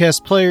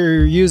podcast player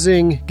you're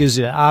using gives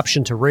you the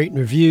option to rate and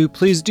review,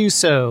 please do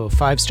so.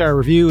 5-star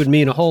review would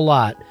mean a whole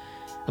lot.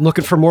 I'm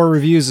looking for more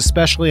reviews,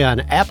 especially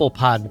on Apple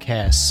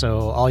Podcasts.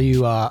 So all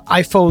you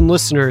iPhone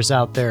listeners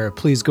out there,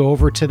 please go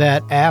over to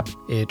that app.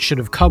 It should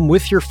have come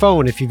with your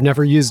phone if you've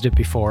never used it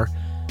before.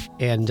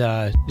 And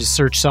just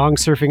search Song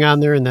Surfing on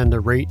there, and then the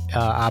rate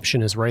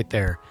option is right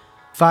there.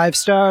 5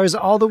 stars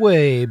all the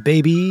way,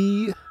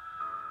 baby.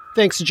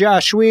 Thanks to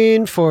Josh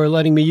Ween for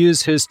letting me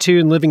use his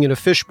tune Living in a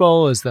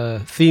Fishbowl as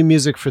the theme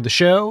music for the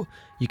show.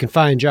 You can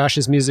find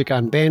Josh's music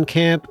on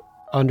Bandcamp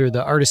under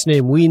the artist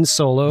name Ween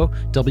Solo,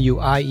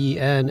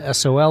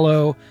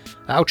 Wiensolo.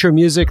 The outro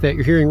music that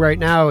you're hearing right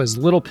now is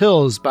Little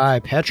Pills by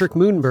Patrick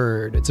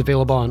Moonbird. It's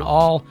available on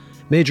all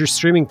major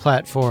streaming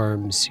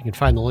platforms. You can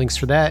find the links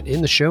for that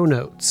in the show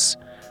notes.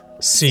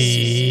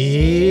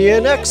 See you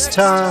next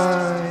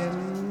time.